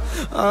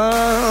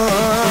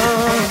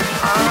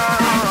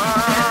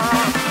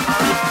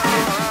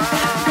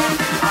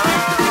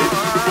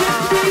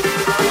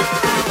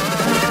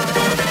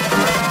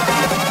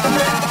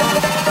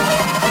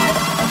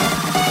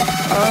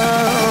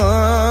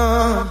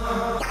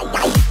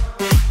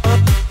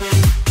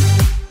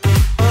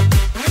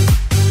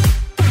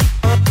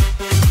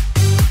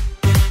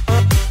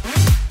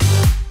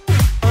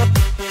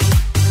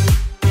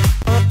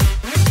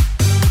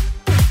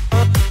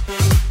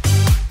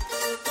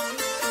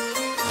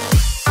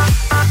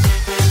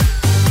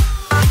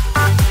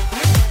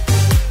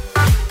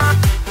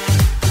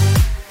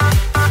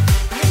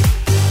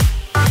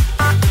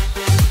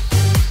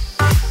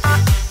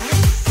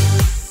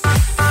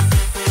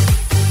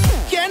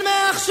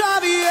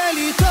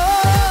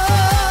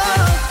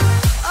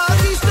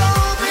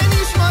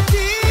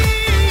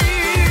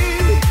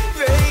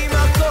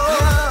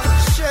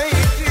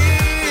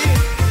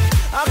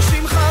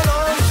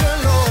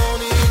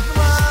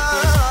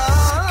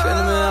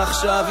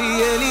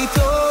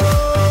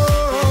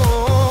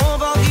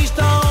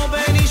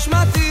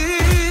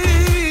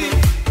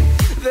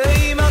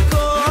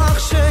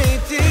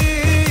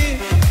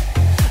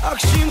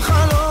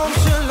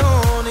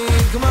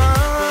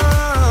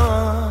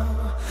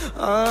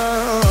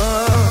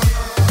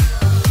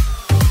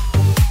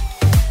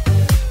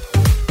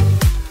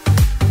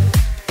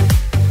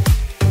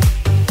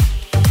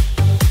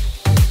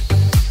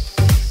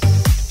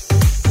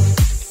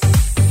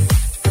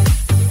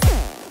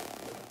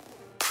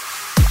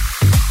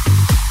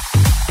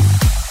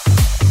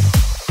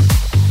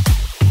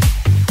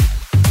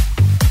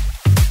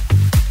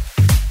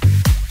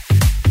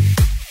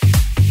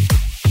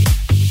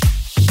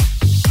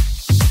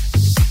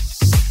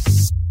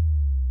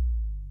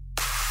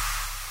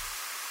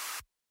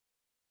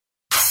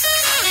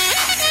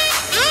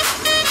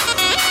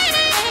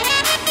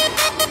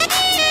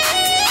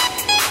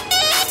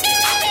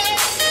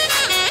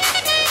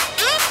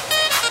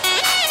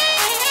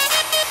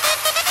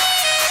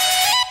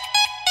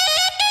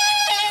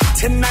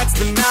 Tonight's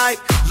the night,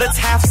 let's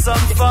have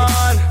some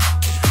fun.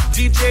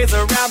 DJs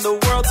around the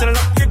world, turn it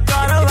up, you're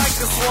gonna like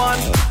this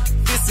one.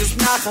 This is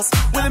Nachas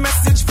with a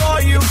message for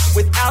you.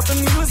 Without the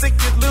music,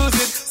 you'd lose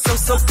it.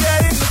 So get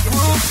in the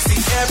groove.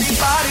 See,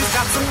 everybody's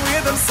got some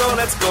rhythm, so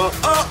let's go.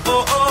 Oh,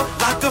 oh, oh.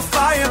 Like a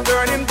fire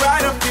burning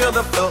bright and feel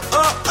the flow.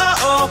 Oh,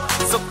 oh, oh.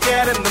 So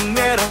get in the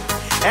middle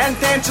and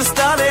dance just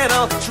a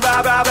little.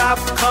 Drop,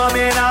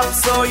 coming up,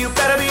 so you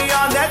better be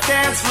on that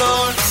dance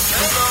floor.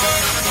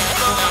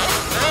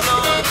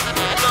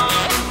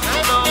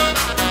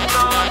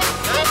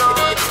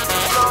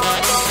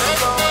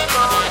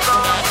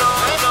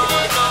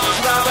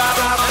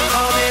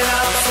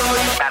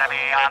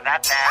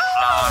 That dance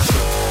floor.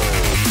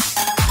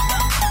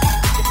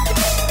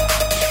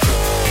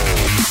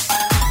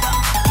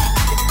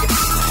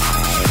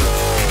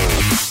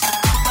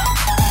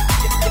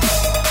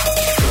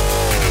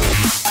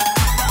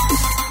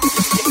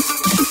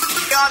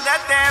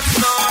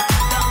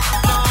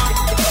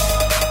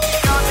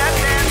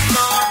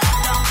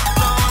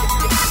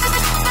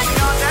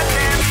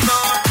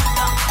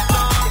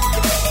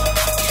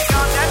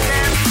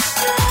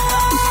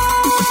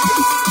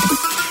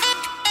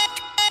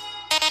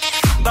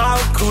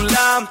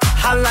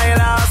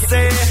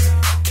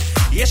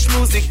 יש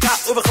מוזיקה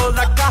ובכל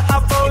דקה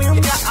הווליום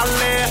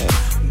יעלה.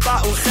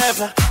 באו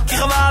חבר'ה כי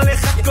חבל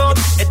לחכות,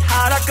 את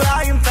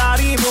הרגליים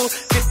תרימו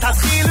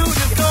ותתחילו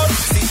לרקוד.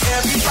 See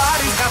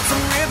everybody's got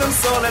some rhythm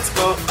so let's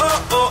go.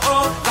 Oh oh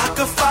oh, like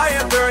a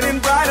fire burning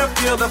brighter,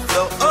 feel the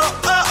flow. Oh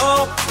oh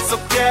oh, so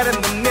get in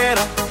the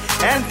middle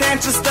and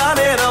dance just a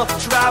little.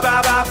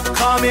 Tra-ba-ba,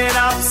 coming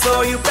up, so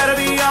you better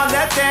be on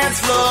that dance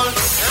floor.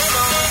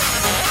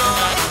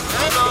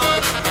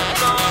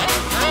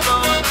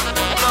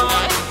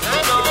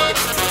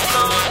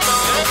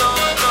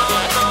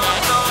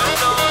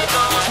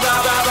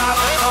 Tra-ba-ba,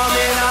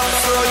 coming up,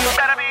 so you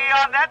better be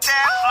on that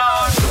dance floor.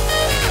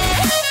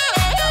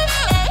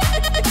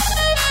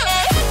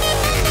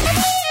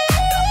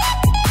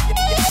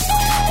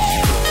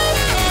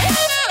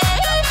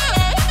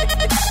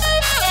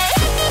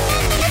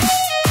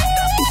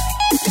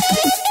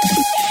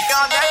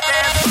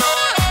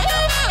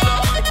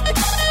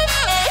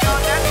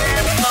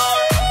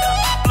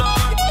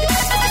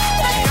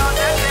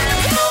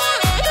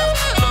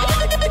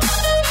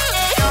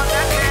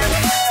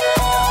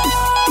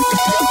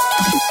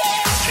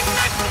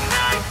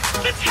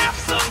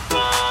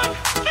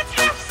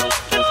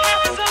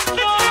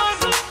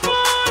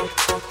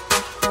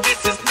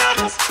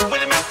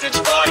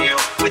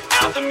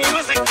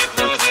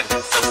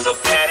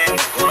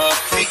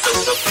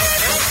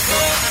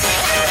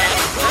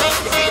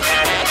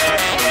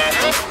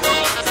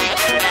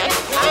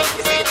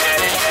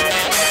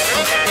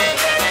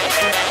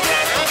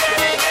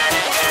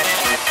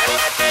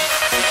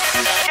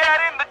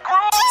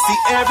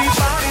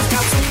 Everybody's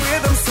got some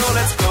rhythm, so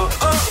let's go.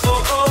 Oh,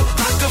 oh, oh,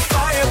 like a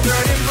fire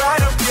burning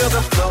brighter, feel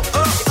the flow.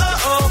 Oh,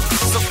 oh, oh,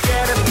 so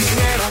get in the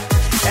middle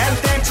and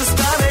dance just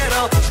a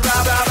little.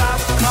 Ra-ba-ba,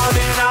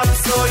 coming up,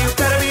 so you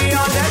better be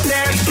on that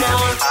dance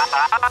floor.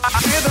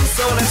 Rhythm,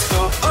 so let's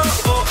go.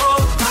 Oh, oh,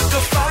 oh, like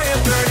a fire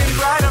burning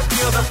brighter,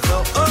 feel the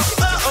flow. Oh,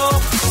 oh, oh,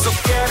 so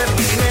get in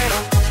the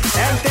middle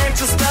and dance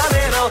just a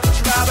little.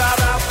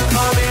 Ra-ba-ba,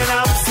 coming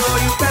up, so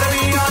you better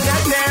be on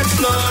that dance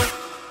floor.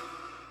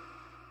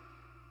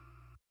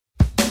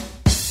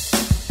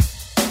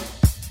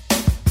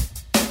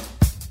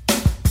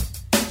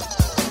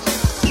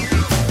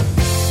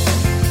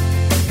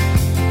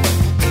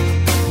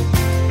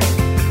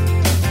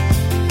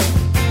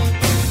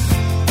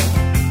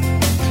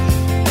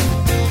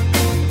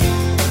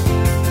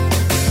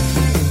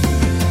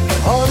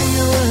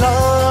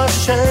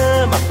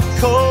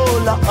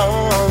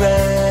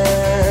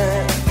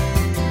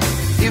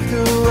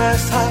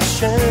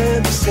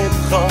 Hashem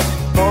Simcha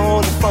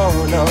Bon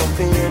Fona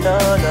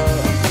Vinana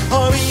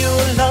Hariyu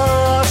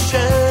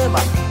Lashem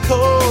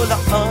Kol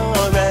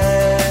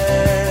Haaretz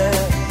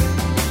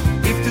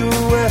Iftu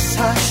Es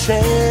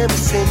Hashem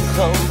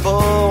Simcha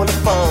Bon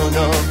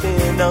Fona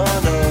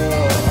Vinana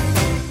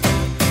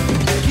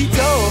Ki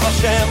Tov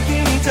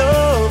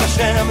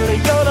Hashem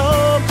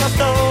Le'Yodom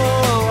Chasto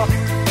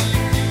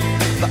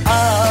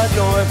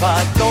Va'ador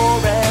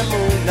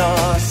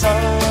Emunasa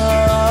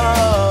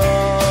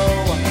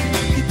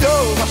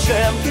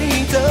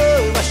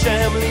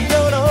Hashem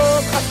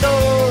Le'Yodom Chasto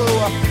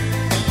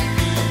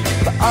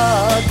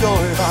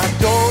Va'ador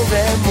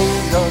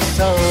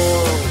Emunaso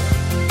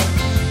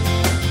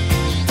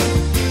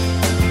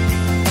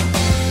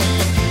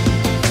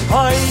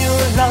Hayu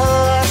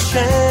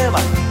L'Hashem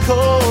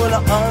Kol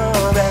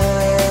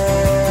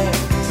Haaretz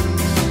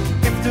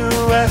Iftu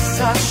Es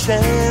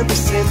Hashem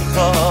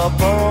B'Simcha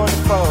Bon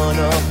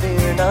Fona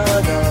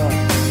Vinana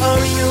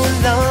Hayu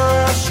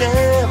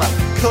L'Hashem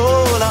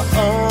Kol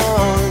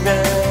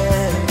Haaretz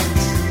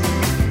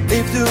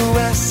Iftu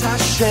Es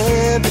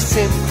Hashem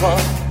B'Simcha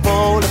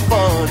Bon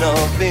Fona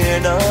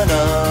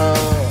Vinana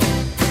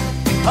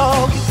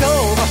Oh, Ki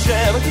Tov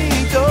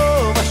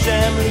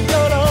Hashem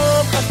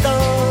Le'Yodom Chasto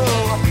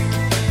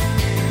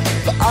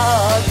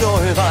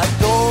Va'ador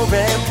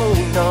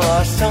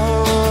Emunaso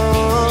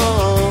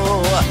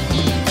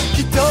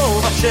Ki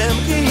Tov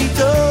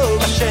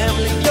Hashem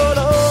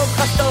Le'Yodom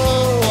Chasto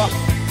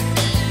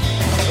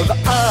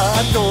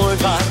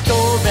Va'ador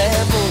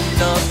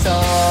Emunaso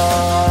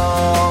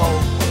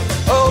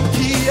Oh,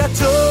 Ki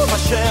Tov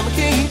Hashem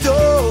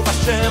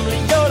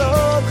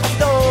Le'Yodom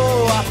Chasto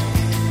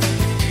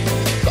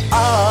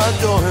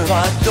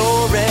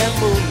Va'ador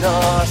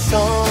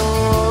Emunaso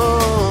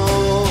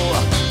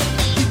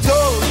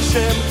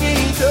Ki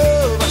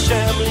Tov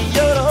Hashem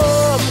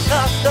Le'Yodom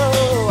Chasto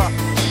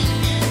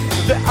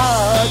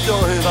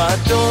Va'ador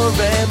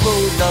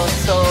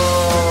Emunaso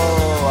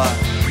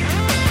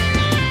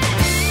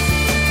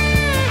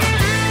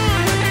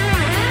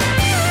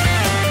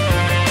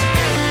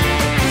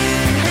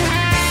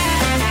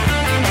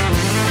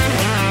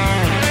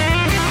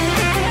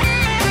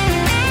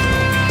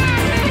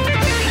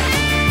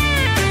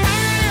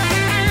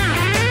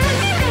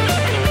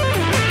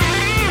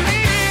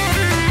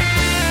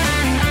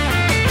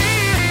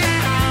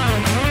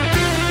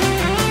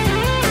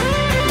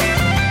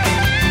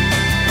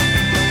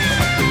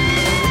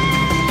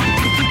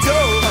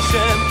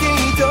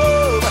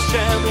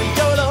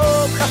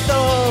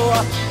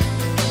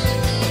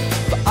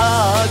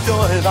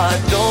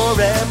Va'ador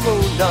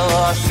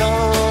באמונה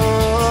סו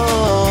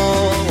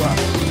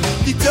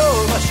כי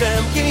טוב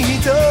השם כי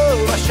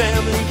טוב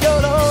השם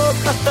להיות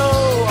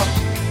חטוא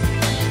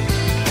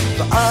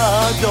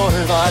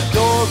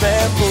והדור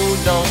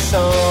באמונה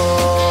סו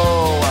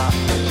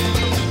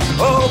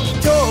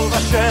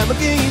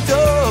כי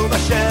טוב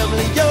השם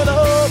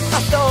להיות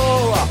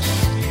חטוא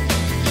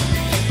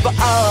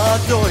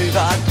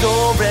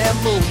והדור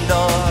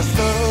באמונה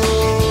סו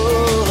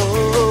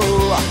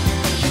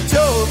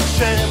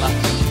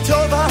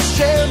טוב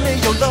השם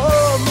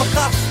ליולום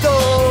חסדו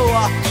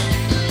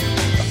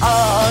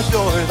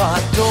הדור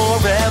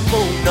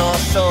אמונה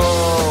סו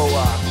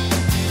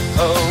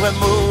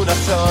אמונה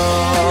סו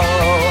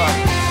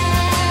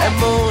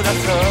אמונה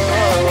סו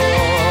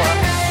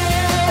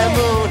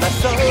אמונה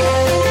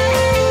סו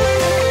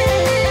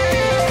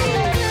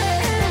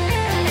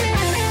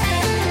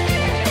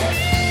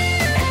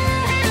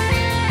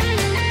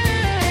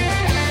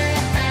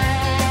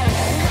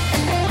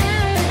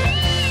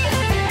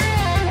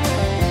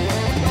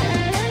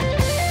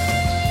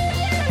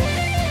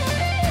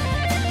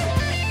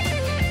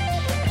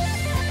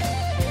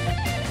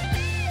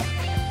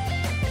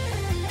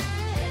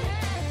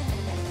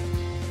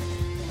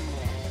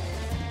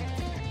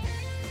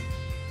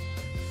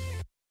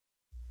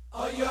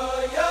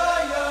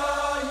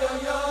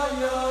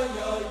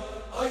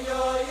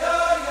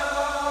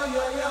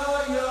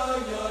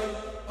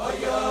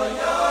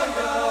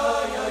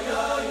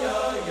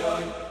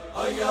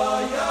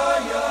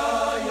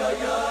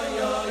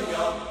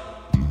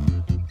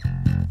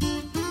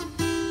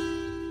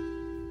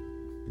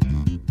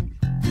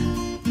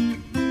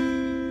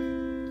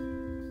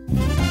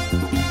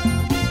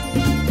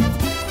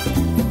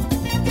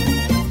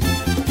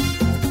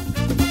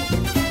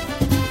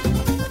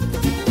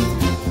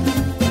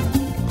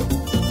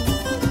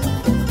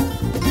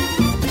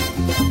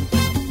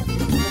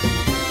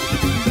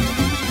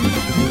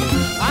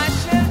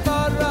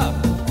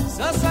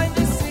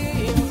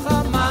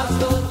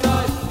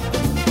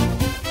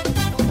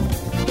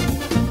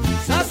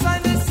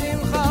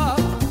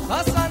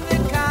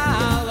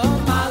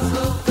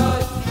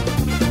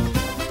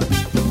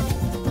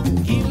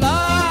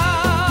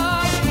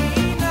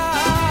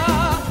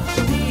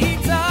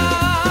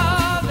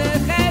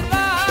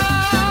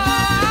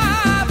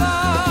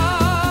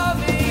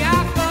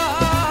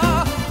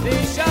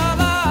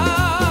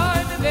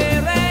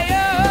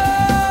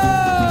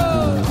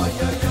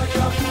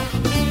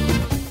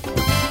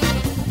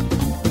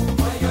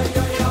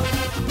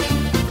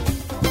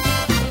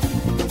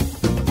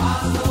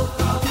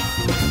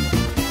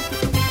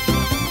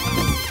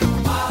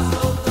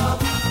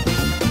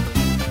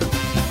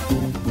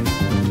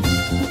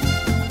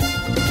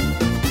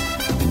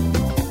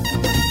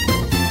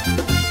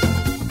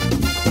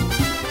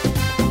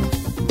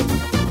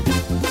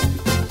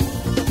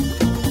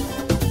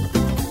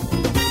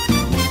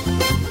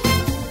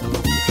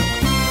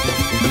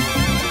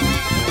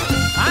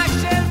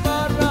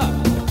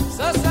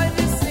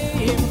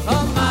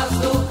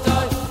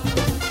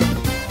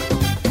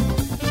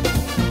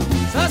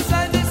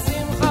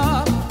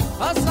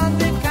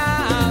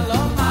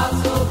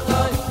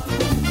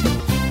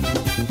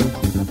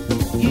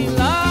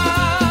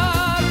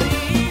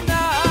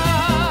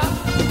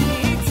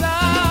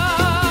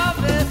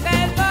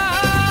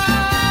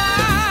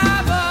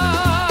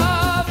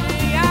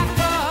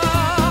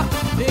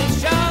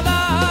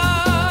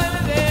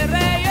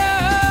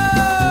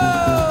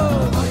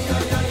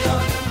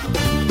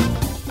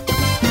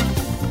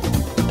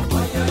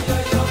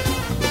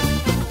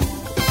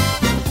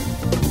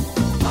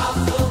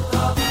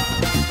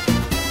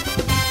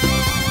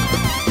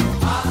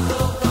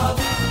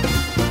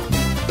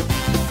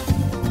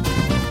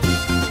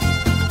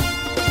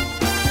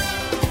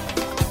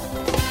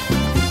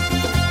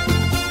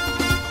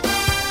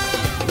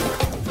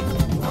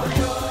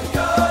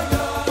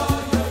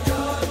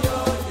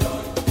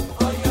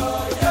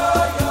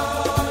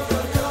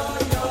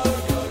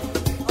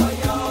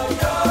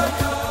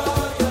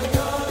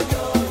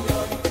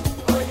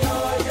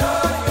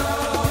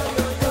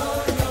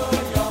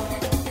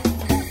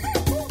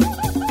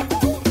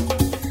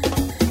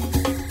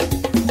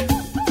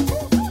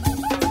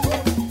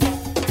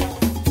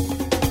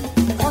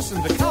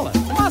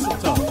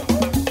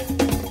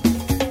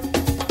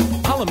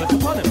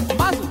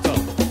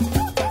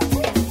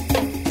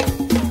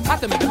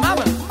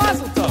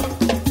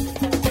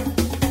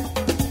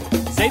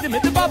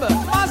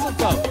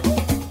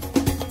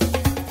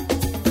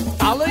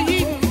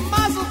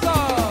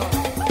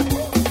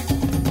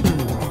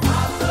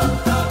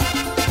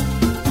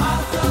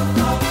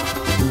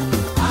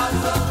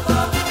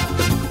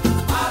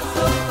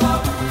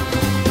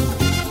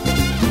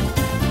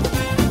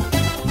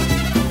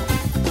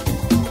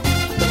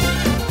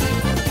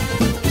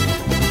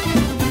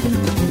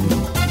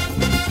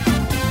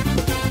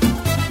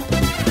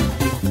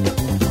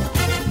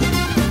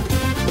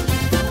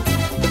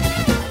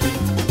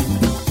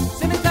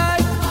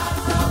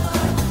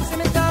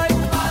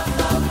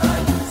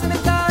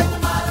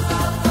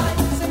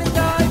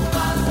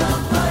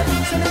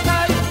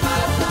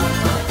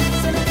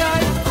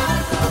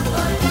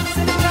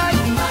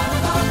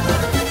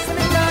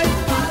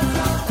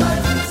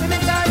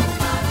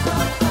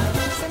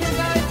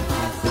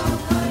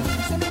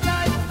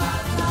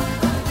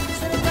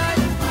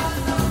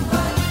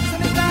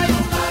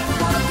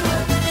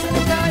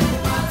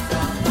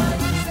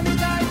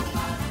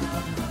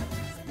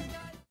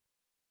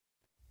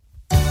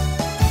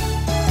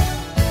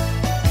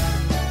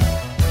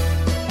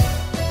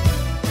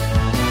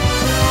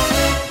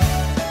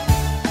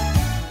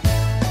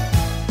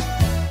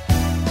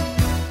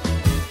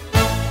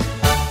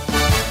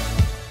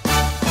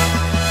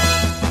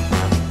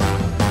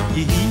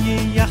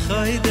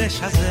khoidesh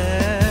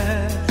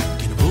hazeh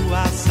kinvu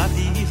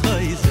asadi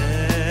khoize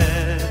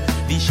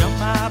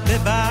bishama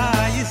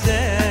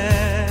bebayze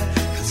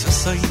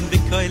kasoin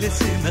bekoyle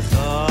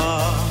simcha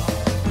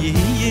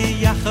yiye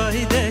ya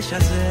khoidesh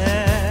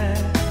hazeh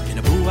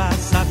kinvu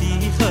asadi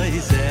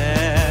khoize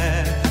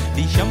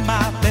bishama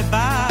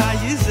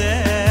bebayze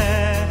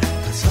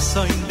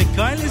kasoin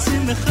bekoyle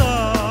simcha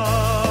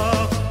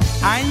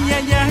ay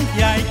ay ay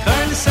ay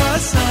kol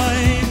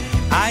soin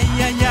ay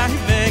ay ay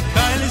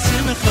bekoyle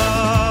simcha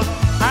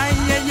ay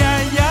ay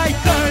ay ay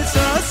kol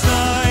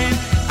soin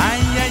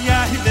ay ay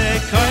ay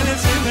bekoyle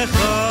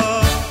simcha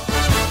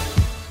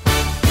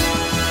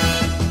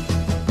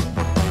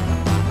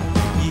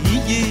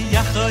yiye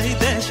ya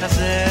khoidesh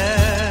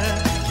hazeh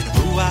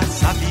kinvu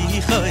asabi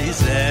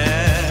khoize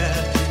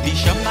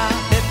bishama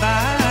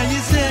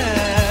bebayze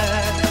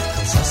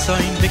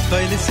kasoin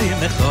bekoyle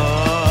simcha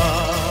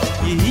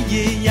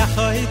yiye ya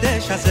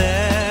khoidesh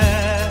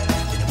hazeh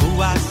kinvu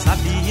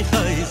asabi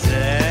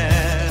khoize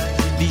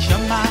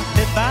bishama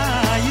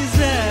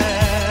bebayze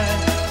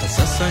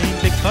kasoin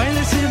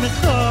bekoyle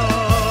simcha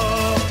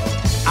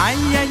ay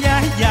ay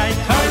ay ay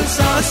kol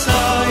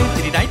soin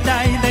dai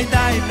dai dai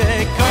dai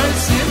bekoyle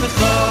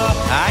simcha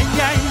ay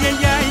ay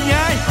ay ay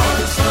ay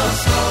kol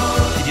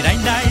soin dai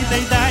dai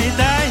dai dai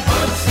dai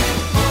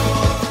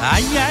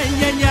ay ay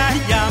ay ay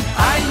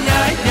ay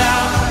ay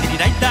ay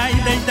dai dai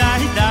dai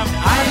dai dai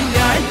ay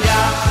ay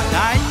ay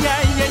ay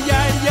ay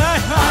ay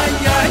ay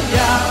ay ay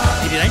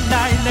dai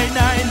dai dai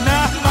dai na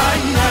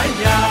ay ay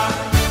ay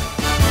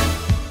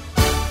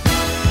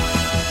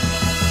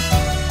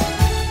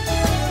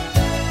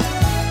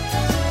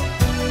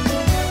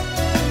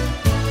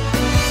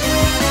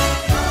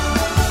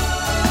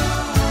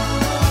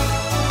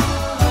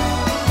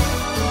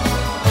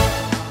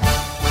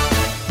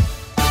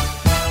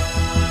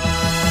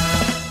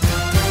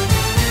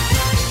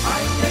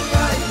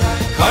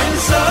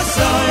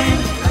soin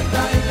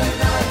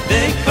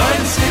de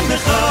kol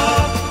simcha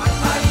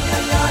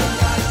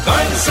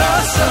kol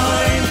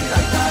soin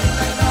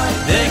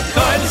de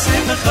kol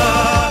simcha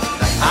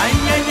ay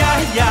ay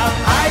ay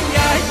ay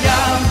ay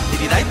ay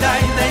dai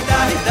dai dai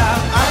dai dai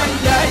ay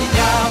ay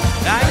ay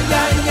ay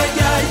ay ay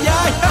ay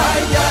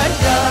ay ay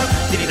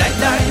dai dai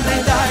dai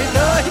dai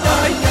dai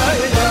dai ay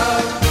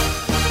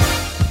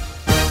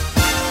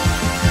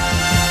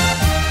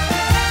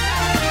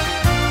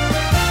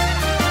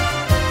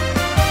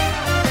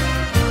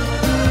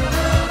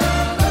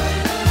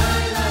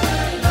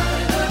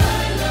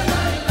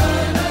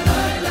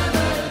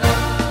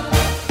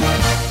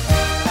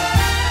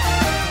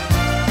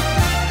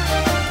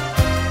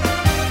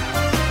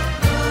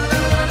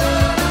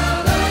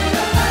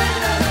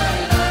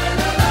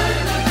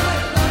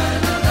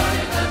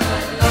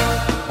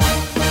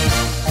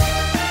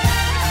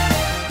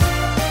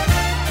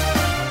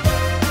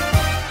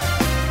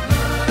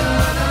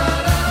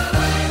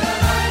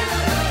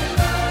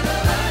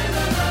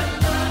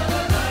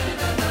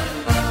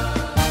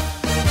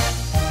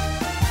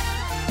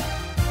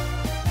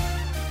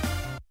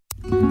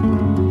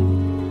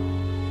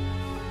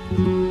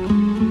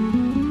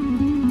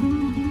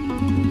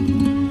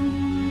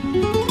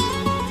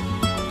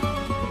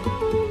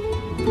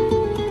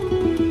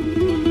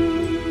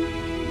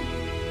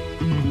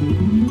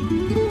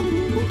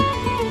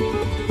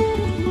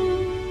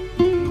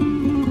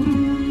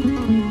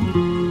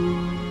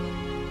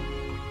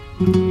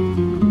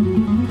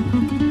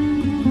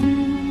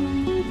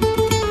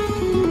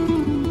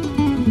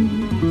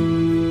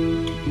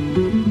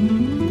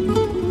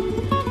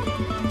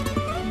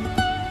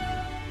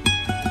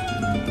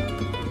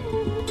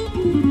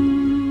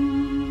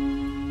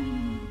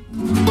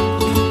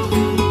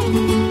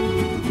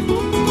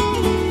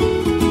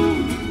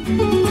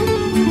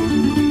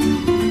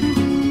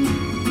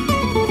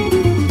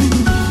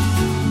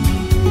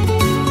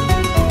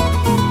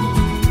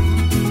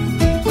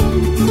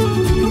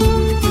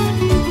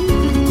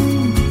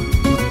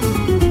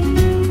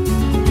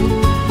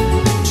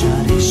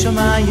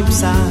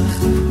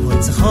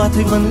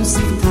Gonu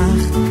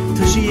sitach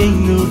tu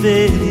sheinu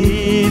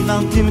veri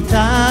valtim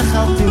tach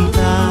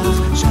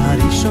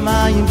shari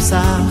shomayim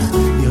sach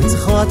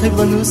yotzchot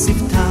gonu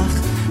sitach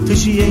tu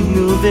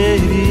sheinu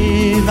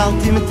veri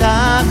valtim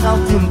tach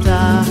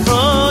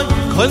oy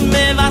kol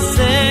me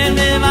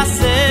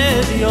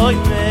vaser yoy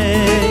me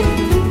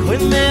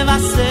kol me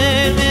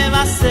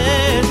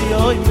vaser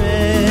yoy me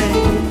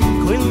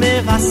kol me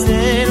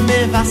vaser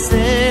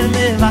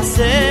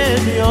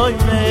yoy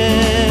me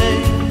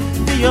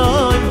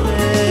yoy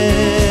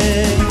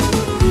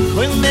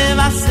Kol me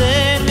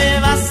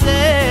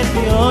vaser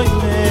yoy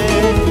me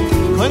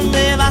Kol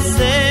me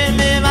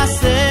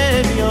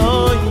vaser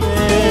yoy me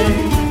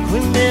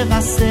Kol me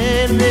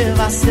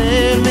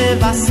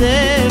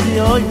vaser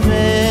yoy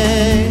me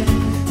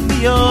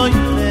yoy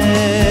me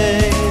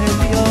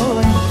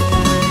yoy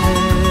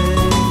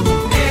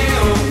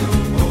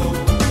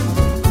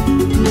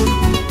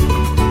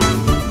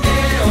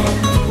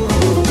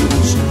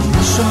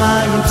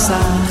Shomayim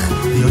psach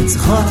yoy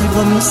tzchot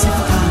gonu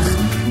siftach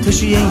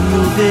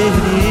תושיינו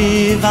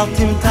בריב אל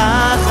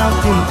תמתח, אל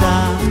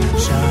תמתח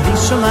שערי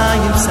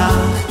שמיים פסח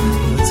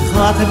לא צריכו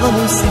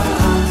התבונו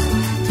ספתח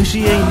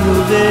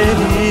תושיינו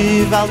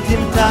בריב אל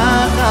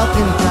תמתח, אל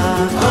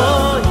תמתח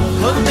אוי,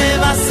 כל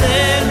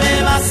מבשר,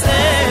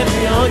 מבשר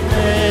יוי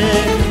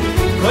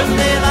כל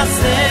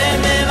מבשר,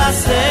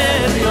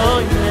 מבשר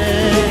יוי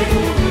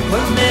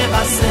כל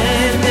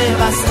מבשר,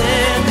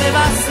 מבשר,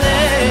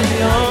 מבשר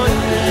יוי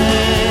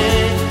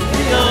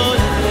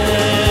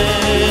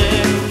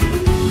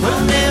כל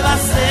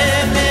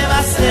מבשר,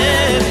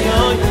 מבשר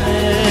יוי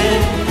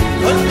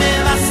כל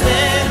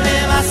מבשר,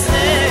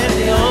 מבשר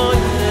יוי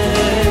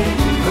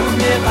כל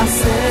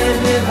מבשר,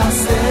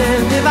 מבשר,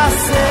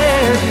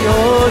 מבשר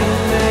יוי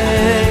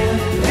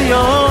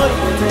יוי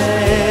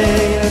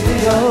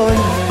יוי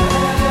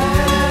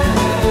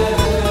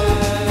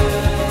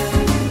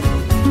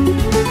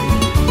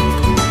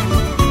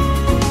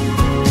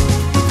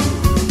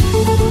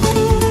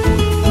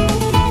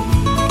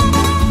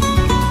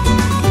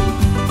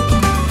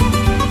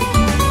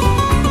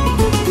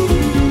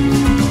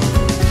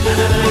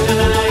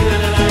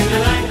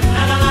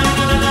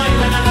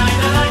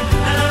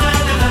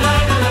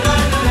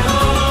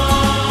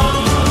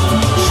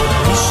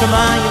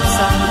שמיים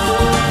סך,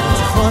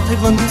 צריכות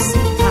הגבון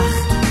בספתח,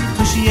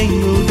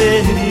 תושיינו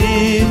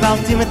בריב, אל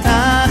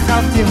תמתח,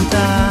 אל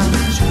תמתח,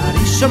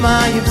 שערי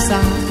שמיים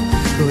סך,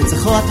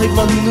 צריכות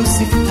הגבון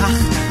בספתח,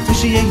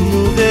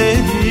 תושיינו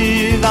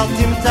בריב, אל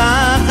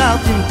תמתח, אל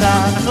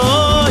תמתח,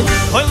 אוי,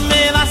 כל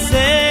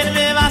מבשר,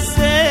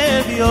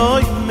 מבשר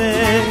ויוי מי,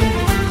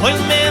 כל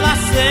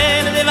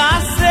מבשר,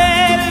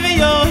 מבשר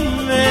ויוי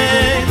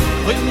מי,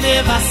 כל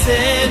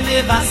מבשר,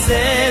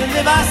 מבשר,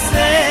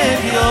 מבשר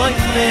ויוי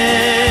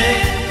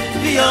מי,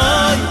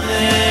 ויוי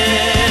מי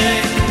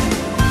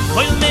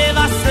כל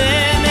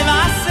מבשר,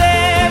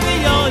 מבשר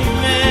ויוי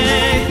מי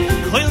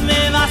כל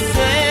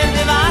מבשר,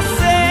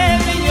 מבשר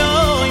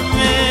ויוי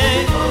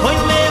מי כל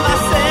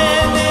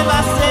מבשר,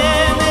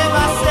 מבשר,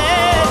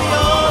 מבשר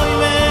ויוי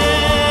מי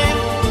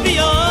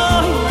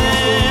ויוי מי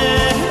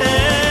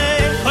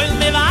כל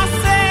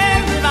מבשר,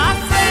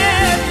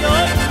 מבשר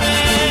ויוי מי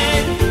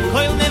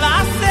כל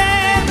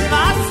מבשר,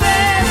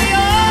 מבשר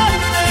ויוי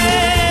מי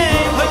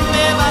כל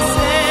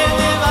מבשר,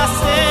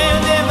 מבשר,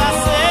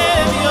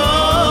 מבשר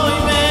ויוי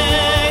מי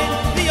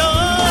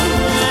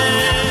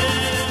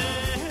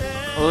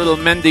A little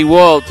Mendy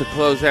Wall to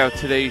close out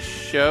today's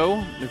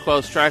show.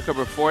 Nicole Stryker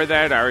before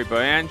that, Ari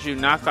Boyanju,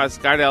 Nachas,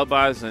 Gad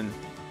Elbaz, and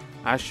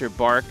Asher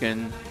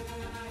Barkin.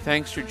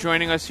 Thanks for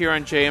joining us here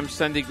on JM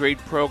Sunday. Great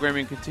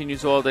programming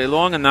continues all day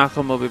long, and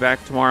Nachum will be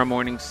back tomorrow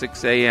morning,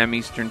 6 a.m.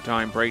 Eastern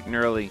Time, bright and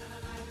early.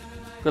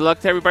 Good luck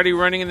to everybody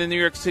running in the New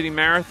York City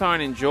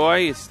Marathon.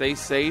 Enjoy, stay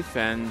safe,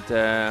 and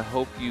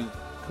hope you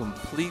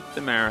complete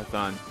the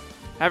marathon.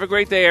 Have a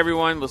great day,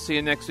 everyone. We'll see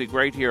you next week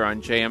right here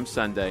on JM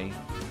Sunday.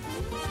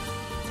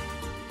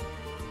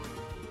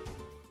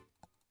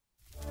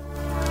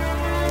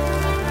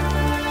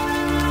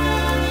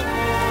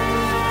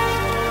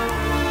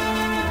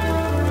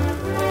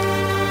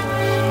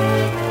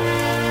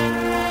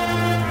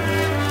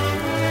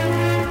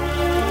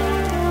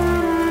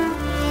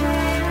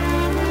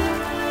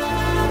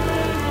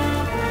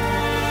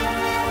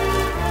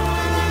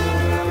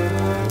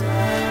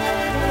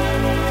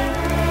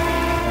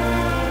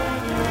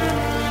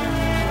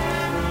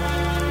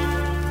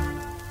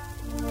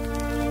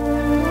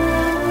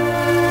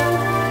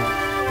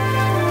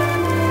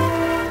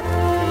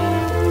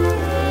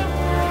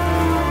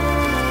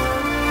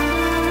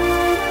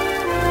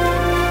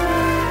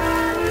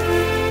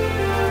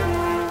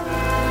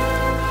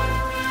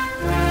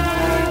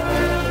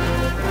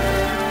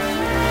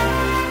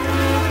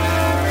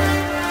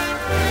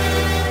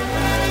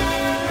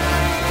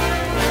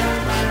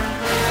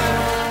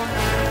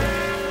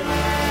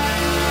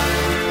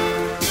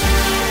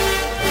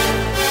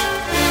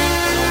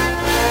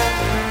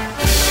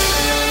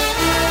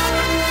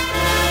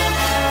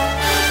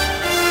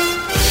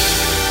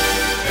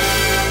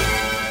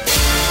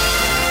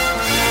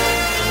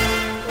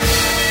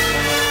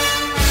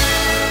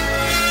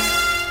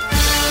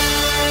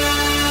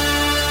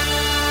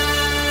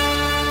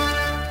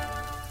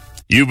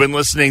 You've been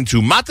listening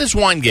to Matis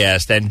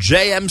Weingast and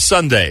JM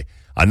Sunday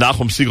on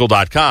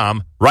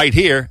NachumSegal.com, right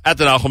here at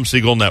the Nachum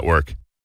Segal Network.